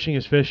hear fishing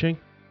is fishing,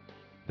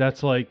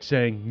 that's like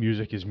saying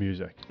music is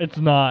music. It's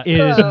not. It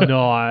is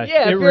not.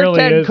 Yeah, it if you're really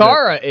Ted isn't.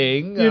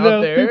 Cara-ing You out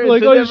know, there, people are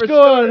like, it's a oh, just different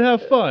go out story. and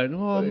have fun.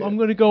 Well, I'm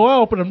going to go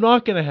out, but I'm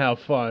not going to have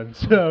fun.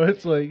 So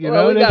it's like, you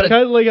Well, know, we and that's gotta-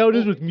 kind of like how it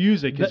is with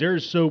music, because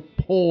there's so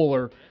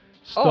polar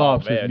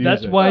stops with man,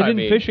 music. That's why I I didn't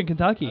mean- fish in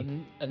Kentucky.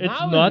 Not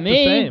It's with not the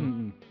me.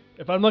 same.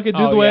 If I'm not going to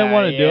do it the way I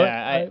want to do it,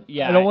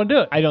 I don't want to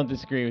do it. I don't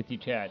disagree with you,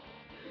 Chad.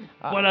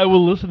 But I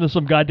will listen to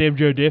some goddamn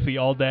Joe Diffie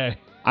all day.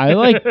 I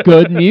like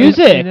good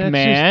music, And that's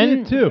man.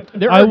 just it, too.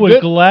 There I are would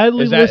good-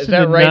 gladly Is that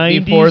listen to right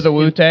 90s before the and-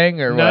 Wu-Tang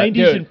or what? 90s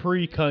Dude, and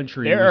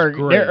pre-country There was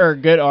great. are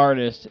good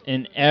artists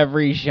in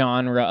every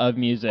genre of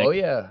music. Oh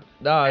yeah,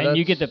 no, And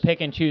you that's- get to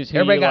pick and choose who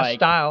Everybody you got like.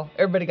 style.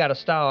 Everybody got a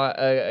style.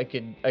 I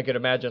could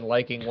imagine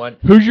liking one.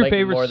 Who's your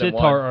liking more favorite than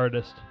sitar one.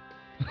 artist?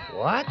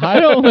 What?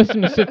 I don't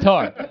listen to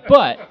sitar,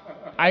 but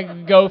I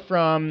can go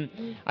from.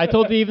 I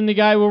told even the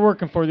guy we're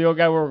working for, the old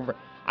guy we're working for.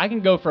 I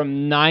can go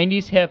from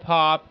 '90s hip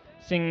hop,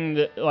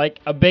 singing like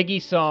a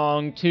Biggie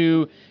song,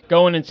 to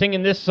going and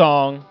singing this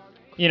song.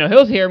 You know,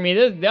 he'll hear me.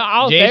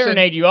 I'll Jason-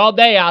 serenade you all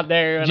day out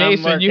there. When I'm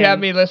Jason, you working. have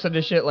me listen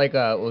to shit like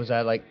what was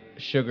that, like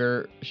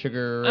Sugar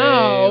Ray?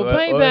 Oh, what was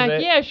playback.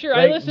 it? Yeah, sure.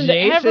 I Like, listen to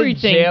Jason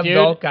everything, jammed dude.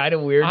 all kind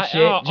of weird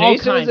shit. all Jason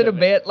was kinds in a of it.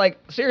 band. Like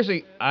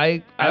seriously,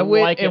 I I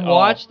went like it and all.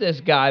 watched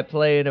this guy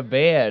play in a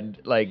band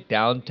like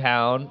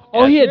downtown.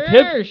 Oh, he had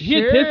Sure, tips. He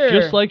had tips sure.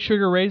 just like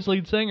Sugar Ray's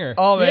lead singer.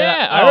 Oh man,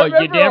 Yeah, I oh, you're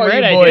remember damn all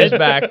right you I boys did.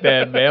 back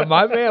then, man.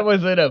 My man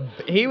was in a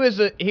he was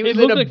in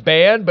looked a like-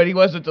 band, but he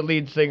wasn't the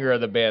lead singer of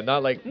the band.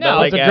 Not like No, not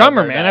I was like a Adam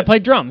drummer, or man. that. I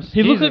played drums.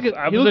 He looked Jesus, like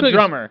I he was looked a like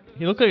drummer.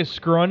 He looked like a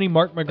scrawny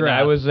Mark And McGrath.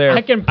 I was there.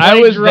 I can I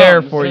play was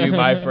there drums. for you,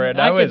 my friend.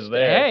 I was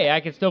there. Hey, I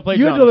can still play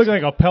You had drums. to look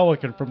like a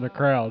pelican from the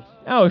crowd.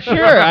 Oh,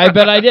 sure. I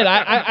bet I did.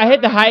 I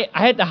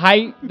had to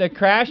hide the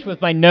crash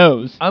with my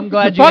nose. I'm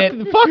glad you fuck,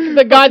 didn't. fuck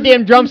the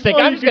goddamn drumstick.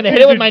 I'm just gonna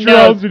hit it with my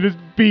drums nose. in his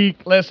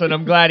beak. Listen,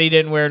 I'm glad he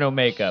didn't wear no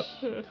makeup.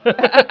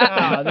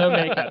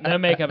 No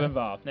makeup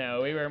involved.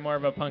 No, we were more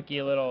of a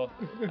punky little.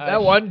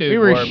 That one dude we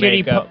were wore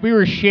shitty. makeup. We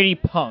were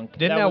shitty punk.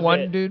 Didn't that was one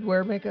it. dude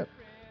wear makeup?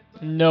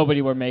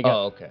 Nobody wore makeup.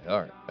 Oh, okay.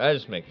 All right. I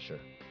was just making sure.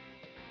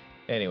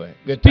 Anyway,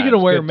 good Speaking times,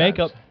 of wearing good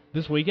makeup, times.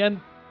 this weekend,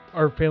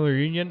 our family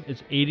reunion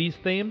is 80s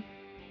theme.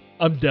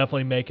 I'm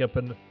definitely makeup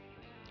and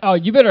Oh,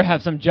 you better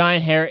have some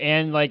giant hair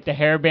and like the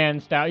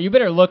hairband style. You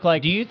better look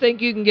like. Do you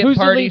think you can get who's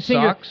the party lead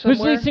singer? socks Who's the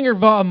somewhere? lead singer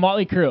of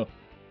Motley Crue?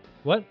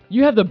 What?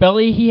 You have the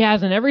belly he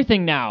has and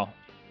everything now.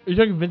 Are you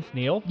talking Vince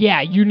Neil?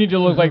 Yeah, you need to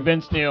look like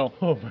Vince Neil.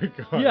 Oh my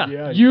god.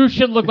 Yeah. You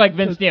should look like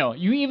Vince Neil.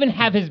 You even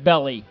have his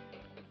belly.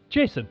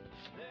 Jason,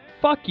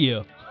 fuck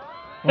you.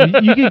 Oh,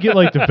 you can get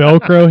like the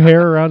Velcro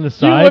hair around the You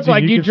sides. look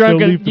like and you can still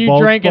drank leave the you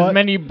bald drank as spot.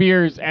 many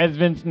beers as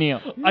Vince Neil.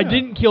 I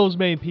didn't kill as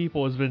many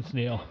people as Vince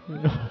Neil.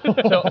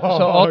 So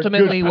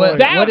ultimately, Good what point.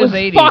 That what was is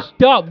 80s?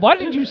 fucked up. Why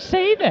did you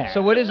say that?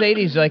 So what is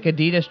 80s? Like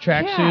Adidas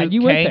Yeah, tracksuit,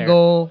 you went there.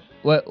 Kangol.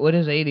 What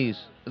is 80s?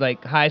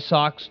 Like high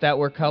socks that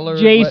were colored.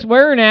 Jace, What?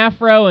 wear an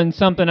afro and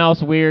something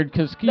else weird,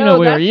 because you No, know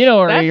where that's- you know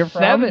where that's you're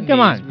from. 70s, Come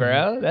on,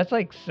 bro. That's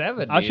like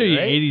 70s. I'll show you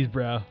right? 80s,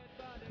 bro.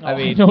 I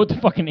mean, know what the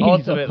fucking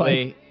 80s look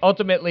like.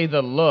 ultimately,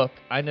 the look.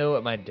 I know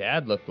what my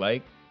dad looked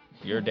like.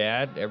 Your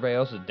dad, everybody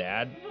else's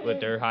dad,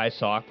 with their high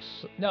socks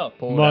No.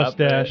 pulled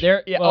Mustache. up.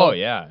 They're- Yeah. well- Oh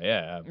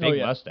yeah.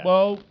 Big mustache.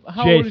 Well,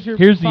 how old is Jace, your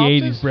here's the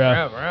popsis? 80s,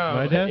 bro.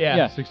 My dad?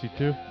 Yeah.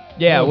 62.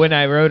 Yeah, Oh. when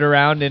I rode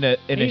around in a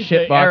He's the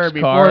era shitbox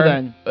before car,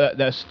 then.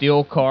 the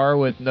steel car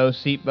with no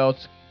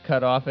seatbelts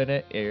cut off in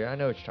it. Yeah, I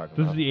know what you're talking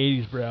This about. is the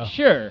 80s, bro.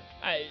 Sure.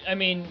 I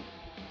mean,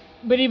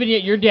 but even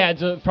yet, your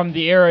dad's from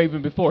the era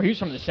even before. He was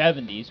from the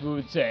 70s, we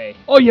would say.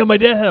 Oh, yeah, my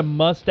dad had a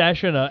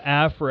mustache and an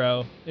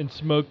afro and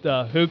smoked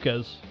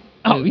hookahs.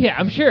 Oh, yeah,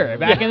 I'm sure.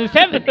 Back in the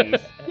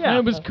 70s. Yeah. And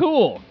it was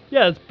cool.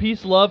 Yeah, it's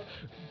peace, love.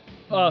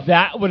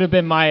 That would have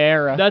been my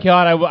era. That's-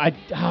 God, I would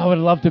have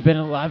loved to have been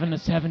alive in the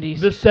 70s.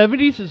 The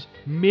 70s is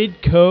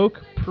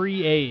mid-Coke,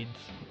 pre-AIDS.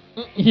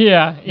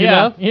 Yeah, You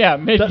know? yeah,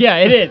 yeah,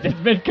 it is. It's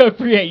been Coke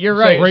pre-8. You're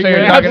right. So You're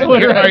you're talking,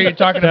 absolutely are right. you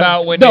talking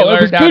about when No, you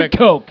it was learned how good to...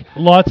 Coke.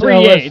 Lots of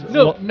Pre-AIDS.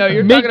 LS. No,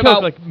 you're mid talking Coke,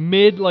 about... like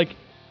mid, like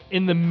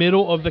in the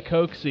middle of the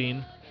Coke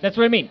scene. That's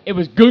what I mean. It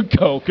was good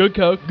Coke. Good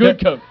Coke. Good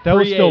Coke. That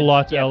was still Pre-AIDS.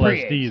 lots Yeah, of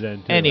LSD pre-AIDS. then.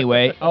 Too.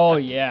 Anyway, Oh,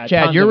 yeah.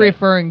 Chad, tons you're of it.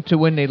 referring to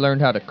when they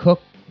learned how to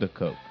cook the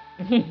Coke.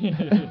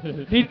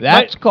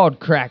 That's called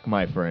crack,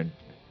 my friend.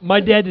 my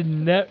dad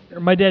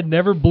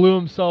never blew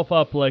himself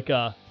up like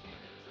A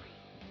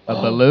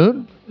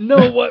balloon?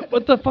 No,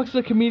 what the fuck's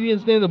the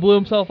comedian's name that blew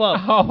himself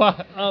up?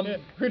 Oh,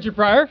 Richard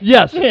Pryor?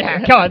 Yes.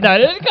 Yeah, come on,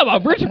 no, come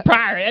on, Richard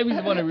Pryor. He was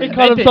the one who He invented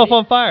caught himself it.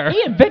 on fire.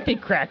 He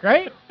invented crack,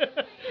 right?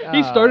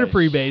 He started Oh,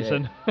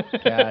 freebasing.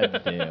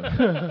 God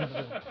damn.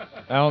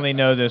 I only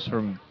know this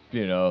from,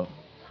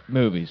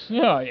 movies.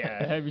 Oh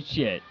yeah, heavy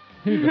shit.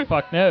 Who the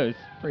fuck knows?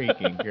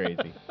 Freaking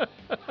crazy.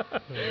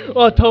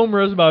 Oh, Tom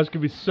Rosenbauer could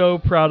be so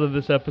proud of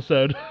this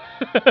episode.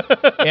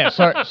 Yeah,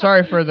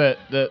 sorry for the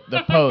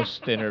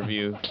post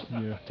interview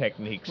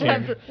techniques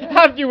here.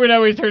 After when I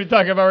always heard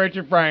talking about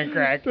Richard Pryor and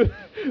crack.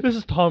 This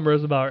is Tom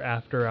Rosenbauer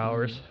after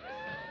hours.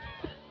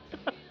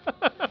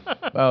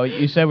 Well,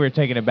 you said we were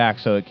taking it back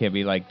so it can't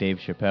be like Dave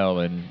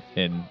Chappelle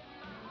and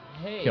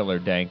Hey. Killer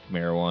Dank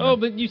Marijuana. Oh,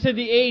 but you said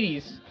the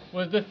 80s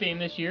was the theme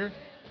this year.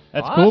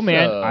 That's cool,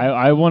 man. Awesome.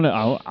 I want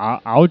to.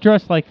 I'll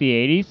dress like the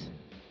 80s.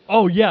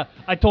 Oh yeah,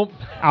 I told.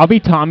 I'll be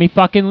Tommy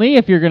fucking Lee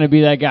if you're gonna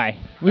be that guy.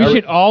 We Are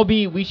should all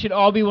be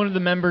one of the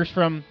members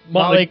from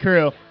Motley Motley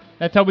Crue.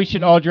 That's how we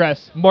should all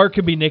dress. Mark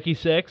could be Nikki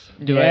Six.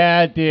 Do dude.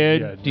 Yeah,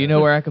 Do you know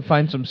where I can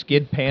find some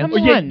skid pants?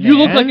 Come yeah, on, you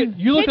look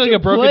man. like a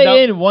broken play down.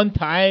 in one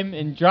time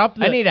and drop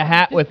the. I need a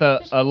hat with a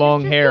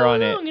long just hair go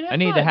on it. along and have I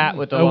need a fun. hat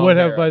with a I long would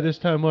hair. have by this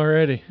time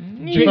already.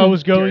 You're If I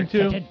was going such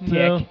to. a dick.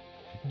 No.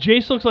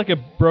 Jace looks like a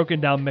broken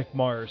down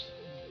McMars.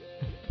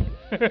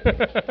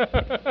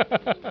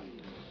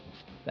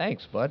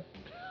 Thanks, bud.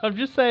 I'm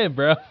just saying,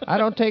 bro. I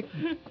don't take.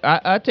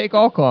 I take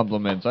all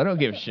compliments. I don't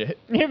give a shit.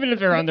 Even if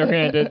they're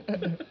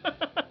underhanded.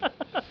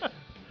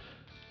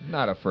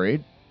 Not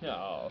afraid.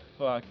 Oh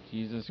fuck,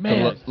 Jesus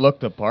Man. To Christ. look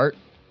the part.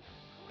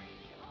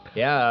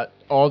 Yeah,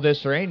 all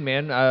this rain,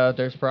 man.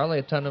 There's probably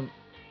a ton of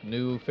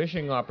new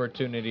fishing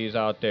opportunities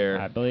out there.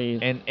 I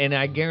believe. And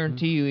I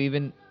guarantee you,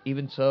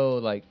 even so,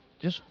 like,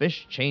 just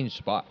fish change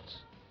spots.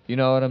 You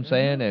know what I'm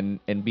saying?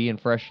 And be in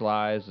fresh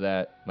lies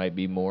that might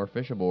be more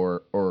fishable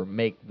or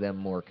make them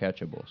more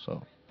catchable.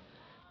 So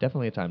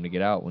definitely a time to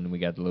get out when we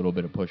got a little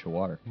bit of push of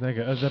water.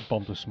 That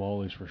bumped the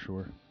smallies for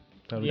sure.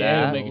 That was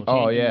Yeah, the it'll make smallest. a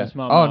Oh change in yeah. the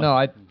Oh smallmouth. no,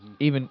 I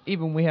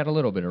even we had a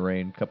little bit of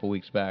rain a couple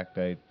weeks back.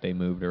 They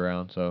moved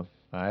around, so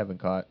I haven't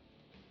caught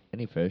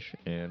any fish,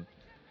 and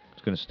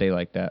it's gonna stay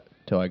like that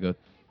till I go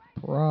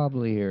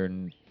probably here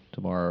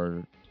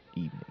tomorrow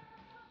evening.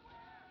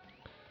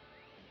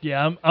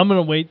 Yeah, I'm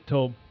gonna wait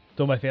till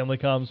my family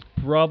comes.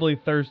 Probably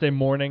Thursday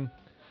morning.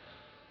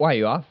 Why,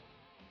 you off?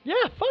 Yeah,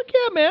 fuck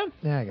yeah, man.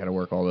 Yeah, I gotta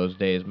work all those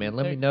days, man.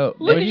 Let me know.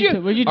 Look What'd at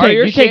you. What'd you Are take?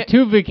 your You take shan-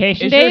 2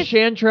 vacation Is days?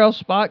 your Chanterelle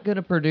spot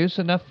gonna produce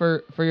enough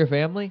for your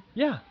family?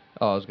 Yeah,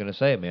 Oh, I was gonna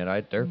say, man, I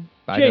know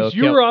Chase, a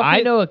you were off I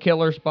the- know a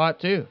killer spot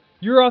too.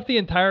 you're off the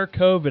entire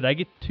COVID. I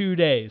get 2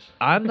 days.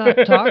 I'm not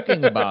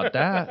talking about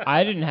that.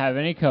 I didn't have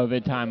any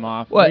COVID time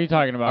off. What are you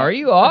talking about? Are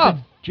you off?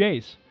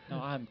 Jace. No,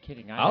 I'm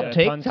kidding. I I'll had a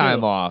take ton, time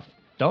too. off.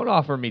 Don't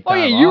offer me Oh time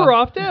yeah, you were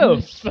off. off too.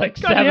 It's like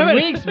God damn 7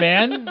 it. weeks,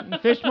 man.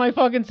 Fished my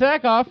fucking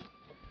sack off.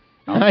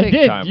 I'll I take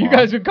did. time You off.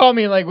 guys would call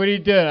me like, "What are you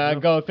doing?"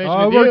 I'd go fishing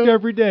I with worked you.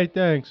 every day,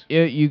 thanks.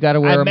 You got to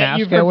I wear a met mask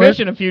you at for work.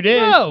 fishing a few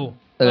days. No,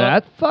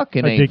 That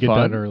fucking I ain't did get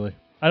fun. done early.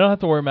 I don't have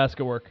to wear a mask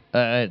at work.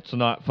 It's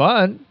not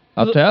fun.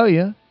 I'll Look- tell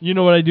you. You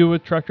know what I do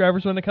with truck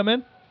drivers when they come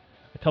in?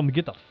 I tell them to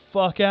get the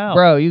fuck out.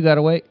 Bro, you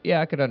gotta wait.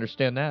 Yeah, I could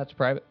understand that. It's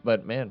private,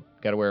 but man,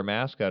 gotta wear a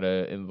mask.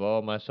 Gotta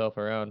involve myself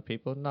around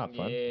people. Not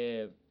fun.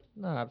 Yeah.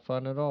 Not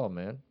fun at all,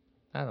 man.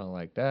 I don't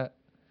like that.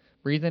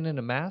 Breathing in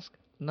a mask,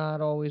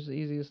 not always the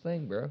easiest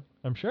thing, bro.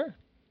 I'm sure.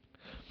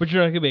 But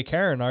you're not gonna be a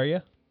Karen, are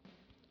you?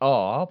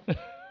 Oh,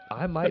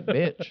 I might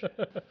bitch.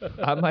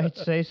 I might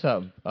say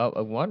something.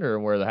 I'm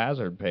wondering where the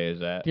hazard pay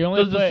is at. The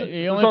only, Does this-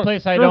 the only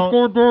place I don't.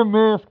 goddamn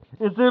mask.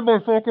 It's in my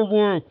fucking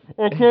way.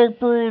 I can't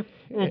breathe.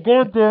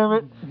 God damn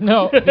it.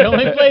 No, the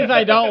only place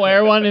I don't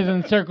wear one is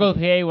in Circle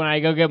K when I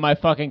go get my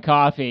fucking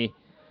coffee.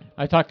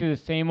 I talk to the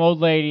same old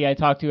lady I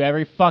talk to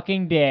every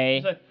fucking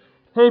day.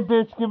 Hey,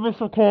 bitch, give me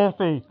some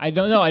coffee. I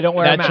don't know. I don't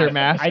wear a That's mask. your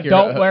mask, I your,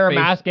 don't wear a face.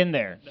 mask in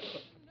there.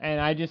 And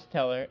I just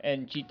tell her,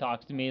 and she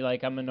talks to me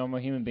like I'm a normal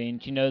human being.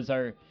 She knows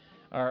our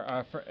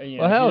you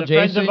know, Well, hell, she's a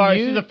friends Jason, of ours.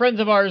 you- She's a friends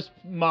of ours,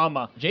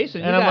 mama.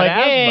 Jason, And you I'm got like,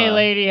 asthma. hey,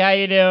 lady, how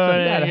you doing? So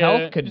you got a And, health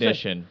she's like,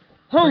 condition.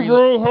 Hey, Ray,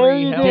 how are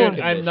you pre-health doing? Dude,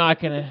 I'm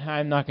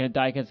not gonna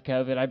die because of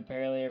COVID. I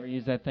barely ever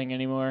use that thing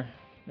anymore.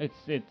 It's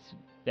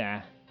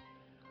yeah.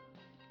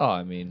 Oh,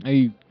 I mean, Are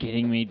you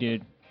kidding me,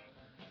 dude?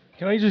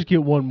 Can I just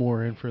get one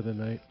more in for the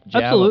night?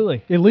 jab 'em.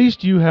 Absolutely. At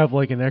least you have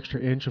like an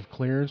extra inch of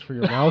clearance for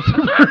your mouth.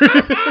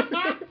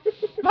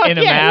 Fuck In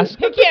a yeah,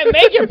 mask? You can't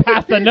make it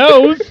past the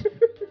nose.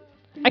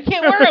 I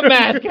can't wear a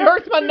mask. It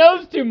hurts my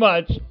nose too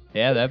much.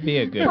 Yeah, that'd be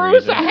a good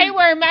Bruce, reason. I hate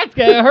wearing masks.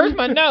 It hurts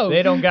my nose.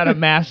 They don't got a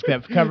mask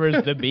that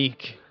covers the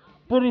beak.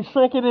 But he's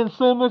sucking in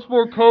so much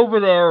more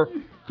COVID air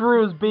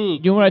through his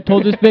beak. You know what I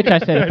told this bitch? I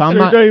said if I'm Sir,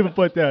 not. don't even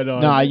put that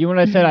on. Nah, you know what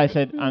I said? I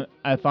said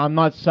if I'm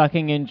not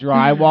sucking in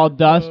drywall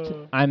dust,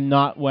 I'm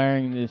not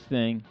wearing this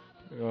thing.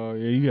 Oh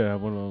yeah, you gotta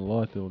have one on a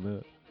lot doing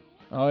that.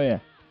 Oh yeah.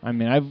 I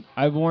mean,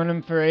 I've worn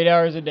them for 8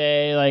 hours a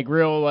day, like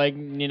real, like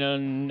you know,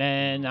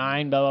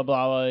 9, blah blah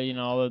blah, you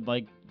know, all the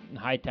like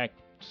high tech,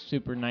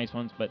 super nice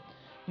ones. But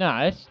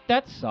nah,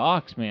 that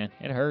sucks, man.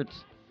 It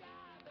hurts.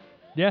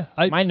 Yeah,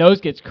 My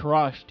nose gets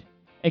crushed.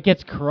 It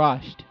gets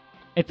crushed.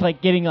 It's like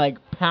getting like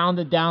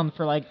pounded down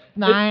for like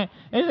 9.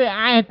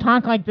 I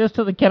talk like this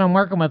to the kid I'm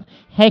working with.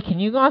 Hey, can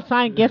you go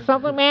outside and get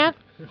something, man?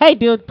 Hey,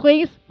 dude,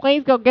 please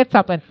go get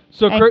something.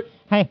 So hey, cr-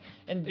 hey,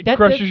 and it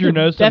crushes your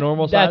nose to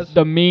normal That's size?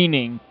 the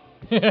meaning.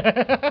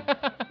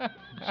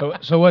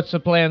 So what's the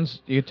plans?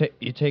 You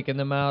taking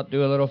them out,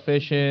 do a little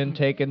fishing,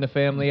 taking the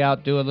family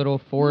out, do a little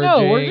foraging?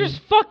 No, we're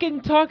just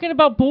fucking talking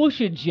about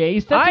bullshit,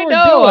 Jace. That's I what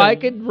know. we're doing. I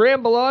could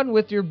ramble on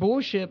with your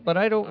bullshit, but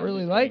I don't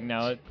really like.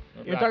 No,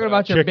 You're talking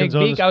about your big Chickens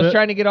on the beak. I was spit?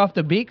 trying to get off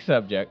the beak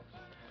subject.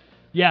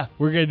 yeah,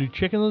 we're gonna do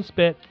chicken on the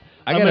spit.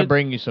 I I'm gotta gonna-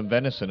 bring you some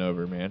venison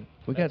over, man.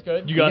 We That's got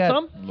good. You we got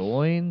some?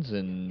 loins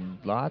and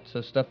lots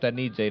of stuff that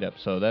needs ate up.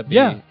 So that be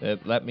Yeah.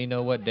 let me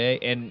know what day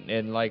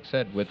and like I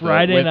said with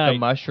Friday with the night.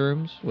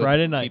 mushrooms.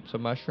 Friday night. Keep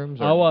some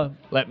mushrooms. Or I'll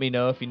let me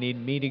know if you need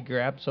me to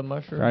grab some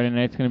mushrooms. Friday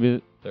night's gonna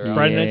be. They're out.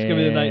 Friday night's gonna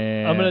be the night.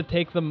 Yeah. I'm gonna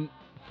take them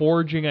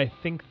foraging. I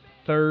think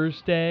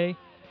Thursday,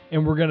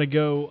 and we're gonna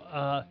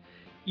go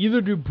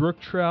either do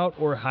brook trout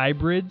or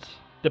hybrids,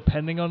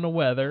 depending on the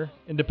weather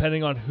and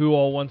depending on who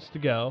all wants to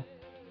go.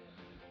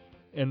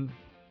 And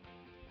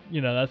you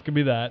know that's gonna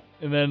be that.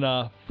 And then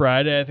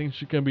Friday, I think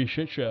it's gonna be a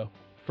shit show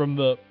from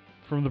the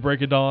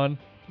break of dawn.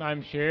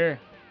 I'm sure.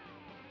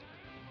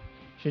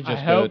 Should I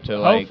just go hope. to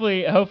like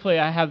Hopefully,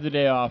 I have the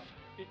day off.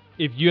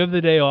 If you have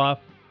the day off,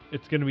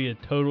 it's gonna be a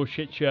total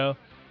shit show.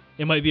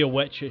 It might be a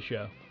wet shit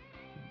show.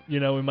 You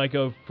know, we might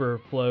go for a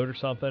float or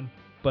something.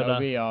 But That'd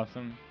be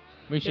awesome.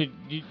 We should.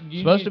 You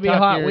supposed need to be a talk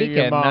hot your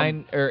weekend, mom.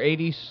 9 or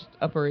 80s,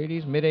 upper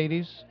 80s, mid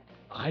 80s.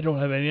 I don't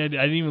have any idea.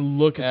 I didn't even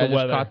look Yeah, I at the just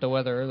weather. caught the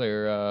weather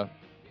earlier.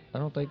 I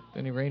don't think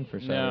any rain for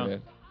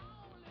Saturday.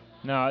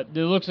 No, it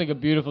looks like a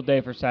beautiful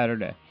day for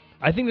Saturday.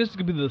 I think this is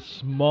gonna be the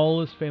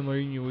smallest family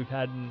reunion we've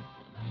had in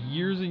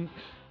years.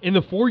 In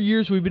the 4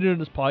 years we've been doing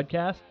this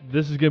podcast,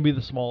 this is gonna be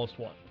the smallest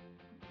one.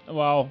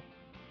 Well,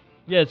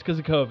 Yeah, it's because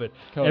of COVID.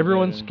 COVID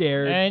Everyone's and-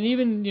 scared. and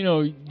even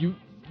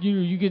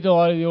you get a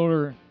lot of the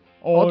older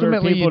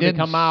Ultimately, people you to didn't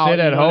come out. sit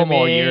you at know what I home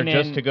all year mean?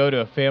 just And to go to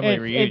a family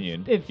it's-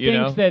 reunion. It you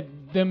know? stinks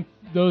that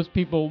those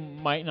people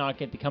might not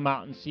get to come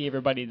out and see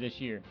everybody this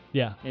year.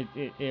 Yeah,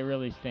 It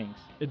really stinks.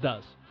 it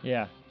does.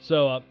 Yeah.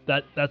 So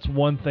that's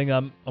one thing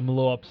I'm a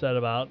little upset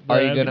about. Are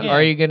But you I'm gonna Yeah.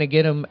 Are you gonna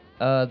get them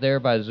there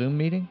by Zoom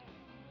meeting?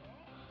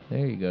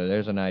 There you go.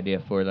 There's an idea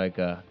for like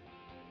a.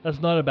 That's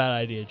not a bad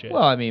idea, Jay.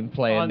 Well, I mean,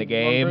 playing On- the on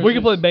game, we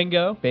can play versus-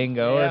 bingo,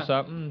 bingo Yeah. or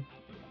something.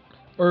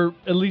 or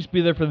at least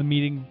be there for the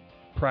meeting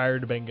prior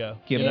to bingo.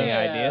 Give you me know?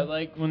 an idea.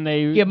 Like when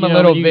they Give 'em you a know,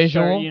 little when you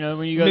start, visual.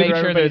 when you go Make through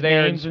sure they're everybody's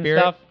there in names and spirit.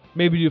 stuff.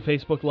 Maybe do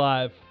Facebook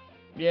Live.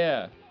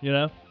 Yeah. You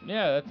know,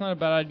 Yeah, that's not a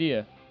bad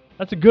idea.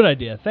 that's a good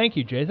idea. Thank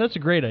you, Jay. That's a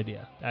great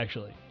idea,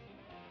 actually.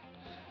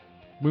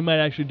 We might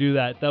actually do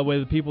that. That way,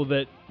 the people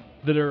that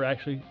are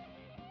actually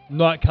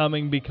not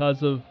coming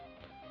because of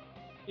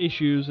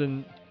issues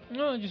and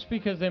No, just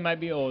because they might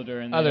be older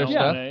and they Other don't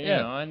stuff, wanna, you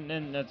yeah. know,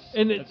 and that's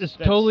it's that's-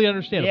 totally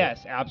understandable.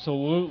 Yes,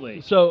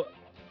 absolutely. So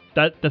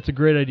that's a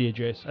great idea,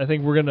 Jace. I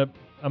think I'm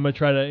gonna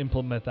try to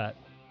implement that.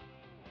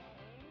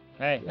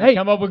 Hey, Hey,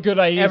 come up with good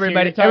ideas.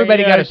 everybody- Here. You're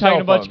everybody got a talking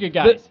cell a bunch of phone. good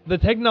guys. The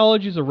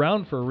technology's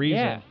around for a reason.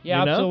 Yeah,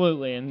 you know?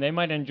 absolutely, and they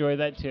might enjoy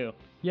that too.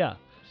 Yeah.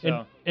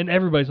 So. And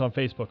everybody's on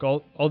Facebook.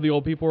 All the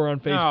old people are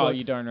on Facebook. Oh,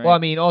 you darn right. Well, I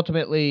mean,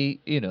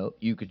 ultimately,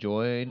 you could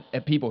join,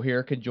 and people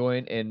here could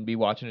join and be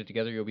watching it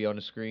together. You'll be on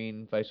the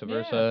screen, vice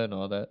versa, Yeah. and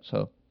all that.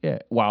 So, yeah,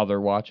 while they're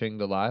watching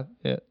the live,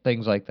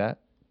 things like that.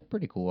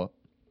 Pretty cool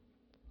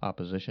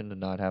opposition to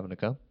not having to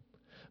come.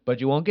 But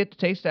you won't get to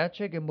taste that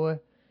chicken, boy.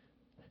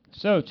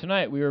 So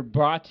tonight we were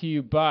brought to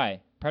you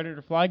by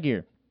Predator Fly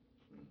Gear.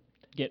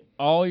 Get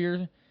all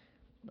your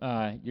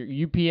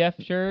UPF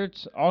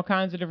shirts, all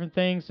kinds of different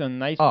things, some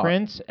nice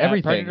prints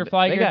Everything. at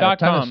They got a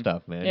ton of PredatorFlyGear.com.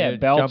 stuff, man. Yeah, You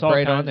belts, jump all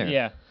right on kinds.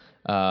 there.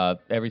 Yeah.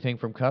 Everything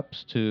from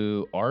cups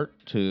to art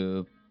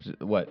to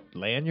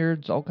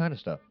lanyards, all kind of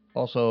stuff.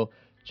 Also,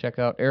 check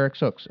out Eric's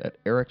Hooks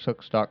at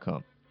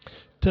ericshooks.com.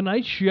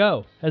 Tonight's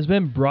show has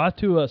been brought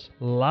to us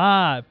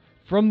live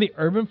from the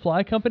Urban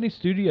Fly Company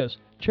studios.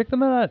 Check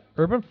them out at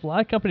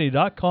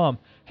urbanflycompany.com.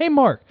 Hey,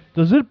 Mark,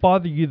 does it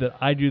bother you that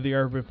I do the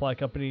Urban Fly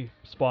Company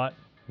spot?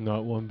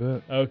 Not one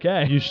bit.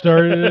 Okay. You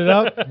started it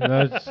up.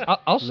 That's,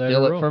 I'll let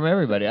steal her it roll. from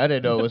everybody. I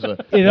didn't know it was a.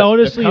 It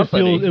honestly,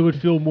 company. it would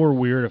feel more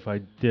weird if I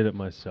did it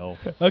myself.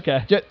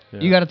 Okay.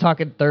 You got to talk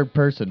in third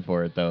person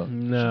for it, though.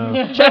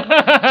 No.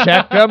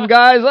 Check them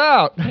guys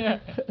out.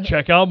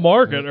 Check out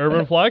Mark at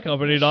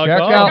urbanflycompany.com.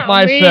 Check out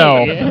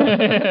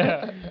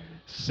myself.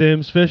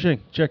 Sims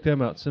Fishing. Check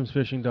them out.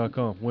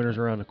 SimsFishing.com. Winter's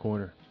around the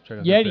corner. Check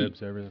out Yeti. the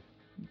bibs, everything.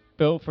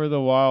 Built for the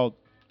wild.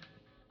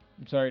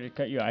 I'm sorry to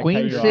cut you. I Queen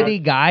cut you City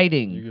off.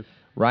 Guiding. You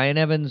Ryan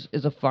Evans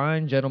is a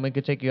fine gentleman.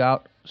 Could take you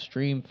out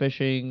stream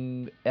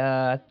fishing.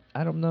 I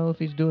don't know if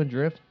he's doing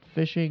drift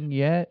fishing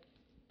yet,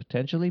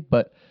 potentially,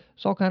 but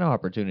it's all kind of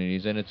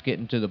opportunities, and it's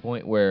getting to the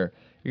point where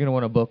you're gonna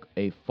want to book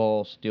a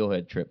fall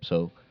steelhead trip.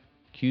 So,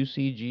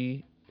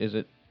 QCG is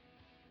it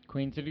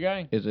Queen City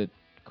Guy.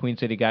 Queen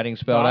City Guiding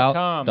spelled Dot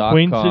out? com.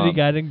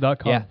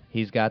 QueenCityGuiding.com. Yeah,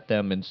 he's got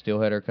them, and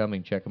steelhead are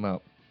coming. Check them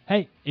out.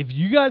 Hey, if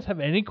you guys have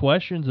any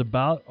questions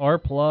about our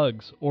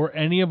plugs or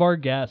any of our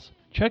guests,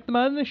 check them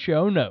out in the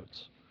show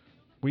notes.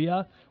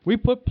 We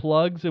put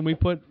plugs and we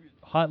put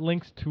hot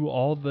links to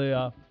all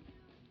the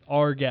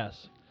our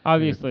guests.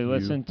 Obviously, You-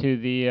 listen to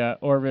the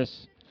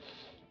Orvis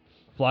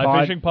Fly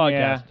Fishing Podcast.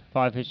 Yeah,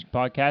 Fly Fishing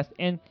Podcast.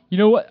 And you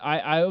know what?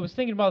 I was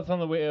thinking about this on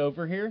the way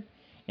over here.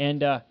 And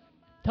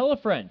tell a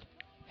friend,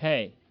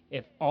 hey,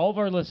 if all of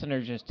our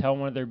listeners just tell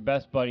one of their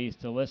best buddies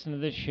to listen to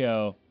this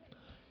show,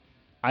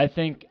 I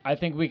think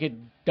we could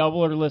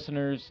double our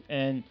listeners.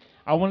 And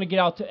I want to get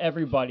out to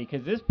everybody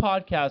because this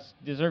podcast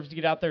deserves to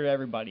get out there to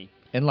everybody.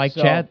 And like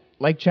So-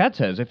 Chad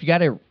says, if you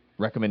got a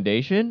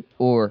recommendation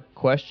or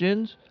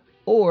questions,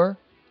 or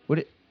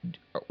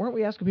weren't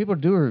we asking people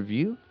to do a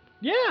review?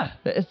 Yeah.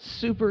 It's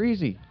super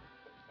easy.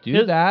 Do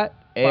Yes. that.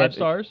 5 And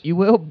stars. You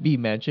will be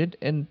mentioned,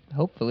 and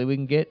hopefully we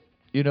can get,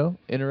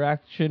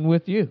 interaction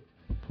with you.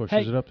 pushes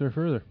Hey. it up there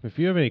further. If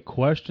you have any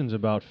questions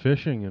about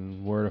fishing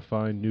and where to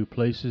find new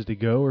places to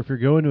go, or if you're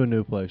going to a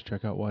new place,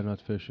 check out Why Not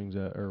Fishing's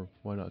or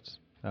Why Not's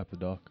at the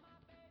dock.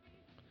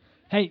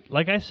 Hey,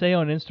 like I say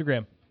on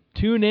Instagram,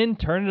 tune in,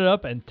 turn it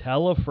up, and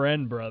tell a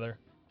friend, brother.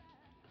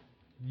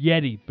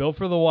 Yeti, built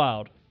for the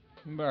wild.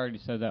 I already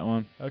said that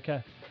one.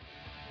 Okay.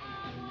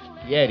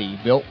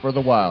 Yeti, built for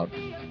the wild.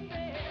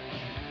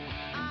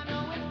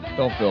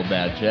 Don't feel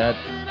bad, Chad.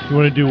 You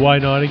want to do Why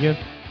Not again?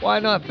 Why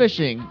not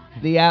fishing?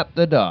 The app,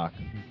 the dock.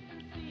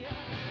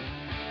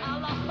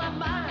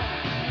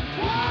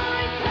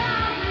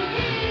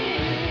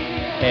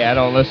 Hey, I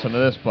don't listen to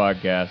this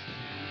podcast.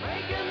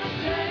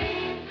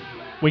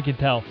 We can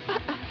tell.